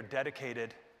it, and we are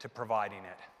dedicated to providing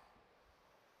it.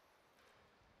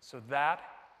 So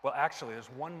well, actually,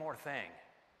 there's one more thing.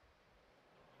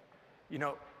 You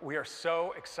know, we are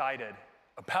so excited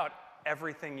about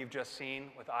everything you've just seen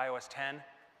with iOS 10.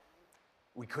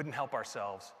 We couldn't help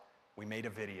ourselves. We made a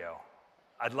video.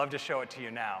 I'd love to show it to you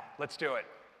now. Let's do it.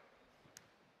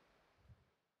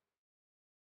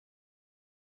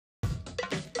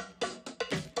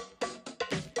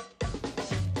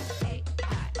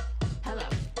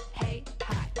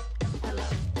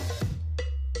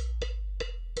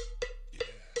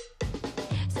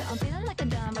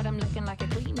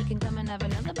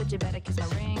 You better kiss my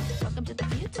ring. Welcome to the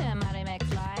future, Marty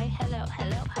McFly. Hello,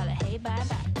 hello, holla, hey, bye,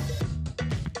 bye.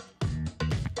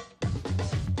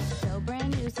 So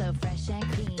brand new, so fresh and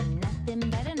clean. Nothing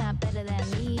better, not better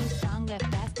than me. Stronger,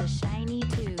 faster, shiny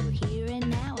too. Here and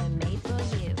now and made for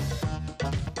you.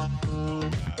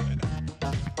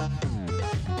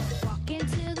 Walk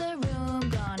into the room,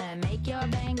 gonna make your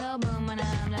bang go boom. And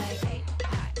I'm like, hey,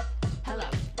 hi, hello,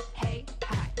 hey,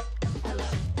 hi, hello,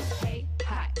 hey,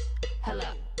 hi, hello.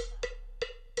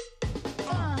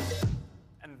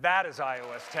 That is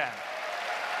iOS 10.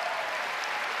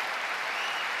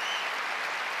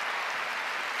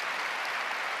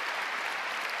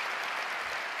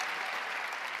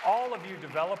 All of you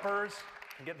developers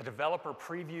can get the developer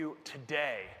preview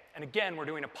today. And again, we're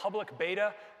doing a public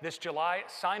beta this July.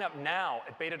 Sign up now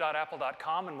at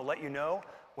beta.apple.com, and we'll let you know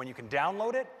when you can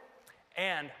download it.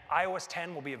 And iOS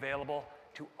 10 will be available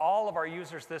to all of our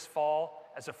users this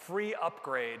fall as a free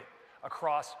upgrade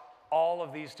across all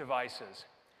of these devices.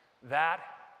 That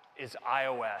is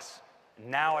iOS.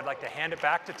 Now I'd like to hand it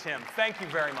back to Tim. Thank you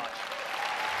very much.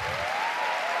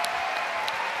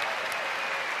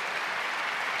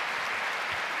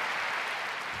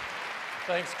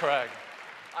 Thanks, Craig.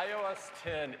 iOS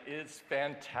 10 is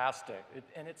fantastic,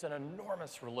 and it's an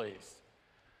enormous release.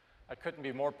 I couldn't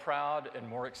be more proud and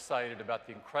more excited about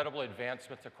the incredible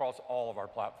advancements across all of our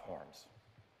platforms.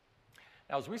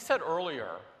 Now, as we said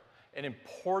earlier, an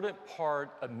important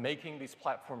part of making these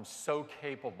platforms so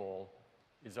capable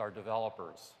is our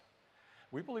developers.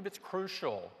 We believe it's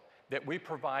crucial that we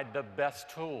provide the best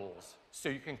tools so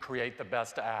you can create the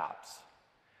best apps.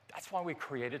 That's why we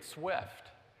created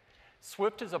Swift.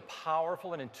 Swift is a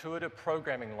powerful and intuitive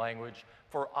programming language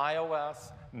for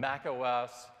iOS,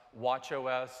 macOS,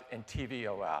 watchOS, and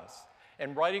tvOS.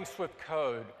 And writing Swift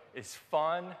code is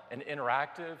fun and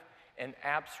interactive, and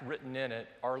apps written in it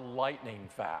are lightning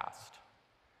fast.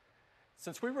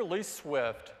 Since we released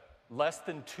Swift less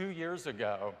than 2 years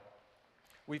ago,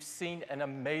 we've seen an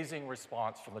amazing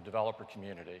response from the developer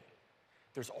community.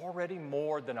 There's already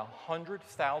more than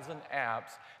 100,000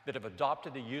 apps that have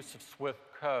adopted the use of Swift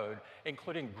code,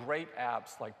 including great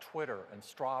apps like Twitter and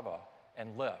Strava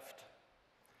and Lyft.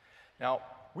 Now,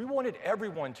 we wanted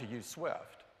everyone to use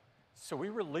Swift, so we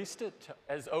released it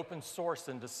as open source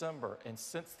in December, and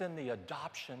since then the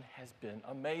adoption has been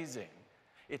amazing.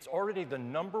 It's already the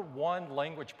 #1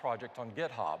 language project on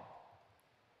GitHub.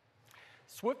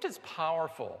 Swift is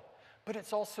powerful, but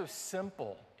it's also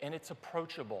simple and it's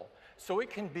approachable, so it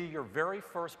can be your very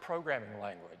first programming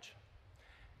language.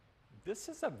 This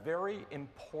is a very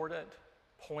important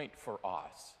point for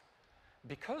us.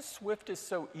 Because Swift is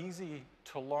so easy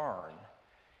to learn,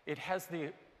 it has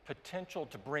the potential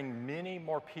to bring many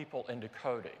more people into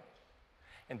coding.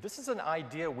 And this is an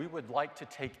idea we would like to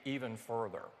take even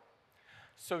further.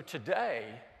 So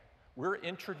today, we're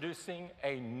introducing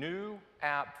a new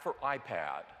app for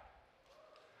iPad.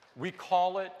 We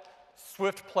call it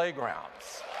Swift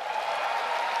Playgrounds.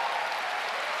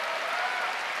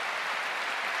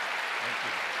 Thank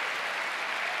you.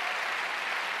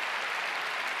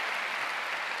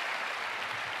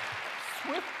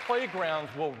 Swift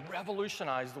Playgrounds will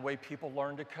revolutionize the way people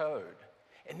learn to code.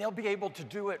 And they'll be able to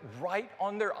do it right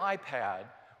on their iPad,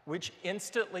 which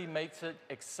instantly makes it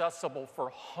accessible for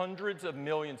hundreds of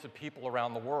millions of people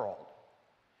around the world.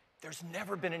 There's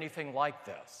never been anything like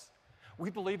this. We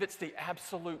believe it's the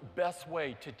absolute best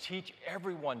way to teach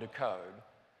everyone to code,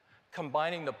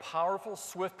 combining the powerful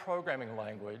Swift programming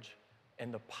language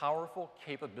and the powerful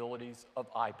capabilities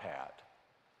of iPad.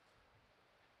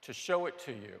 To show it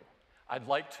to you, I'd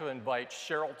like to invite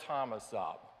Cheryl Thomas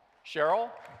up.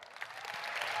 Cheryl?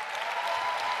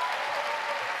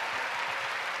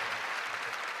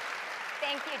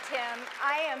 Thank you, Tim.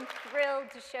 I am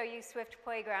thrilled to show you Swift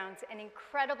Playgrounds, an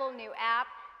incredible new app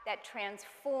that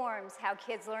transforms how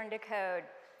kids learn to code.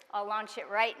 I'll launch it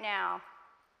right now.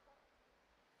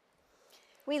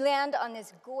 We land on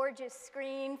this gorgeous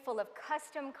screen full of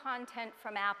custom content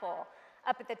from Apple.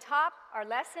 Up at the top are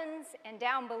lessons, and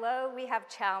down below we have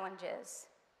challenges.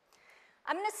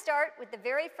 I'm going to start with the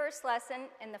very first lesson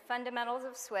in the fundamentals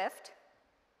of Swift.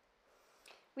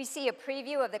 We see a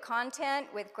preview of the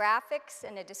content with graphics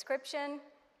and a description,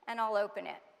 and I'll open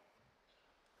it.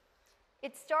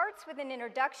 It starts with an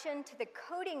introduction to the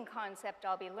coding concept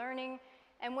I'll be learning,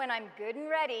 and when I'm good and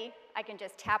ready, I can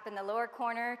just tap in the lower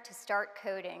corner to start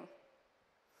coding.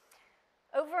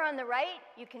 Over on the right,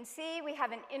 you can see we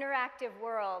have an interactive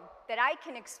world that I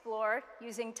can explore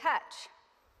using touch.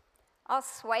 I'll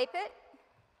swipe it,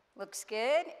 looks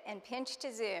good, and pinch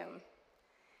to zoom.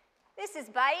 This is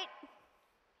Byte.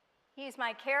 He's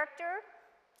my character.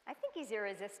 I think he's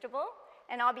irresistible,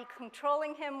 and I'll be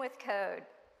controlling him with code.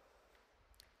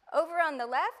 Over on the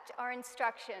left are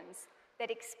instructions that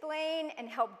explain and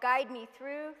help guide me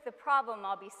through the problem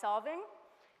I'll be solving.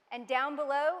 And down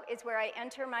below is where I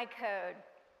enter my code.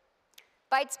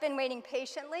 Byte's been waiting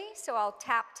patiently, so I'll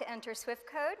tap to enter Swift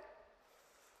code.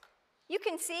 You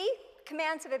can see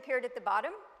commands have appeared at the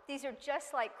bottom. These are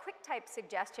just like QuickType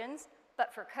suggestions,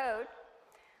 but for code.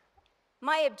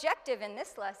 My objective in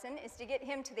this lesson is to get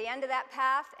him to the end of that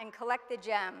path and collect the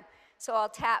gem. So I'll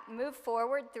tap move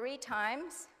forward 3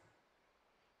 times,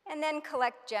 and then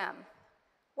collect gem.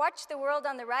 Watch the world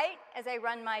on the right as I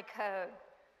run my code.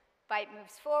 Byte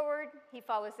moves forward, he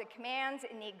follows the commands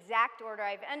in the exact order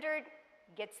I've entered,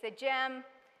 gets the gem,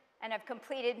 and I've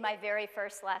completed my very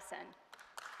first lesson.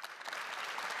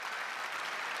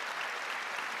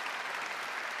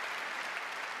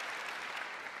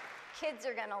 Kids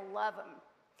are gonna love them.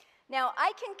 Now,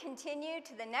 I can continue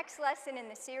to the next lesson in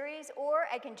the series, or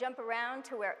I can jump around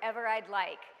to wherever I'd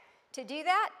like. To do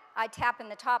that, I tap in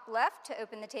the top left to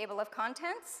open the table of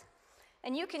contents.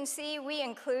 And you can see we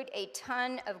include a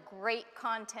ton of great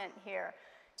content here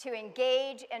to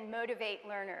engage and motivate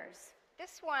learners.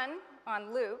 This one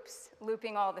on loops,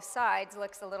 looping all the sides,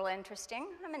 looks a little interesting.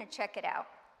 I'm going to check it out.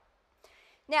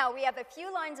 Now, we have a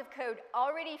few lines of code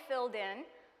already filled in.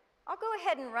 I'll go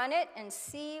ahead and run it and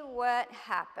see what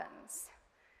happens.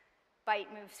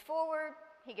 Byte moves forward,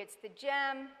 he gets the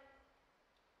gem,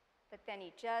 but then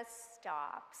he just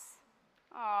stops.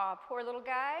 Aw, poor little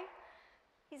guy.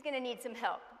 He's gonna need some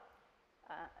help.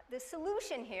 The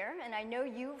solution here, and I know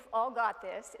you've all got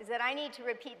this, is that I need to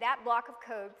repeat that block of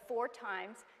code 4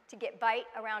 times to get byte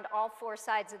around all 4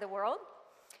 sides of the world.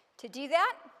 To do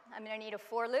that, I'm gonna need a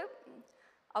for loop.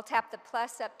 I'll tap the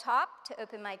plus up top to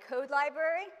open my code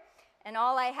library, and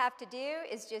all I have to do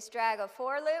is just drag a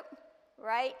for loop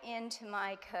right into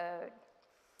my code.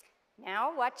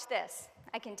 Now, watch this.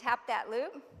 I can tap that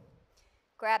loop,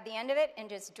 grab the end of it, and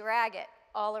just drag it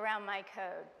all around my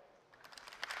code.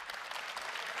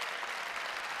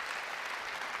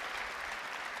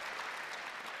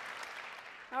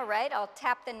 All right, I'll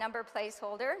tap the number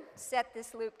placeholder, set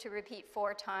this loop to repeat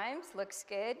 4 times. Looks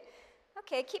good.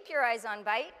 Okay, keep your eyes on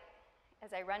byte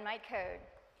as I run my code.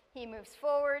 He moves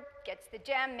forward, gets the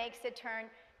gem, makes a turn,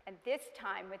 and this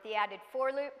time with the added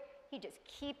for loop, he just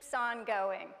keeps on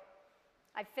going.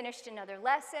 I've finished another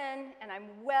lesson, and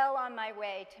I'm well on my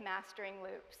way to mastering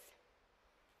loops.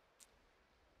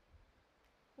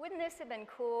 Wouldn't this have been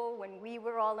cool when we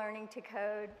were all learning to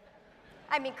code?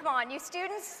 I mean, come on, you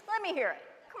students, let me hear it.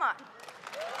 Come on.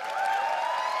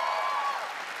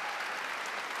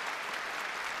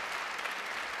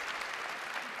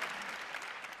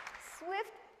 Swift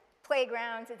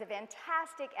Playgrounds is a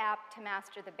fantastic app to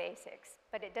master the basics,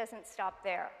 but it doesn't stop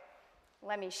there.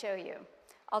 Let me show you.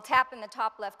 I'll tap in the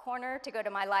top left corner to go to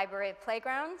my library of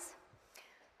playgrounds.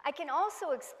 I can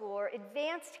also explore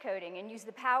advanced coding and use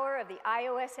the power of the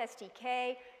iOS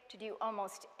SDK to do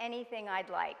almost anything I'd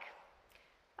like.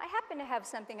 I happen to have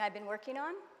something I've been working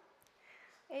on.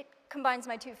 It combines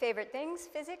my 2 favorite things,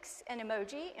 physics and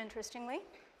emoji, interestingly.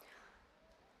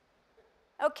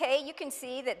 Okay, you can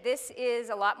see that this is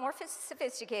a lot more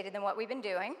sophisticated than what we've been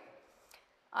doing.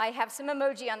 I have some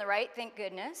emoji on the right, thank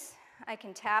goodness. I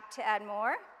can tap to add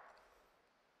more.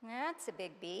 That's a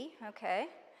big B, okay.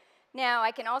 Now I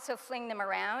can also fling them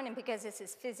around, and because this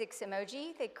is physics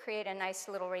emoji, they create a nice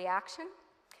little reaction.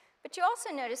 But you also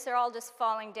notice they're all just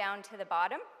falling down to the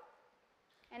bottom.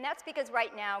 And that's because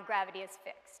right now gravity is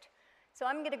fixed. So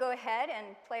I'm gonna go ahead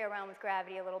and play around with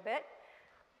gravity a little bit,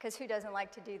 because who doesn't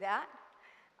like to do that?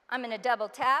 I'm gonna double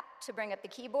tap to bring up the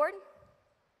keyboard.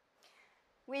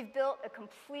 We've built a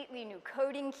completely new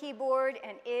coding keyboard,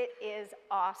 and it is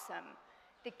awesome.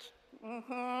 The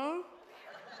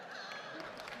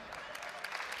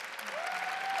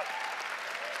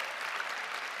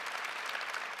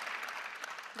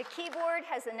keyboard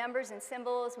has the numbers and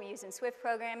symbols we use in Swift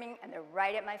programming, and they're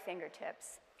right at my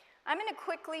fingertips. I'm going to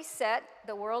quickly set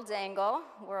the world's angle,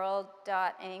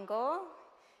 world.angle,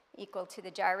 equal to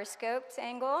the gyroscope's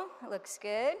angle. It looks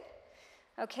good.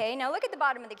 Okay, now look at the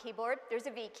bottom of the keyboard. There's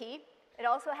a V key. It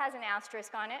also has an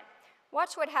asterisk on it.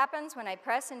 Watch what happens when I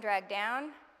press and drag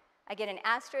down. I get an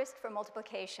asterisk for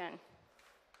multiplication.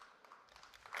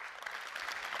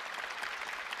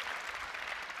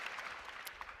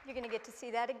 You're going to get to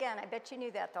see that again. I bet you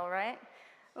knew that, though, right?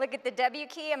 Look at the W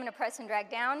key. I'm going to press and drag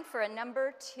down for a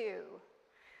number 2.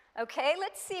 Okay,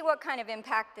 let's see what kind of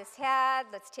impact this had.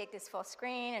 Let's take this full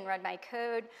screen and run my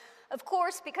code. Of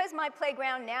course, because my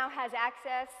playground now has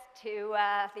access to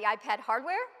the iPad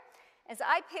hardware, as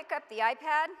I pick up the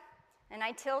iPad and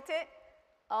I tilt it,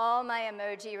 all my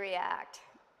emoji react.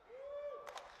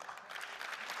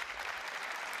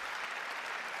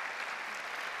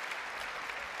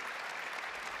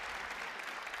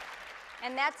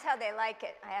 And that's how they like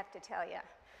it, I have to tell you.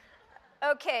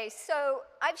 Okay, so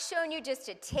I've shown you just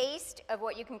a taste of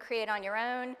what you can create on your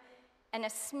own and a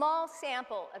small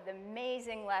sample of the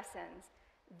amazing lessons.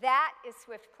 That is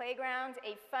Swift Playgrounds,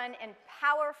 a fun and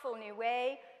powerful new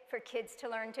way for kids to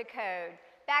learn to code.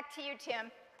 Back to you, Tim.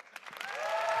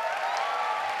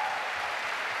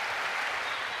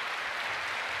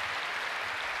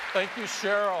 Thank you,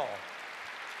 Cheryl.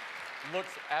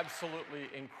 Looks absolutely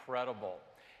incredible.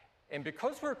 And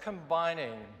because we're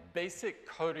combining basic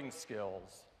coding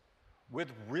skills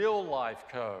with real-life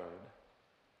code,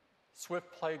 Swift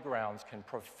Playgrounds can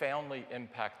profoundly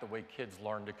impact the way kids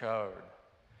learn to code.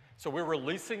 So we're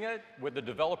releasing it with the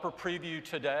developer preview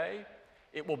today.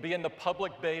 It will be in the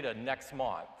public beta next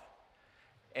month.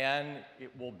 And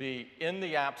it will be in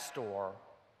the App Store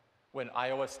when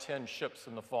iOS 10 ships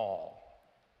in the fall.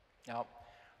 Now,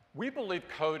 we believe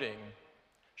coding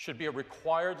should be a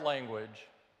required language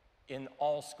in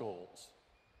all schools.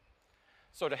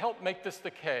 So to help make this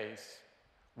the case,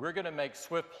 we're going to make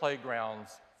Swift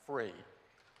Playgrounds free.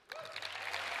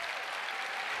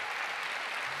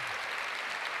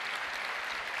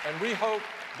 And we hope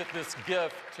that this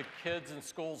gift to kids in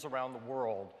schools around the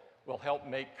world will help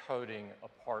make coding a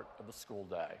part of the school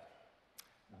day.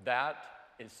 That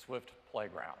is Swift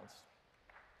Playgrounds.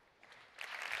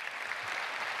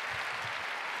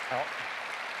 Now,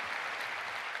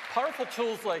 powerful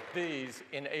tools like these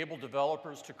enable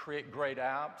developers to create great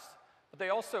apps, but they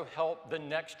also help the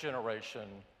next generation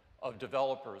of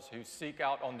developers who seek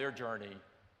out on their journey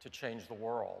to change the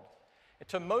world. And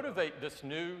to motivate this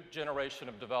new generation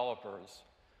of developers,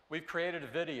 we've created a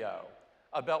video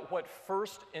about what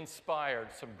first inspired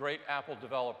some great Apple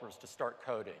developers to start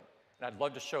coding. And I'd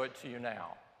love to show it to you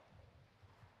now.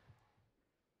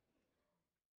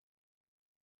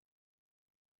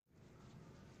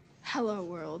 Hello,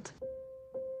 world.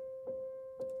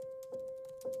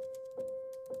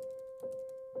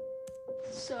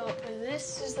 So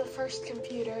this is the first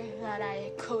computer that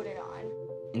I coded on.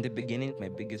 In the beginning, my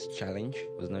biggest challenge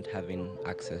was not having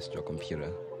access to a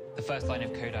computer. The first line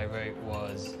of code I wrote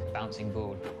was bouncing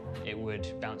ball. It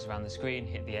would bounce around the screen,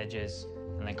 hit the edges,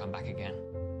 and then come back again.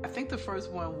 I think the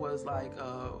first one was like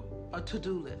a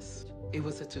to-do list. It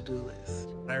was a to-do list.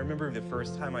 I remember the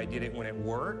first time I did it when it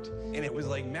worked, and it was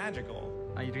like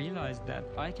magical. I realized that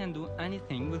I can do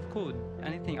anything with code.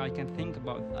 Anything I can think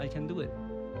about, I can do it.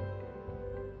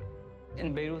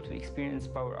 In Beirut, we experience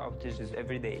power outages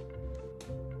every day.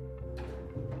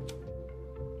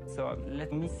 So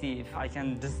let me see if I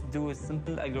can just do a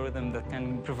simple algorithm that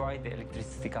can provide the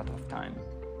electricity cutoff time.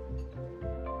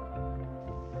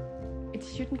 It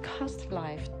shouldn't cost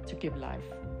life to give life.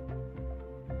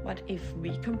 What if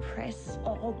we compress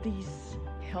all these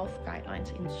health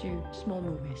guidelines into small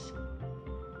movies?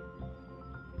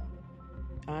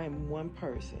 I'm one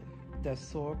person that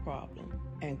saw a problem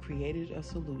and created a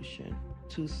solution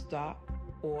to stop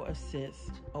or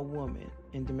assist a woman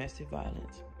in domestic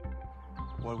violence.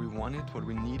 What we wanted, what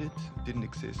we needed, didn't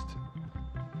exist.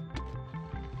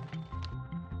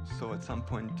 So at some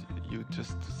point, you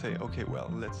just say, okay, well,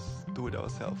 let's do it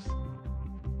ourselves.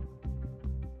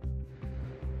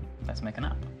 Let's make an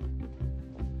app.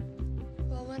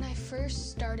 Well, when I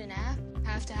first start an app, I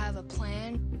have to have a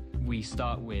plan. We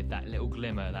start with that little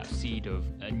glimmer, that seed of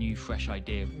a new, fresh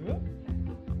idea.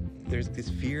 There's this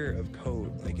fear of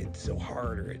code, like it's so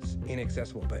hard or it's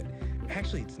inaccessible, but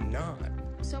actually it's not.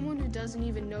 Someone who doesn't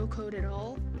even know code at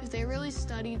all, if they really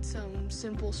studied some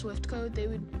simple Swift code, they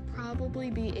would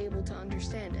probably be able to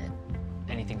understand it.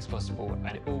 Anything's possible,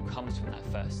 and it all comes from that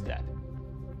first step.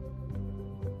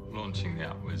 Launching the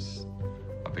app was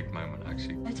a big moment,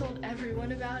 actually. I told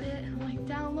everyone about it. I'm like,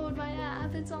 download my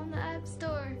app, it's on the App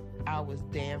Store. I was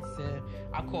dancing.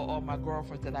 I called all my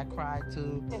girlfriends that I cried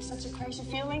to. It's such a crazy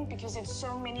feeling because it's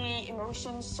so many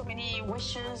emotions, so many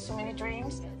wishes, so many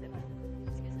dreams.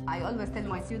 I always tell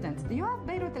my students, do you have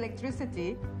Beirut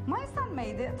electricity? My son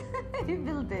made it. He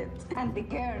built it. And the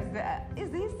girls,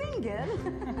 is he single?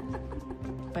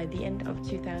 By the end of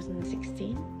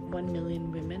 2016, 1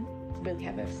 million women will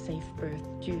have a safe birth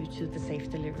due to the Safe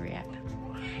Delivery app.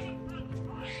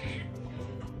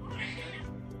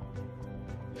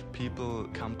 If people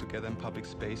come together in public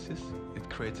spaces, it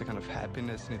creates a kind of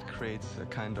happiness and it creates a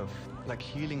kind of like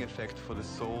healing effect for the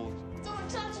soul. Don't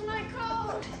touch my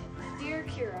code! Dear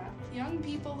Kira, young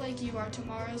people like you are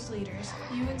tomorrow's leaders.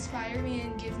 You inspire me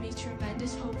and give me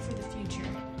tremendous hope for the future.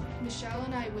 Michelle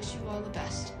and I wish you all the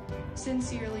best.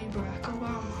 Sincerely, Barack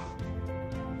Obama.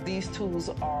 These tools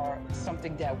are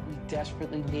something that we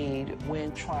desperately need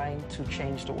when trying to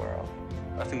change the world.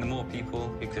 I think the more people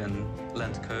who can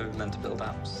learn to code, learn to build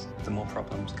apps, the more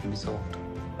problems can be solved.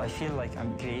 I feel like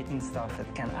I'm creating stuff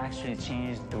that can actually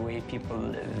change the way people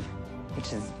live,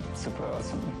 which is super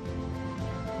awesome.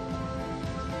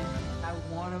 I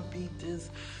want to be this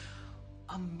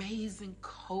amazing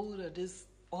coder, this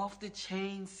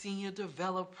off-the-chain senior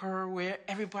developer where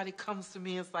everybody comes to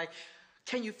me and it's like,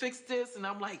 can you fix this? And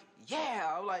I'm like,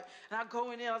 yeah. I'm like, and I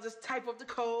go in there, I'll just type up the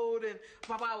code and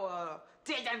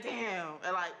damn.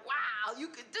 And like, wow, you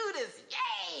can do this,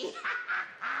 yay!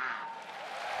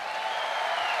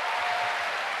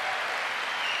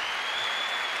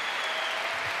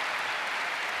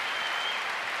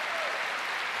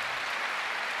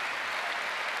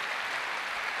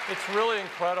 It's really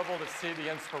incredible to see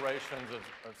the inspirations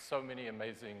of so many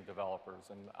amazing developers,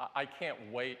 and I can't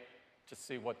wait to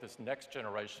see what this next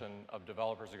generation of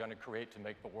developers are going to create to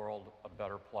make the world a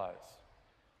better place.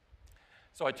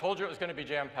 So I told you it was going to be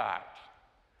jam-packed.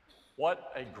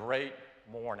 What a great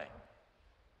morning.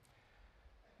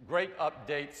 Great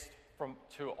updates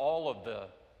to all of the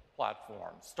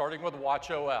platforms, starting with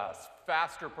watchOS,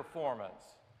 faster performance,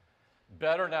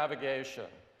 better navigation,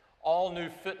 all new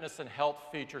fitness and health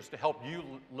features to help you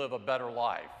live a better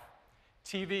life.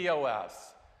 tvOS,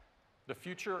 the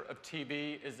future of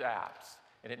TV is apps,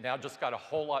 and it now just got a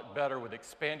whole lot better with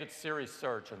expanded Siri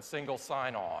search and single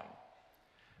sign-on.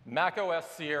 macOS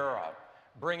Sierra,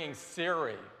 bringing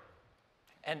Siri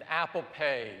and Apple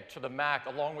Pay to the Mac,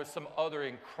 along with some other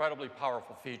incredibly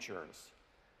powerful features.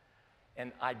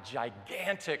 And a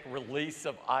gigantic release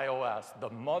of iOS, the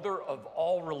mother of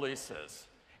all releases.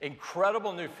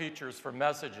 Incredible new features for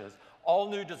messages, all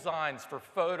new designs for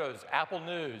photos, Apple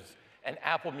News, and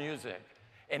Apple Music,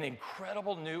 and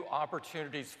incredible new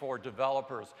opportunities for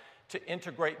developers to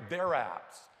integrate their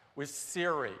apps with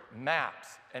Siri,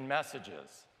 Maps, and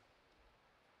Messages.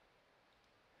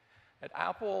 At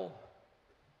Apple,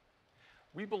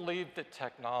 we believe that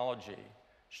technology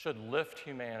should lift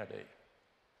humanity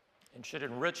and should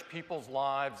enrich people's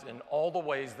lives in all the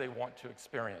ways they want to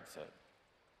experience it.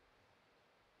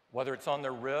 Whether it's on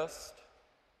their wrist,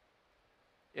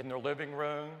 in their living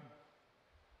room,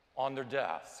 on their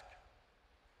desk,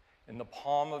 in the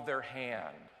palm of their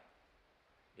hand,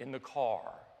 in the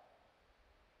car,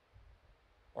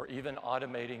 or even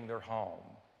automating their home.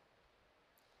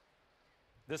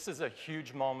 This is a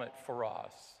huge moment for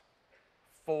us.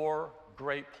 4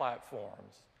 great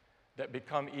platforms that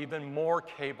become even more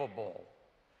capable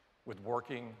with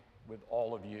working with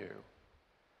all of you.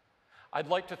 I'd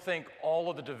like to thank all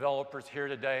of the developers here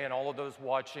today and all of those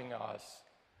watching us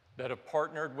that have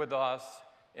partnered with us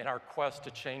in our quest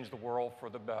to change the world for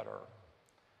the better.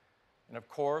 And of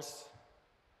course,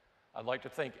 I'd like to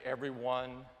thank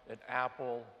everyone at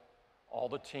Apple, all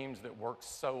the teams that worked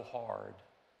so hard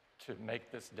to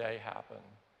make this day happen.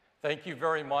 Thank you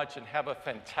very much and have a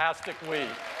fantastic week.